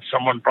they said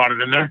someone brought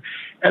it in there.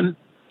 And,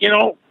 you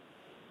know,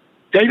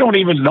 they don't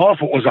even know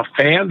if it was a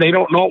fan. They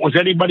don't know it was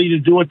anybody to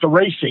do with the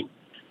racing.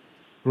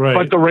 Right.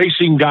 But the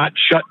racing got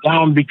shut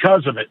down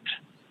because of it.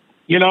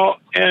 You know,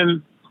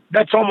 and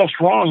that's almost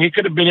wrong. It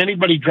could have been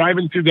anybody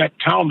driving through that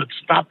town that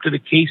stopped at a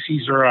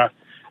Casey's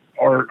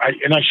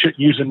and I shouldn't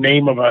use a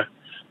name of a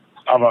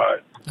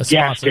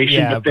gas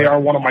station, but they are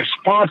one of my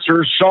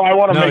sponsors, so I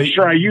want to make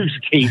sure I use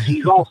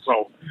Casey's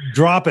also.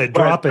 Drop it.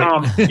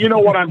 You know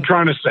what I'm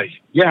trying to say.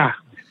 Yeah.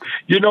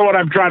 You know what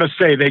I'm trying to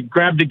say. They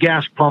grabbed the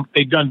gas pump.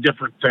 They've done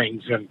different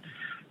things and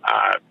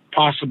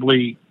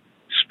possibly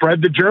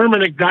spread the germ,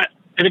 and it got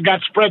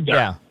spread there.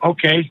 Yeah.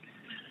 Okay.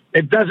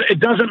 It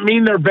doesn't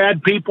mean they're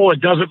bad people. It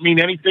doesn't mean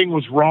anything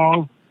was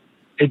wrong.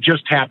 It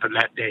just happened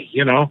that day,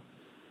 you know?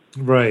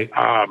 Right.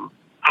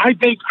 I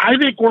think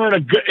we're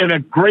in a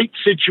great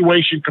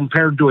situation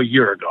compared to a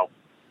year ago.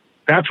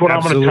 That's what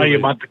I'm going to tell you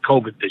about the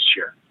COVID this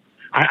year.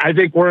 I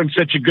think we're in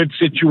such a good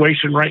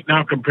situation right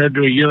now compared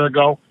to a year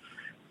ago.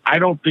 I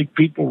don't think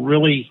people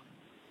really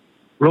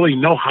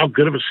know how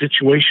good of a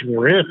situation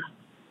we're in.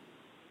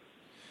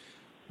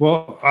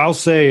 Well, I'll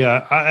say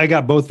I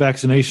got both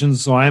vaccinations,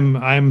 so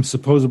I'm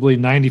supposedly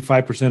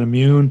 95%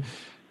 immune.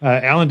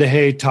 Alan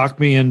DeHay talked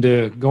me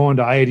into going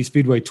to I-80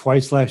 Speedway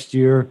twice last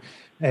year,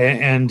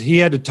 and he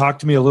had to talk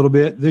to me a little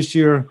bit. This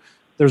year,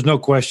 there's no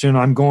question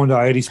I'm going to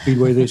I-80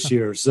 Speedway this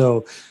year.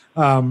 So,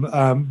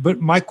 but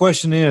my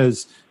question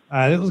is,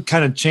 it'll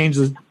kind of change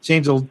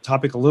the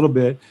topic a little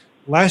bit.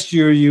 Last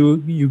year,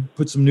 you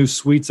put some new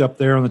suites up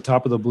there on the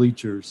top of the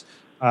bleachers.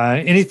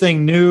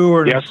 Anything new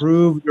or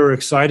improved or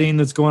exciting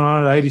that's going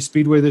on at I-80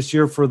 Speedway this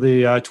year for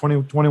the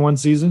 2021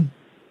 season?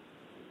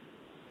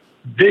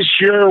 This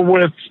year,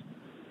 with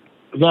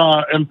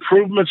the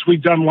improvements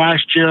we've done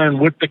last year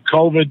and with the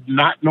COVID,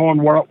 not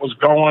knowing where it was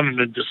going, and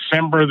in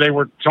December they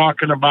were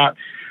talking about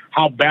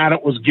how bad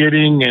it was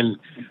getting, and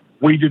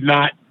we did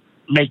not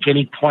make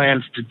any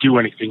plans to do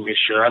anything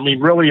this year. I mean,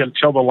 really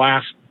until the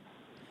last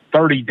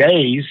 30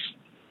 days,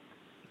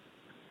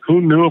 who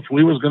knew if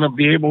we was going to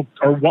be able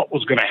or what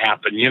was going to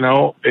happen? You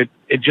know, it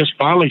just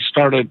finally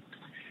started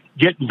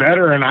getting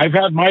better, and I've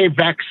had my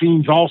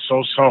vaccines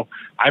also, so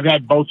I've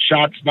had both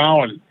shots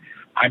now, and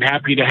I'm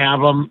happy to have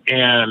them.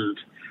 And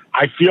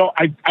I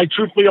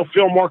truthfully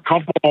feel more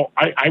comfortable.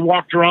 I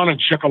walked around and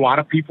shook a lot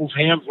of people's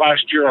hands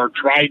last year, or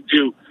tried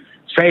to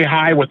say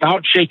hi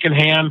without shaking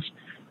hands,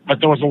 but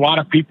there was a lot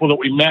of people that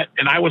we met,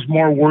 and I was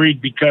more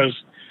worried because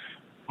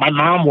my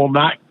mom will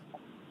not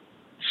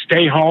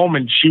stay home,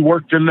 and she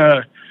worked in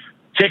the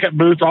ticket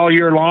booth all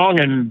year long,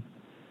 and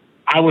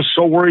I was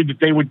so worried that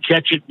they would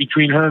catch it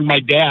between her and my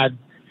dad,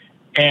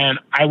 and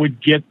I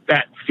would get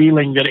that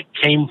feeling that it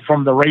came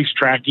from the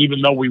racetrack,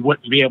 even though we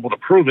wouldn't be able to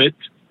prove it.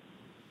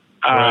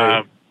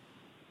 Right.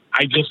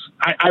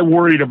 I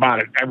worried about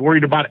it. I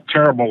worried about it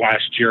terrible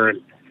last year,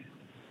 and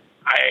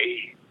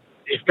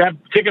if that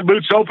ticket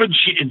booth's open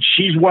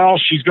she's well,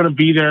 she's going to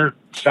be there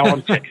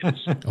selling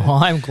tickets. Well,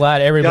 I'm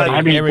glad everybody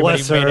made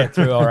it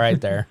through all right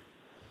there.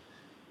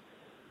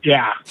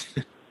 Yeah.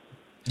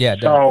 Yeah.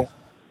 Definitely. So,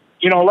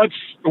 you know,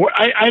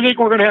 I think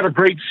we're going to have a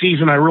great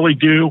season. I really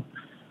do.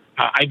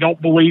 I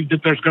don't believe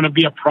that there's going to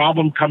be a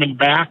problem coming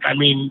back. I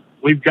mean,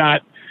 we've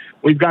got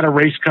a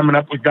race coming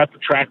up. We've got the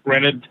track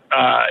rented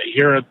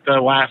here at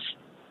the last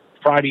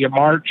Friday of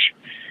March.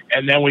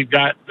 And then we've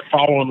got the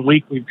following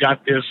week, we've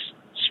got this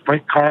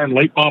sprint car and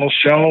late model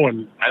show.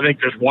 And I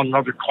think there's one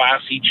other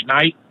class each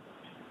night.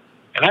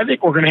 And I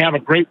think we're going to have a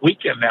great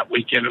weekend that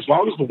weekend as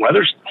long as the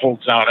weather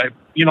holds out.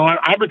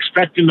 I'm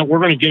expecting that we're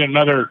going to get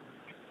another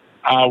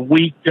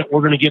week that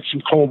we're going to get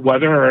some cold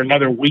weather, or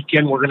another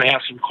weekend we're going to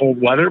have some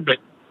cold weather. But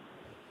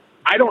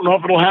I don't know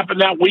if it'll happen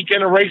that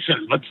weekend of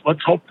racing.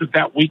 Let's hope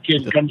that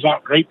weekend comes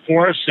out great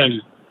for us,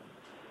 and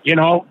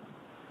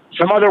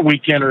some other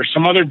weekend or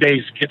some other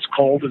days it gets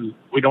cold and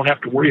we don't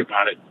have to worry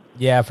about it.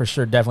 Yeah, for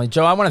sure, definitely.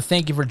 Joe, I want to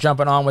thank you for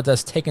jumping on with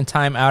us, taking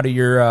time out of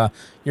your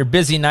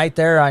busy night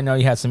there. I know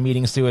you had some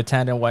meetings to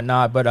attend and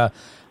whatnot, but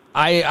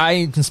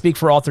I can speak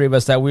for all three of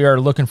us that we are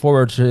looking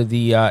forward to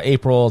the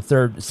April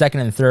 2nd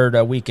and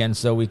 3rd weekend,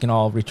 so we can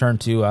all return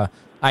to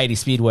I-80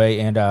 Speedway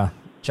and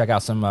check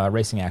out some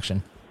racing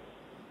action.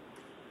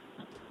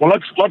 Well,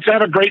 let's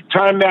have a great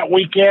time that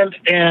weekend,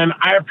 and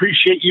I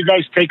appreciate you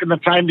guys taking the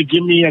time to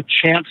give me a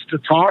chance to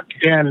talk,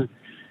 and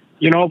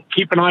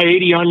keep an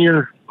I-80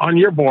 on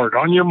your board,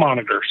 on your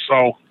monitor.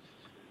 So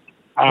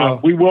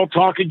we will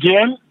talk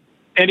again.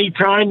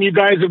 Anytime you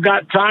guys have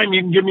got time,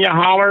 you can give me a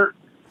holler.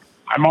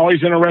 I'm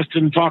always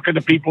interested in talking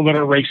to people that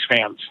are race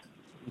fans.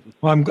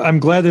 Well, I'm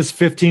glad this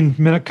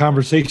 15-minute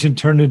conversation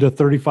turned into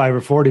 35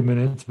 or 40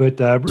 minutes, but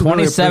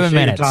 27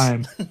 really minutes.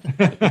 Time.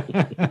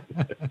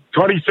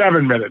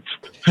 27 minutes.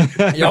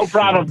 No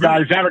problem,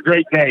 guys. Have a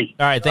great day.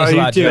 All right, thanks a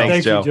lot, Joe. Joe.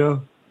 Thank you,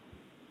 Joe.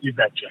 You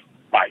betcha.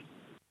 Bye.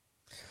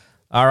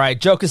 All right,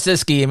 Joe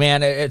Kosiski,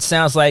 man, it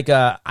sounds like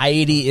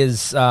I-80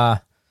 is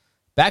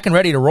back and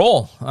ready to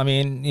roll. I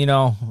mean,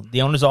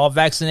 the owners are all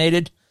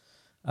vaccinated,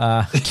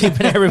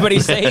 keeping everybody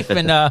safe,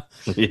 and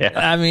Yeah.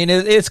 I mean,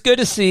 it's good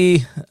to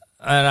see.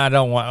 And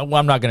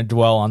I'm not going to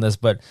dwell on this,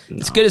 but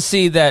it's good to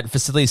see that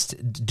facilities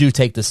do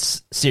take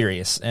this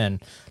serious,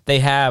 and they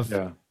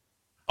have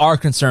our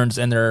concerns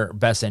in their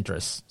best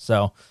interests.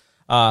 So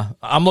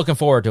I'm looking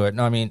forward to it.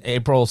 No, I mean,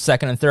 April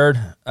 2nd and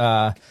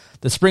 3rd,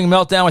 the Spring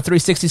Meltdown with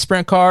 360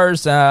 sprint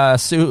cars,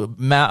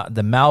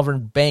 the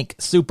Malvern Bank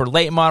Super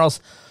Late Models,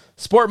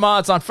 Sport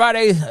Mods on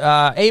Friday,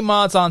 A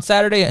Mods on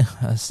Saturday.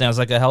 Sounds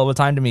like a hell of a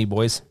time to me,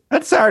 boys.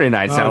 That Saturday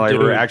night sounded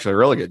like actually a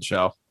really good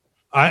show.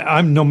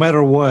 I'm no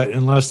matter what,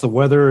 unless the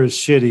weather is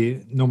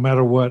shitty, no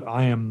matter what,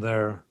 I am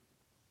there.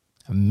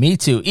 Me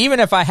too. Even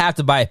if I have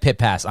to buy a pit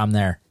pass, I'm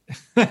there.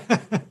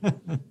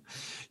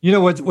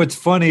 What's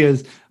funny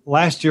is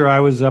last year I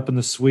was up in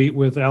the suite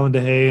with Alan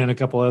DeHay and a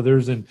couple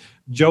others, and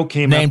Joe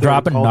came name up there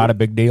dropping, not a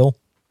big deal.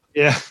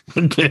 Yeah,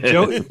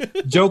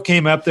 Joe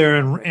came up there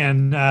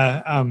and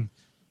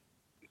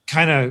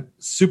kind of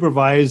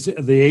supervised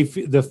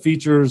the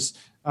features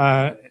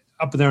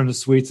up there in the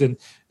suites, and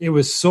it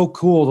was so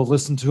cool to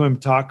listen to him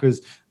talk,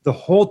 because the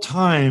whole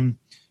time,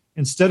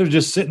 instead of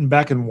just sitting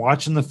back and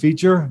watching the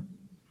feature,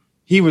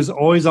 he was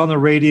always on the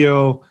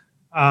radio.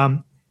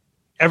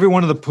 Every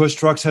one of the push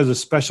trucks has a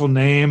special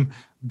name,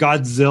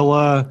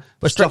 Godzilla,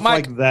 stuff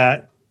like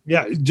that.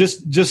 Yeah,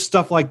 just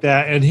stuff like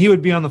that. And he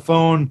would be on the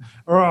phone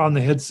or on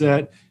the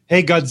headset.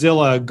 Hey,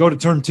 Godzilla, go to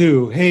turn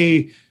 2.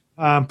 Hey,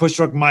 push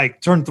truck Mike,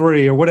 turn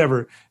 3 or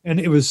whatever. And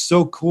it was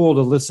so cool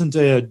to listen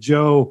to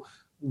Joe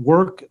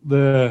work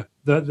the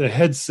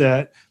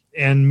headset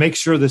and make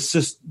sure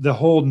the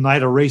whole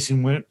night of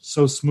racing went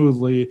so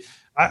smoothly.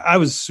 I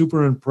was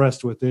super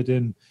impressed with it,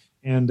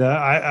 and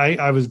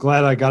I was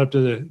glad I got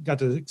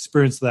to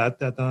experience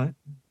that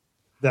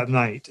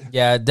night.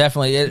 Yeah,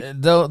 definitely.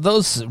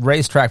 Those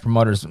racetrack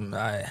promoters,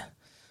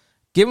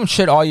 give them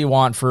shit all you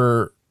want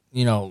for,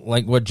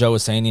 like what Joe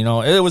was saying,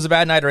 it was a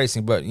bad night of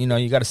racing, but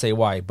you got to say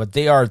why. But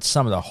they are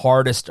some of the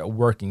hardest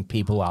working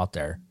people out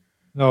there.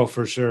 Oh,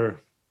 for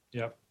sure.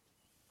 Yep.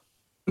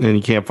 And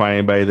you can't find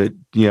anybody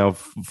that,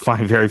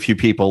 find very few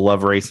people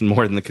love racing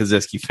more than the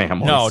Kosiski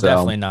family. No,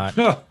 definitely not.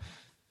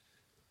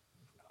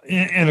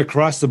 And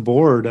across the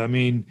board, I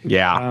mean,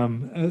 yeah.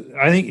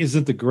 I think,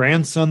 isn't the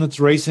grandson that's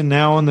racing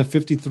now on the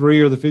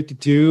 53 or the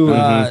 52?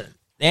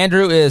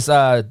 Andrew is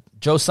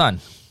Joe's son,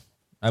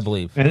 I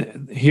believe.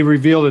 And he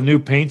revealed a new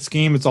paint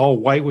scheme. It's all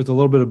white with a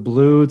little bit of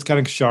blue. It's kind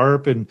of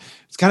sharp, and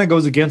it kind of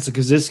goes against the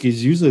Kosiskis.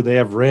 Usually they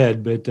have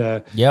red, but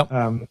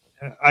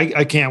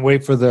I can't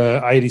wait for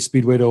the I-80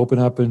 Speedway to open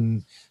up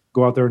and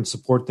go out there and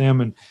support them.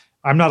 And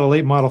I'm not a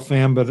late model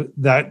fan, but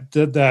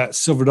that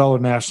Silver Dollar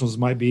Nationals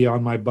might be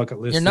on my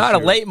bucket list. You're not a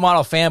late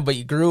model fan, but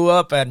you grew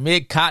up at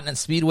Mid-Continent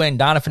Speedway in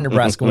Donovan,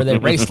 Nebraska, where they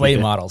raced late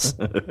models.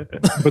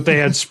 But they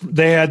had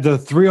the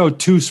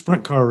 302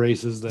 sprint car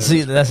races there.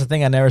 See, that's the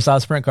thing. I never saw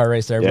a sprint car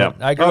race there. Yeah.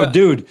 But I grew up.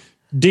 Dude,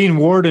 Dean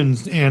Warden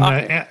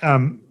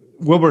and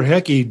Wilbur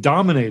Hecky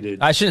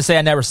dominated. I shouldn't say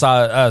I never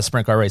saw a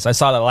sprint car race. I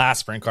saw the last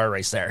sprint car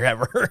race there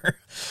ever.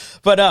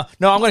 But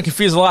no, I'm going to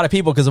confuse a lot of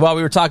people, because while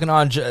we were talking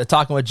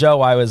with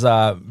Joe, I was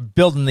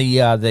building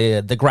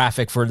the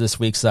graphic for this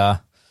week's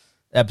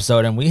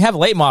episode, and we have a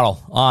late model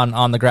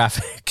on the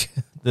graphic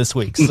this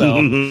week, so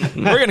we're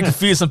going to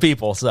confuse some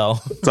people. So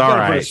it's all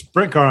right. Put a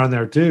sprint car on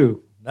there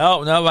too.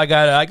 No, I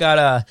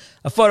got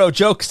a photo of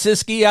Joe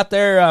Kosiski out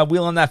there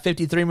wheeling that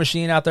 53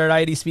 machine out there at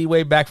I-80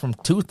 Speedway back from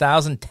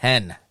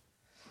 2010.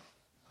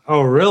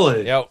 Oh,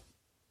 really? Yep.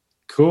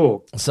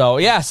 Cool. So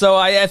yeah,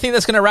 I think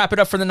that's going to wrap it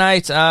up for the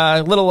night.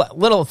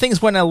 Little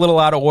things went a little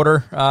out of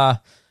order.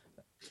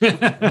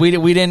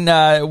 we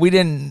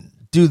didn't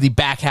do the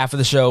back half of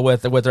the show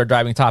with our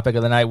driving topic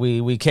of the night.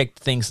 We kicked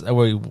things.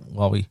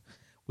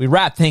 We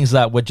wrapped things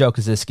up with Joe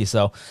Kosiski.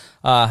 So,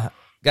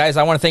 guys,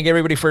 I want to thank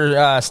everybody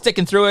for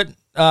sticking through it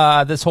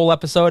this whole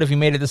episode. If you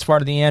made it this far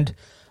to the end,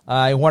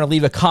 you want to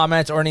leave a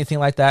comment or anything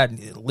like that,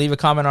 leave a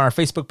comment on our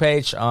Facebook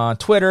page, on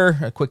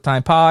Twitter,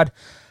 QuickTime Pod,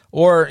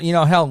 or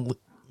hell,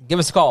 give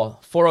us a call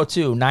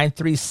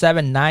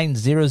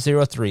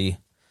 402-937-9003.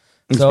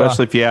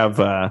 Especially if you have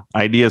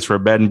ideas for a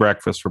bed and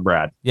breakfast for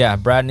Brad. Yeah,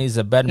 Brad needs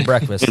a bed and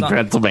breakfast in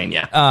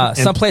Pennsylvania.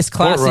 Someplace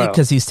classy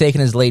because he's taking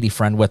his lady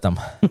friend with him.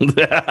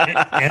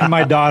 And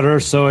my daughter,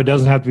 so it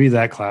doesn't have to be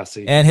that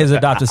classy. And his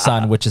adopted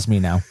son, which is me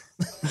now.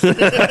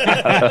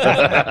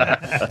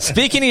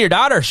 Speaking of your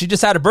daughter, she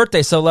just had a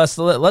birthday, so let's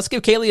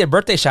give Kaylee a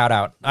birthday shout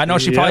out. I know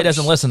she probably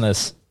doesn't listen to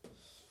this.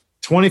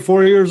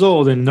 24 years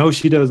old, and no,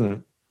 she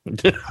doesn't.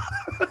 It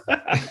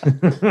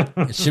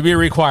should be a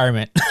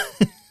requirement.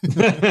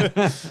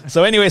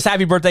 So anyways,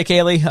 happy birthday,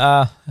 Kaylee.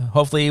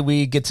 Hopefully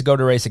we get to go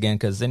to race again,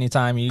 because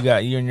anytime you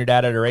and your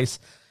dad at a race,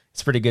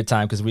 it's a pretty good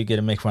time, because we get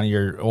to make fun of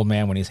your old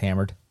man when he's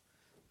hammered.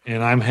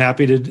 And I'm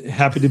happy to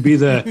be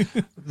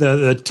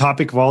the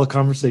topic of all the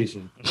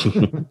conversation.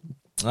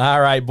 All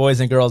right, boys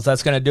and girls,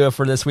 that's going to do it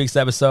for this week's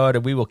episode,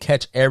 and we will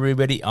catch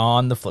everybody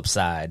on the flip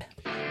side.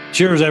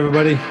 Cheers,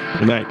 everybody.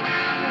 Good night.